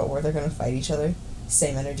number about where they're gonna fight each other?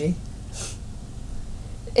 Same energy.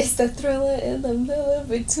 It's the thriller in the villa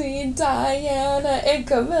between Diana and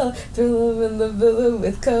Camilla. Thriller in the villa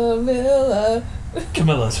with Camilla.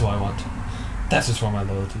 Camilla's who I want. That's just where my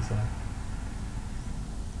loyalties lie.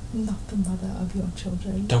 Not the mother of your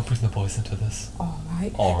children. Don't bring the boys into this.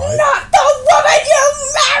 Alright. Alright. Not the woman you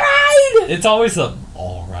married! It's always the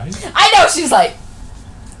alright. I know, she's like...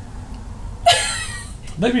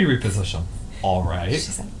 Let me reposition. Alright.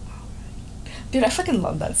 She's like, alright. Dude, I fucking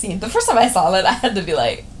love that scene. The first time I saw it, I had to be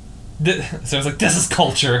like... So I was like, this is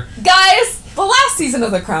culture. Guys, the last season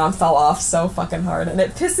of The Crown fell off so fucking hard, and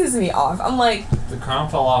it pisses me off. I'm like... The Crown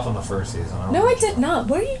fell off in the first season. No, it did not.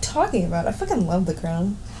 What are you talking about? I fucking love The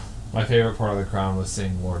Crown. My favorite part of The Crown was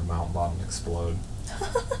seeing Lord Mountbatten explode.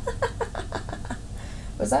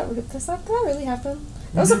 Did that really happen?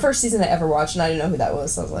 That was the first season I ever watched, and I didn't know who that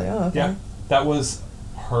was, so I was like, oh, okay. Yeah, that was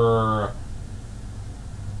her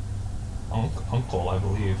uncle, I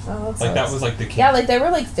believe. Oh, that was like the king. Yeah, like they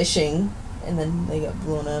were like fishing, and then they got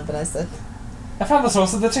blown up, and I said... I found the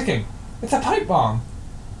source of the ticking. It's a pipe bomb.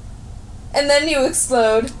 And then you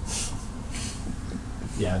explode.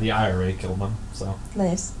 Yeah, the IRA killed them, so...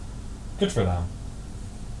 Nice. Good for them.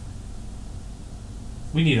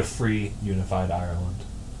 We need a free, unified Ireland.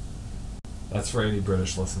 That's for any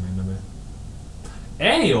British listening to me.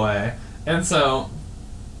 Anyway, and so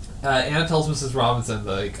Anna tells Mrs. Robinson,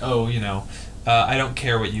 like, oh, I don't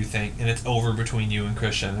care what you think, and it's over between you and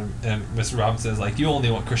Christian. And Mrs. Robinson is like, you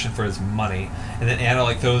only want Christian for his money. And then Anna,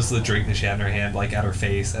 like, throws the drink that she had in her hand, like, at her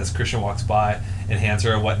face as Christian walks by and hands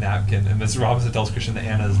her a wet napkin. And Mrs. Robinson tells Christian that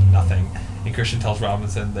Anna is nothing. And Christian tells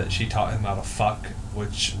Robinson that she taught him how to fuck,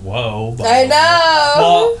 which, whoa. I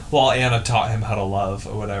know! While Anna taught him how to love,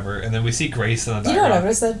 or whatever. And then we see Grace in the background. You know what I would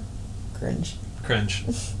have said? Cringe.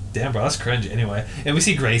 Damn, bro, that's cringe anyway. And we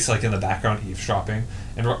see Grace, like, in the background eavesdropping.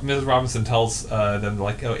 And Mrs. Robinson tells them,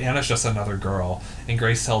 like, oh, Anna's just another girl. And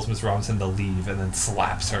Grace tells Mrs. Robinson to leave and then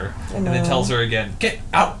slaps her. And then tells her again, get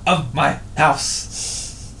out of my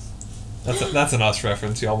house! That's an Us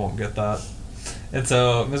reference. Y'all won't get that. And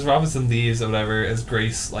so Mrs. Robinson leaves or whatever as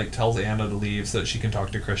Grace, like, tells Anna to leave so that she can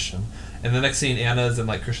talk to Christian. And the next scene, Anna's in,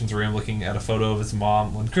 like, Christian's room looking at a photo of his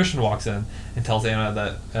mom when Christian walks in and tells Anna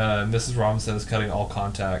that Mrs. Robinson is cutting all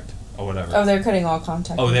contact or whatever. Oh, they're cutting all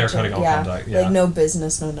contact. Oh, they're with each cutting other. all contact, yeah. Like, no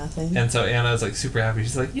business, no nothing. And so Anna's, like, super happy.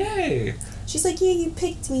 She's like, yay! She's like, yeah, you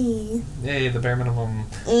picked me. Yay, the bare minimum.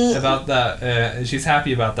 About that, and she's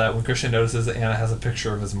happy about that when Christian notices that Anna has a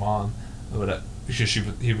picture of his mom. Because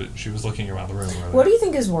she was looking around the room. Or whatever. What do you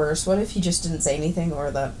think is worse? What if he just didn't say anything,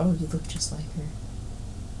 or that, oh, you look just like her?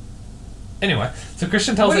 Anyway, so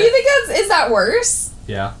Christian tells What do you think is that worse?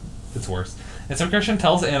 Yeah, it's worse. And so Christian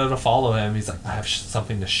tells Anna to follow him. He's like, I have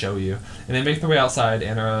something to show you. And they make their way outside.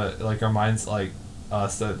 Anna, like, reminds, like,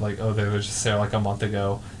 us that, like, oh, they were just there, like, a month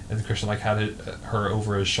ago. And Christian, like, had her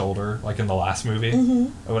over his shoulder, like, in the last movie.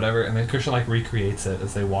 Or whatever. And then Christian, like, recreates it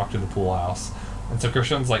as they walk to the pool house. And so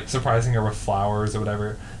Christian's, like, surprising her with flowers or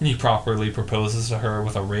whatever. And he properly proposes to her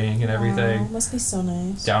with a ring and everything. Oh, must be so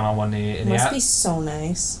nice. Down on one knee. And Must be so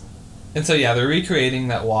nice. And so, yeah, they're recreating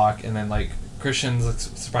that walk. And then, like, Christian's, like,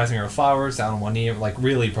 surprising her with flowers down on one knee. And, like,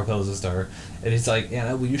 really proposes to her. And he's like,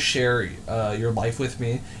 Anna, will you share your life with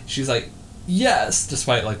me? She's like, yes,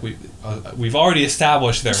 despite, like, we've already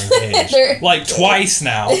established they're engaged. Like, twice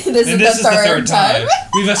now. This is the third time.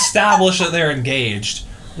 We've established that they're engaged.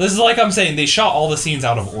 This is like I'm saying, they shot all the scenes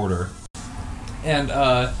out of order. And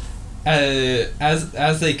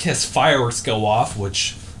as they kiss, fireworks go off,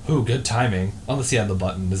 which, good timing. Unless he had the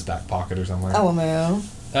button in his back pocket or somewhere. Oh, man.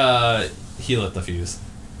 He lit the fuse.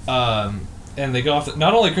 And they go off,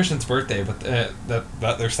 not only Christian's birthday, but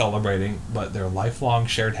that they're celebrating, but their lifelong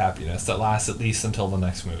shared happiness that lasts at least until the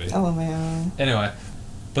next movie. Oh, man. Anyway,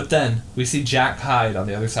 but then we see Jack Hyde on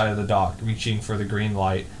the other side of the dock reaching for the green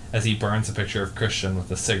light as he burns a picture of Christian with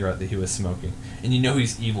the cigarette that he was smoking. And you know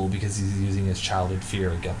he's evil because he's using his childhood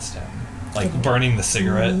fear against him. Like, burning the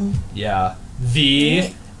cigarette. Yeah.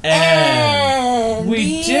 The end!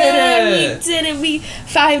 We did it! We did it!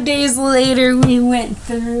 5 days later, we went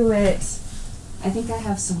through it. I think I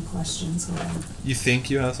have some questions. You think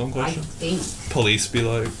you have some questions? I think. Police be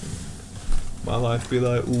like... My life be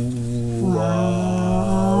like, ooh,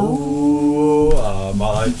 Wow. ooh, my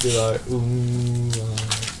life be like, ooh,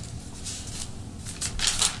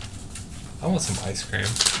 I want some ice cream.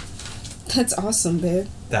 That's awesome, babe.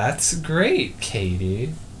 That's great,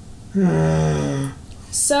 Katie.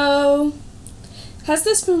 So, has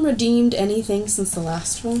this film redeemed anything since the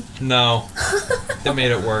last film? No. It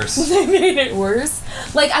made it worse. They made it worse?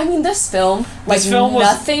 Like, I mean, this film, This film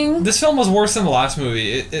nothing... This film was worse than the last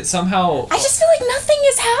movie. It somehow... I just feel like nothing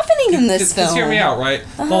is happening in this film. Just hear me out, right?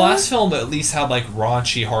 Uh-huh. The last film at least had, like,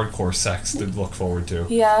 raunchy, hardcore sex to look forward to.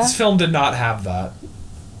 Yeah. This film did not have that.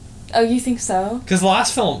 Oh, you think so? Because the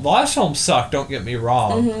last film sucked, don't get me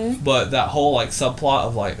wrong, Mm-hmm. but that whole, like, subplot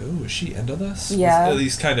of, like, ooh, is she into this? Yeah. Was at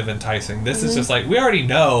least kind of enticing. This is just, like, we already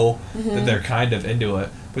know Mm-hmm. that they're kind of into it,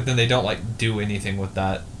 but then they don't, like, do anything with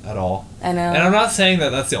that at all. I know. And I'm not saying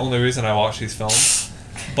that that's the only reason I watch these films,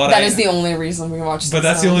 but That is the only reason we watch these But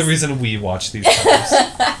that's films. the only reason we watch these films.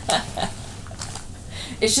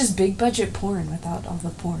 It's just big budget porn without all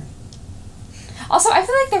the porn. Also, I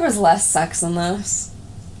feel like there was less sex in this.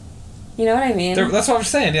 You know what I mean? That's what I'm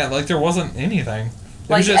saying, yeah, like, there wasn't anything. It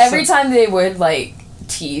Like, was just every time they would, like,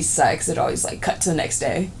 tease sex, it'd always, like, cut to the next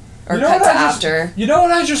day. Or You know cut what to I just- after. You know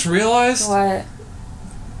what I just realized? What?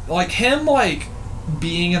 Like, him, like,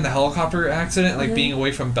 being in the helicopter accident, like, Mhm. being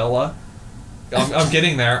away from Bella. I'm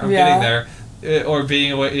getting there. I'm Yeah. getting there. Or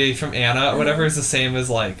being away from Anna, whatever, is the same as,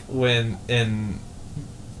 like, when in...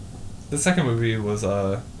 The second movie was,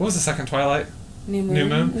 what was the second Twilight? New Moon? New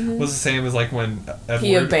Moon? Mhm. Was the same as, like, when Edward...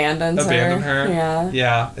 He abandoned her. Yeah.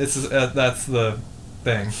 Yeah, it's that's the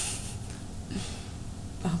thing.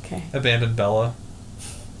 Okay. Abandoned Bella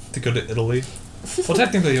to go to Italy. Well,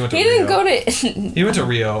 technically he went to He Rio. didn't go to... He went to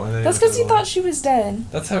Rio, and then That's because because he thought she was dead.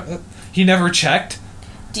 That's how... he never checked.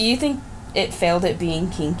 Do you think it failed at being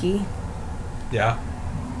kinky? Yeah.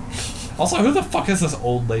 Also, who the fuck is this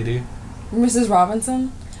old lady? Mrs.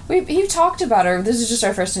 Robinson? He talked about her. This is just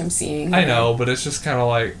our first time seeing her. I know, but it's just kind of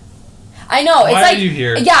like... I know. It's Why like, are you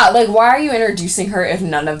here? Yeah, like, why are you introducing her if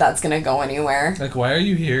none of that's gonna go anywhere? Like, why are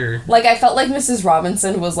you here? Like, I felt like Mrs.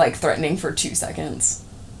 Robinson was, like, threatening for 2 seconds.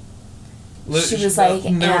 She was like,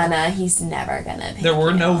 Anna, he's never gonna pick There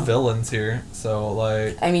were you no up." villains here, so,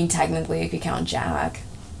 like... I mean, technically, you could count Jack.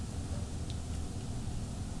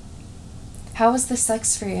 How was the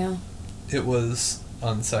sex for you? It was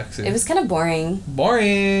unsexy. It was kind of boring.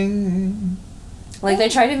 boring. Like, they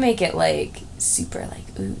tried to make it, like, super,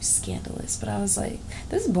 like, ooh, scandalous. But I was like,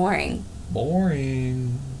 this is boring.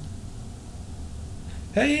 Boring.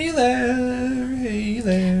 Hey there, hey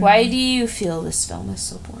there. Why do you feel this film is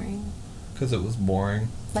so boring? Because it was boring.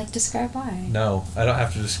 Like, describe why. No, I don't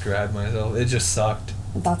have to describe myself. It just sucked.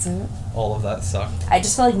 That's it. All of that sucked. I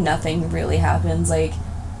just feel like nothing really happens. Like,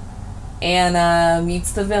 Anna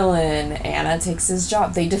meets the villain. Anna takes his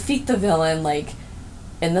job. They defeat the villain, like,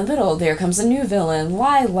 in the middle. There comes a new villain,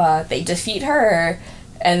 Lila. They defeat her.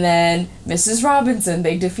 And then Mrs. Robinson,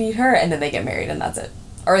 they defeat her. And then they get married, and that's it.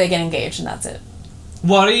 Or they get engaged, and that's it.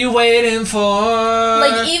 What are you waiting for?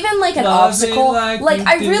 Like, even, like, an obstacle. Like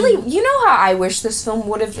I really... You know how I wish this film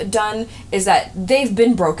would have done? Is that they've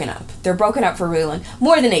been broken up. They're broken up for really long.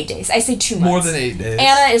 More than 8 days. I say 2 months. More than 8 days.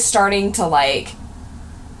 Anna is starting to, like...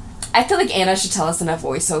 I feel like Anna should tell us in a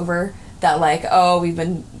voiceover that, like, oh, we've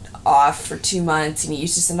been off for 2 months, and you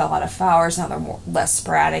used to send a lot of flowers, now they're less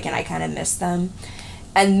sporadic, and I kind of miss them.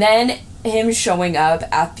 And then him showing up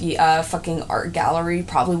at the fucking art gallery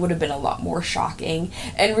probably would have been a lot more shocking,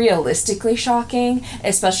 and realistically shocking,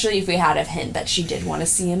 especially if we had a hint that she did want to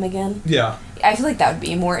see him again. Yeah. I feel like that would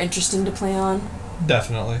be more interesting to play on.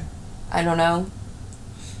 Definitely. I don't know.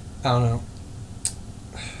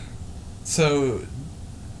 So,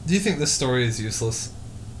 do you think this story is useless?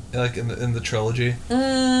 Like, in the trilogy?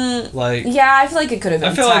 Like... Yeah, I feel like it could have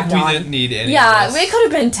been tacked on. I feel like we didn't need any of this. It could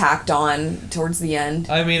have been tacked on towards the end.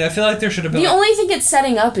 I mean, I feel like there should have been... The only thing it's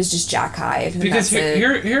setting up is just Jack Hyde. Because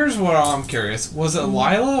here's what I'm curious. Was it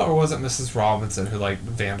Lila or was it Mrs. Robinson who, like,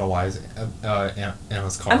 vandalized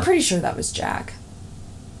Anna's car? I'm pretty sure that was Jack.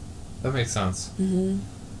 That makes sense. Mm-hmm.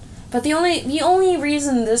 But the only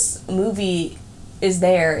reason this movie is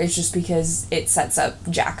there is just because it sets up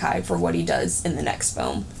Jack Hyde for what he does in the next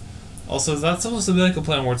film. Also, is that supposed to be like a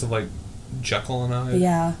play on words of, like, Jekyll and Hyde?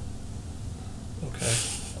 Yeah.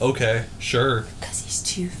 Okay, sure. Because he's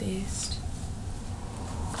two-faced.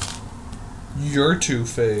 You're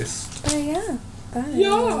two-faced. Oh, yeah. That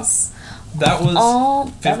is. That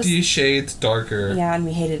was 50 Shades Darker. Yeah, and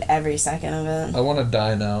we hated every second of it. I want to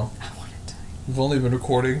die now. I want to die. We've only been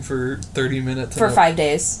recording for 30 minutes. For 5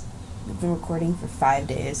 days. We've been recording for 5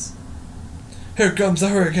 days. Here comes the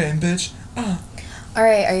hurricane, bitch.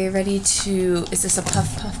 Alright, are you ready to... Is this a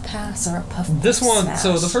puff puff pass or a puff puff This one... smash?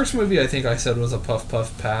 So the first movie I think I said was a puff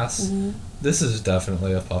puff pass. Mm-hmm. This is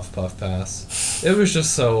definitely a puff puff pass. It was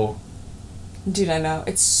just so... Dude, I know.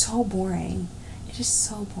 It's so boring. It is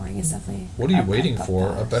so boring. It's definitely... What are you waiting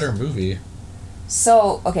for? A better movie.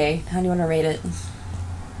 So, okay, how do you want to rate it?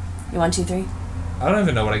 You 1, 2, 3? I don't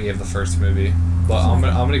even know what I gave the first movie. But I'm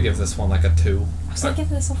gonna give this one like a 2. I was gonna give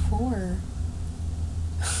this a 4.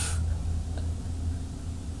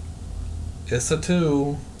 It's a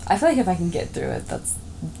 2. I feel like if I can get through it, that's...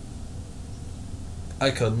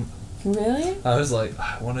 I couldn't. Really? I was like,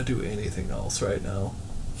 I want to do anything else right now.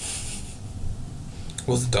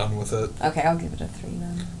 Was done with it. Okay, I'll give it a 3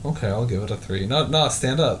 then. Okay, I'll give it a 3. No,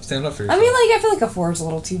 stand up. Stand up for yourself. I mean, like, I feel like a 4 is a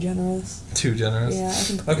little too generous. Too generous? Yeah, I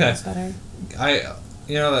think a 3 is better.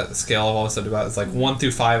 You know that scale I've always said about, it's like 1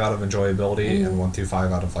 through 5 out of enjoyability and 1 through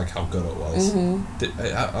 5 out of, like, how good it was.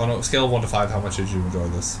 Mm-hmm. I don't know, scale of 1 to 5, how much did you enjoy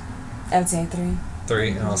this? I would say 3. 3,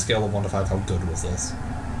 and on a scale of 1 to 5, how good was this?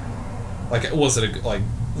 Like, was it, like,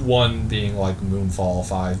 1 being, like, Moonfall,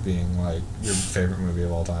 5 being, like, your favorite movie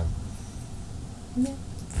of all time? Yeah,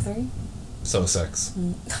 3. So 6.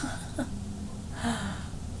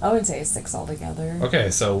 I would say 6 altogether. Okay,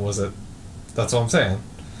 so was it... That's what I'm saying.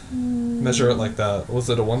 Measure it like that. Was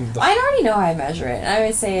it a 1... I already know how I measure it. I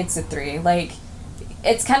would say it's a 3. Like,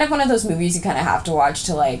 it's kind of one of those movies you kind of have to watch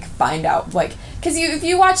to, like, find out, like... Because if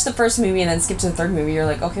you watch the first movie and then skip to the third movie, you're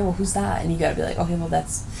like, okay, well, who's that? And you gotta be like, okay, well,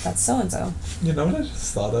 that's so-and-so. You know what I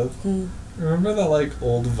just thought of? Remember that, like,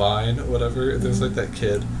 old Vine or whatever? There's, like, that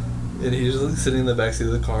kid, and he's, like, sitting in the backseat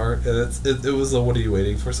of the car, and it was a What Are You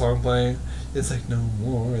Waiting For song playing. It's like, no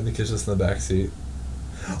more, and the kid's just in the backseat.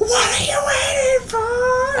 What are you waiting for?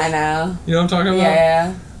 I know. You know what I'm talking about?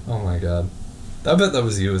 Yeah. Oh my god. I bet that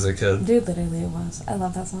was you as a kid. Dude, literally it was. I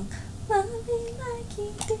love that song. Love me like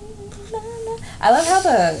you do, la, la. I love how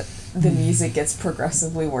the music gets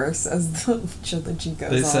progressively worse as the trilogy goes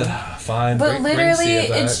on. They said, fine, but literally,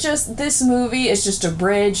 bring it's just, this movie is just a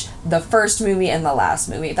bridge, the first movie and the last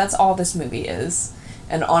movie. That's all this movie is.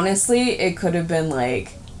 And honestly, it could have been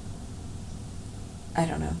like, I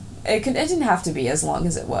don't know. It didn't have to be as long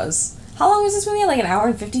as it was. How long was this movie? Like an hour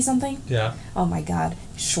and 50 something? Yeah. Oh my god.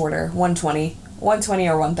 Shorter. 120. 120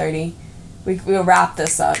 or 130. We'll wrap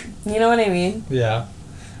this up. You know what I mean? Yeah.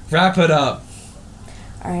 Wrap it up.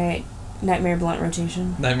 Alright. Nightmare Blunt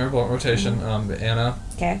Rotation. Nightmare Blunt Rotation. Anna.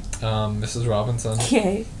 Okay. Mrs. Robinson.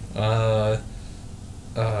 Okay.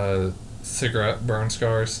 Cigarette burn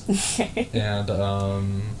scars. Okay. And,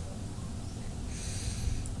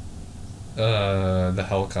 the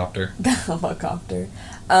helicopter. The helicopter.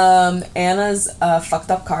 Anna's fucked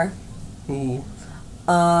up car. Ooh.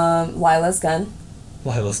 Lila's gun.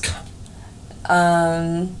 Lila's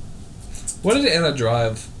gun. What did Anna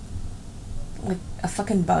drive? Like a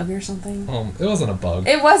fucking bug or something? It wasn't a bug.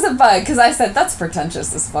 It was a bug, because I said, that's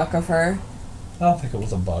pretentious as fuck of her. I don't think it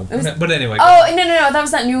was a bug. But anyway. Oh, no, that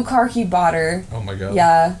was that new car he bought her. Oh my god.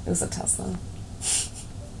 Yeah, it was a Tesla.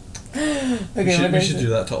 Okay, we should do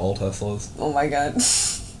that to all Teslas. Oh my god.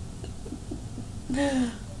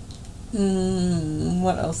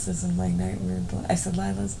 What else is in my nightmare? I said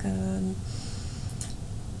Lila's good.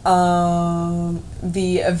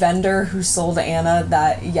 The vendor who sold Anna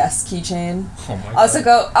that yes keychain. Oh my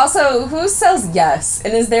god. Also, who sells yes?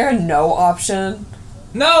 And is there a no option?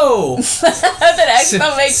 No! That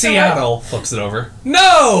exclamation Seattle flips it over.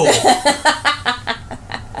 No!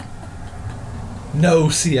 No,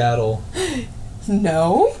 Seattle.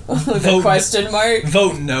 No? With a question mark?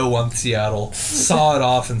 Vote no on Seattle. Saw it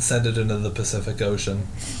off and send it into the Pacific Ocean.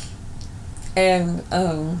 And,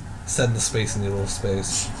 Send the Space Needle to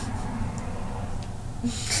space.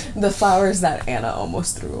 the flowers that Anna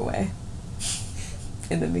almost threw away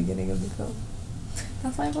in the beginning of the film.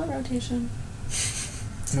 That's my vote rotation.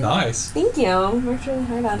 Nice. Thank you. Worked really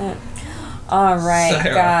hard on it. Alright,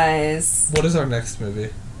 Sarah, guys. What is our next movie?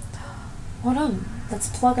 Hold on. Let's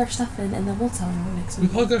plug our stuff in and then we'll tell you our next We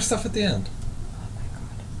movie. plug our stuff at the end.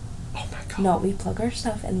 Oh my god. Oh. No, we plug our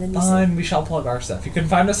stuff and then you Fine, we shall plug our stuff. You can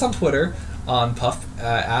find us on Twitter on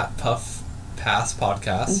at Puff Pass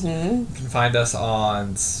Podcast. Mm-hmm. You can find us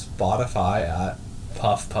on Spotify at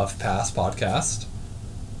Puff Pass Podcast,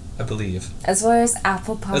 I believe. As well as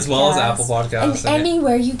Apple Podcasts. As well as Apple Podcasts. And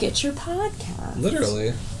anywhere you get your podcast.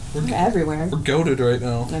 Literally. We're everywhere. We're goated right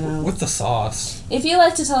now. I know. With the sauce. If you'd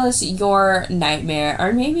like to tell us your nightmare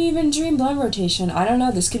or maybe even dream blood rotation, I don't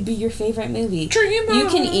know, this could be your favorite movie. You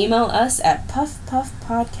can email us at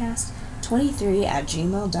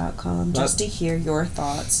puffpuffpodcast23@gmail.com just to hear your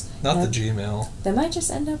thoughts. Not the Gmail. They might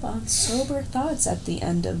just end up on sober thoughts at the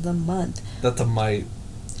end of the month. That's a might.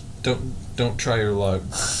 Don't try your luck.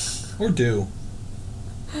 Or do.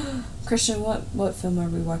 Christian, what film are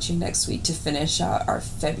we watching next week to finish out our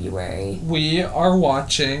February? We are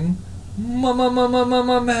watching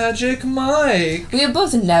Magic Mike. We have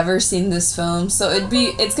both never seen this film, so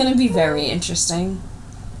it's gonna be very interesting.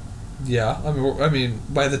 Yeah, I mean,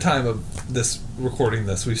 by the time of this recording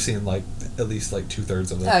this, we've seen at least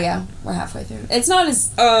 2/3 of it. Oh yeah, we're halfway through. It's not as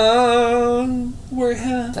we're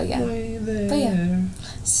halfway there. But yeah.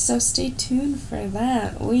 So stay tuned for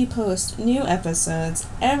that. We post new episodes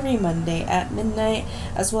every Monday at midnight,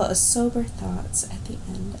 as well as sober thoughts at the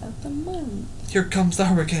end of the month. Here comes the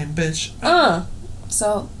hurricane, bitch.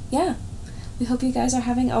 So yeah, we hope you guys are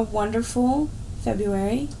having a wonderful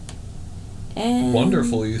February. And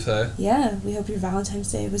Wonderful, you say? Yeah, we hope your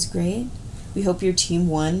Valentine's Day was great. We hope your team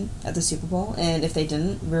won at the Super Bowl, and if they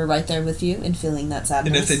didn't, we're right there with you in feeling that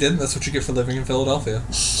sadness. And if they didn't, that's what you get for living in Philadelphia.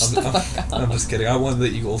 I'm just kidding. I wanted the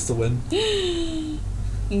Eagles to win.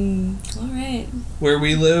 Alright. Where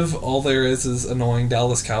we live, all there is annoying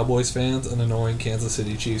Dallas Cowboys fans and annoying Kansas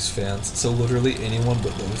City Chiefs fans. So literally anyone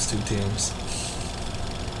but those two teams.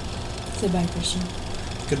 Say bye, Christian.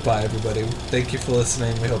 Goodbye, everybody. Thank you for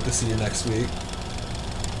listening. We hope to see you next week.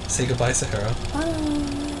 Say goodbye, Sahara. Bye.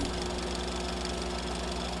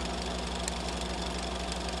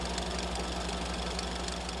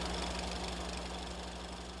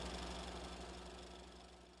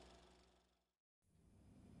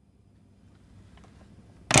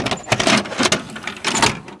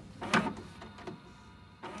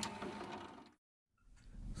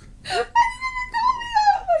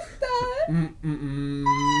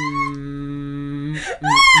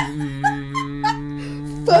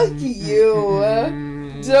 Fuck you.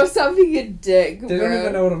 Don't stop being a dick, They don't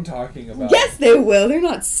even know what I'm talking about. Yes, they will. They're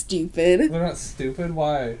not stupid. They're not stupid?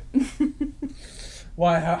 Why?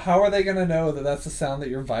 Why? How are they gonna know that that's the sound that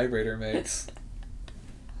your vibrator makes?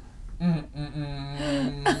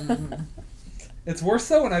 It's worse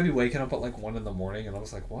though when I'd be waking up at 1 in the morning and I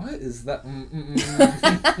was like, what is that?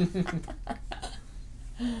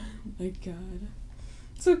 Oh my god.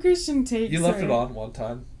 So Christian takes You left her. it on one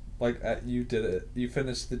time. You did it. You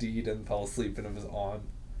finished the deed and fell asleep and it was on.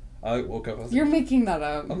 I woke up. I was You're like, making that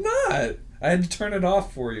up. I'm not. I had to turn it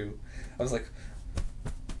off for you. I was like,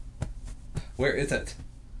 where is it?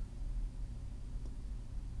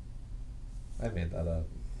 I made that up.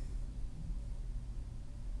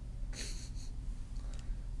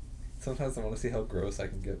 Sometimes I want to see how gross I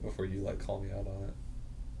can get before you call me out on it.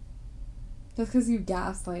 That's because you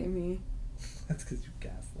gaslight me. That's because you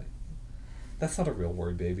gaslight me. That's not a real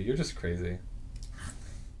word, baby. You're just crazy.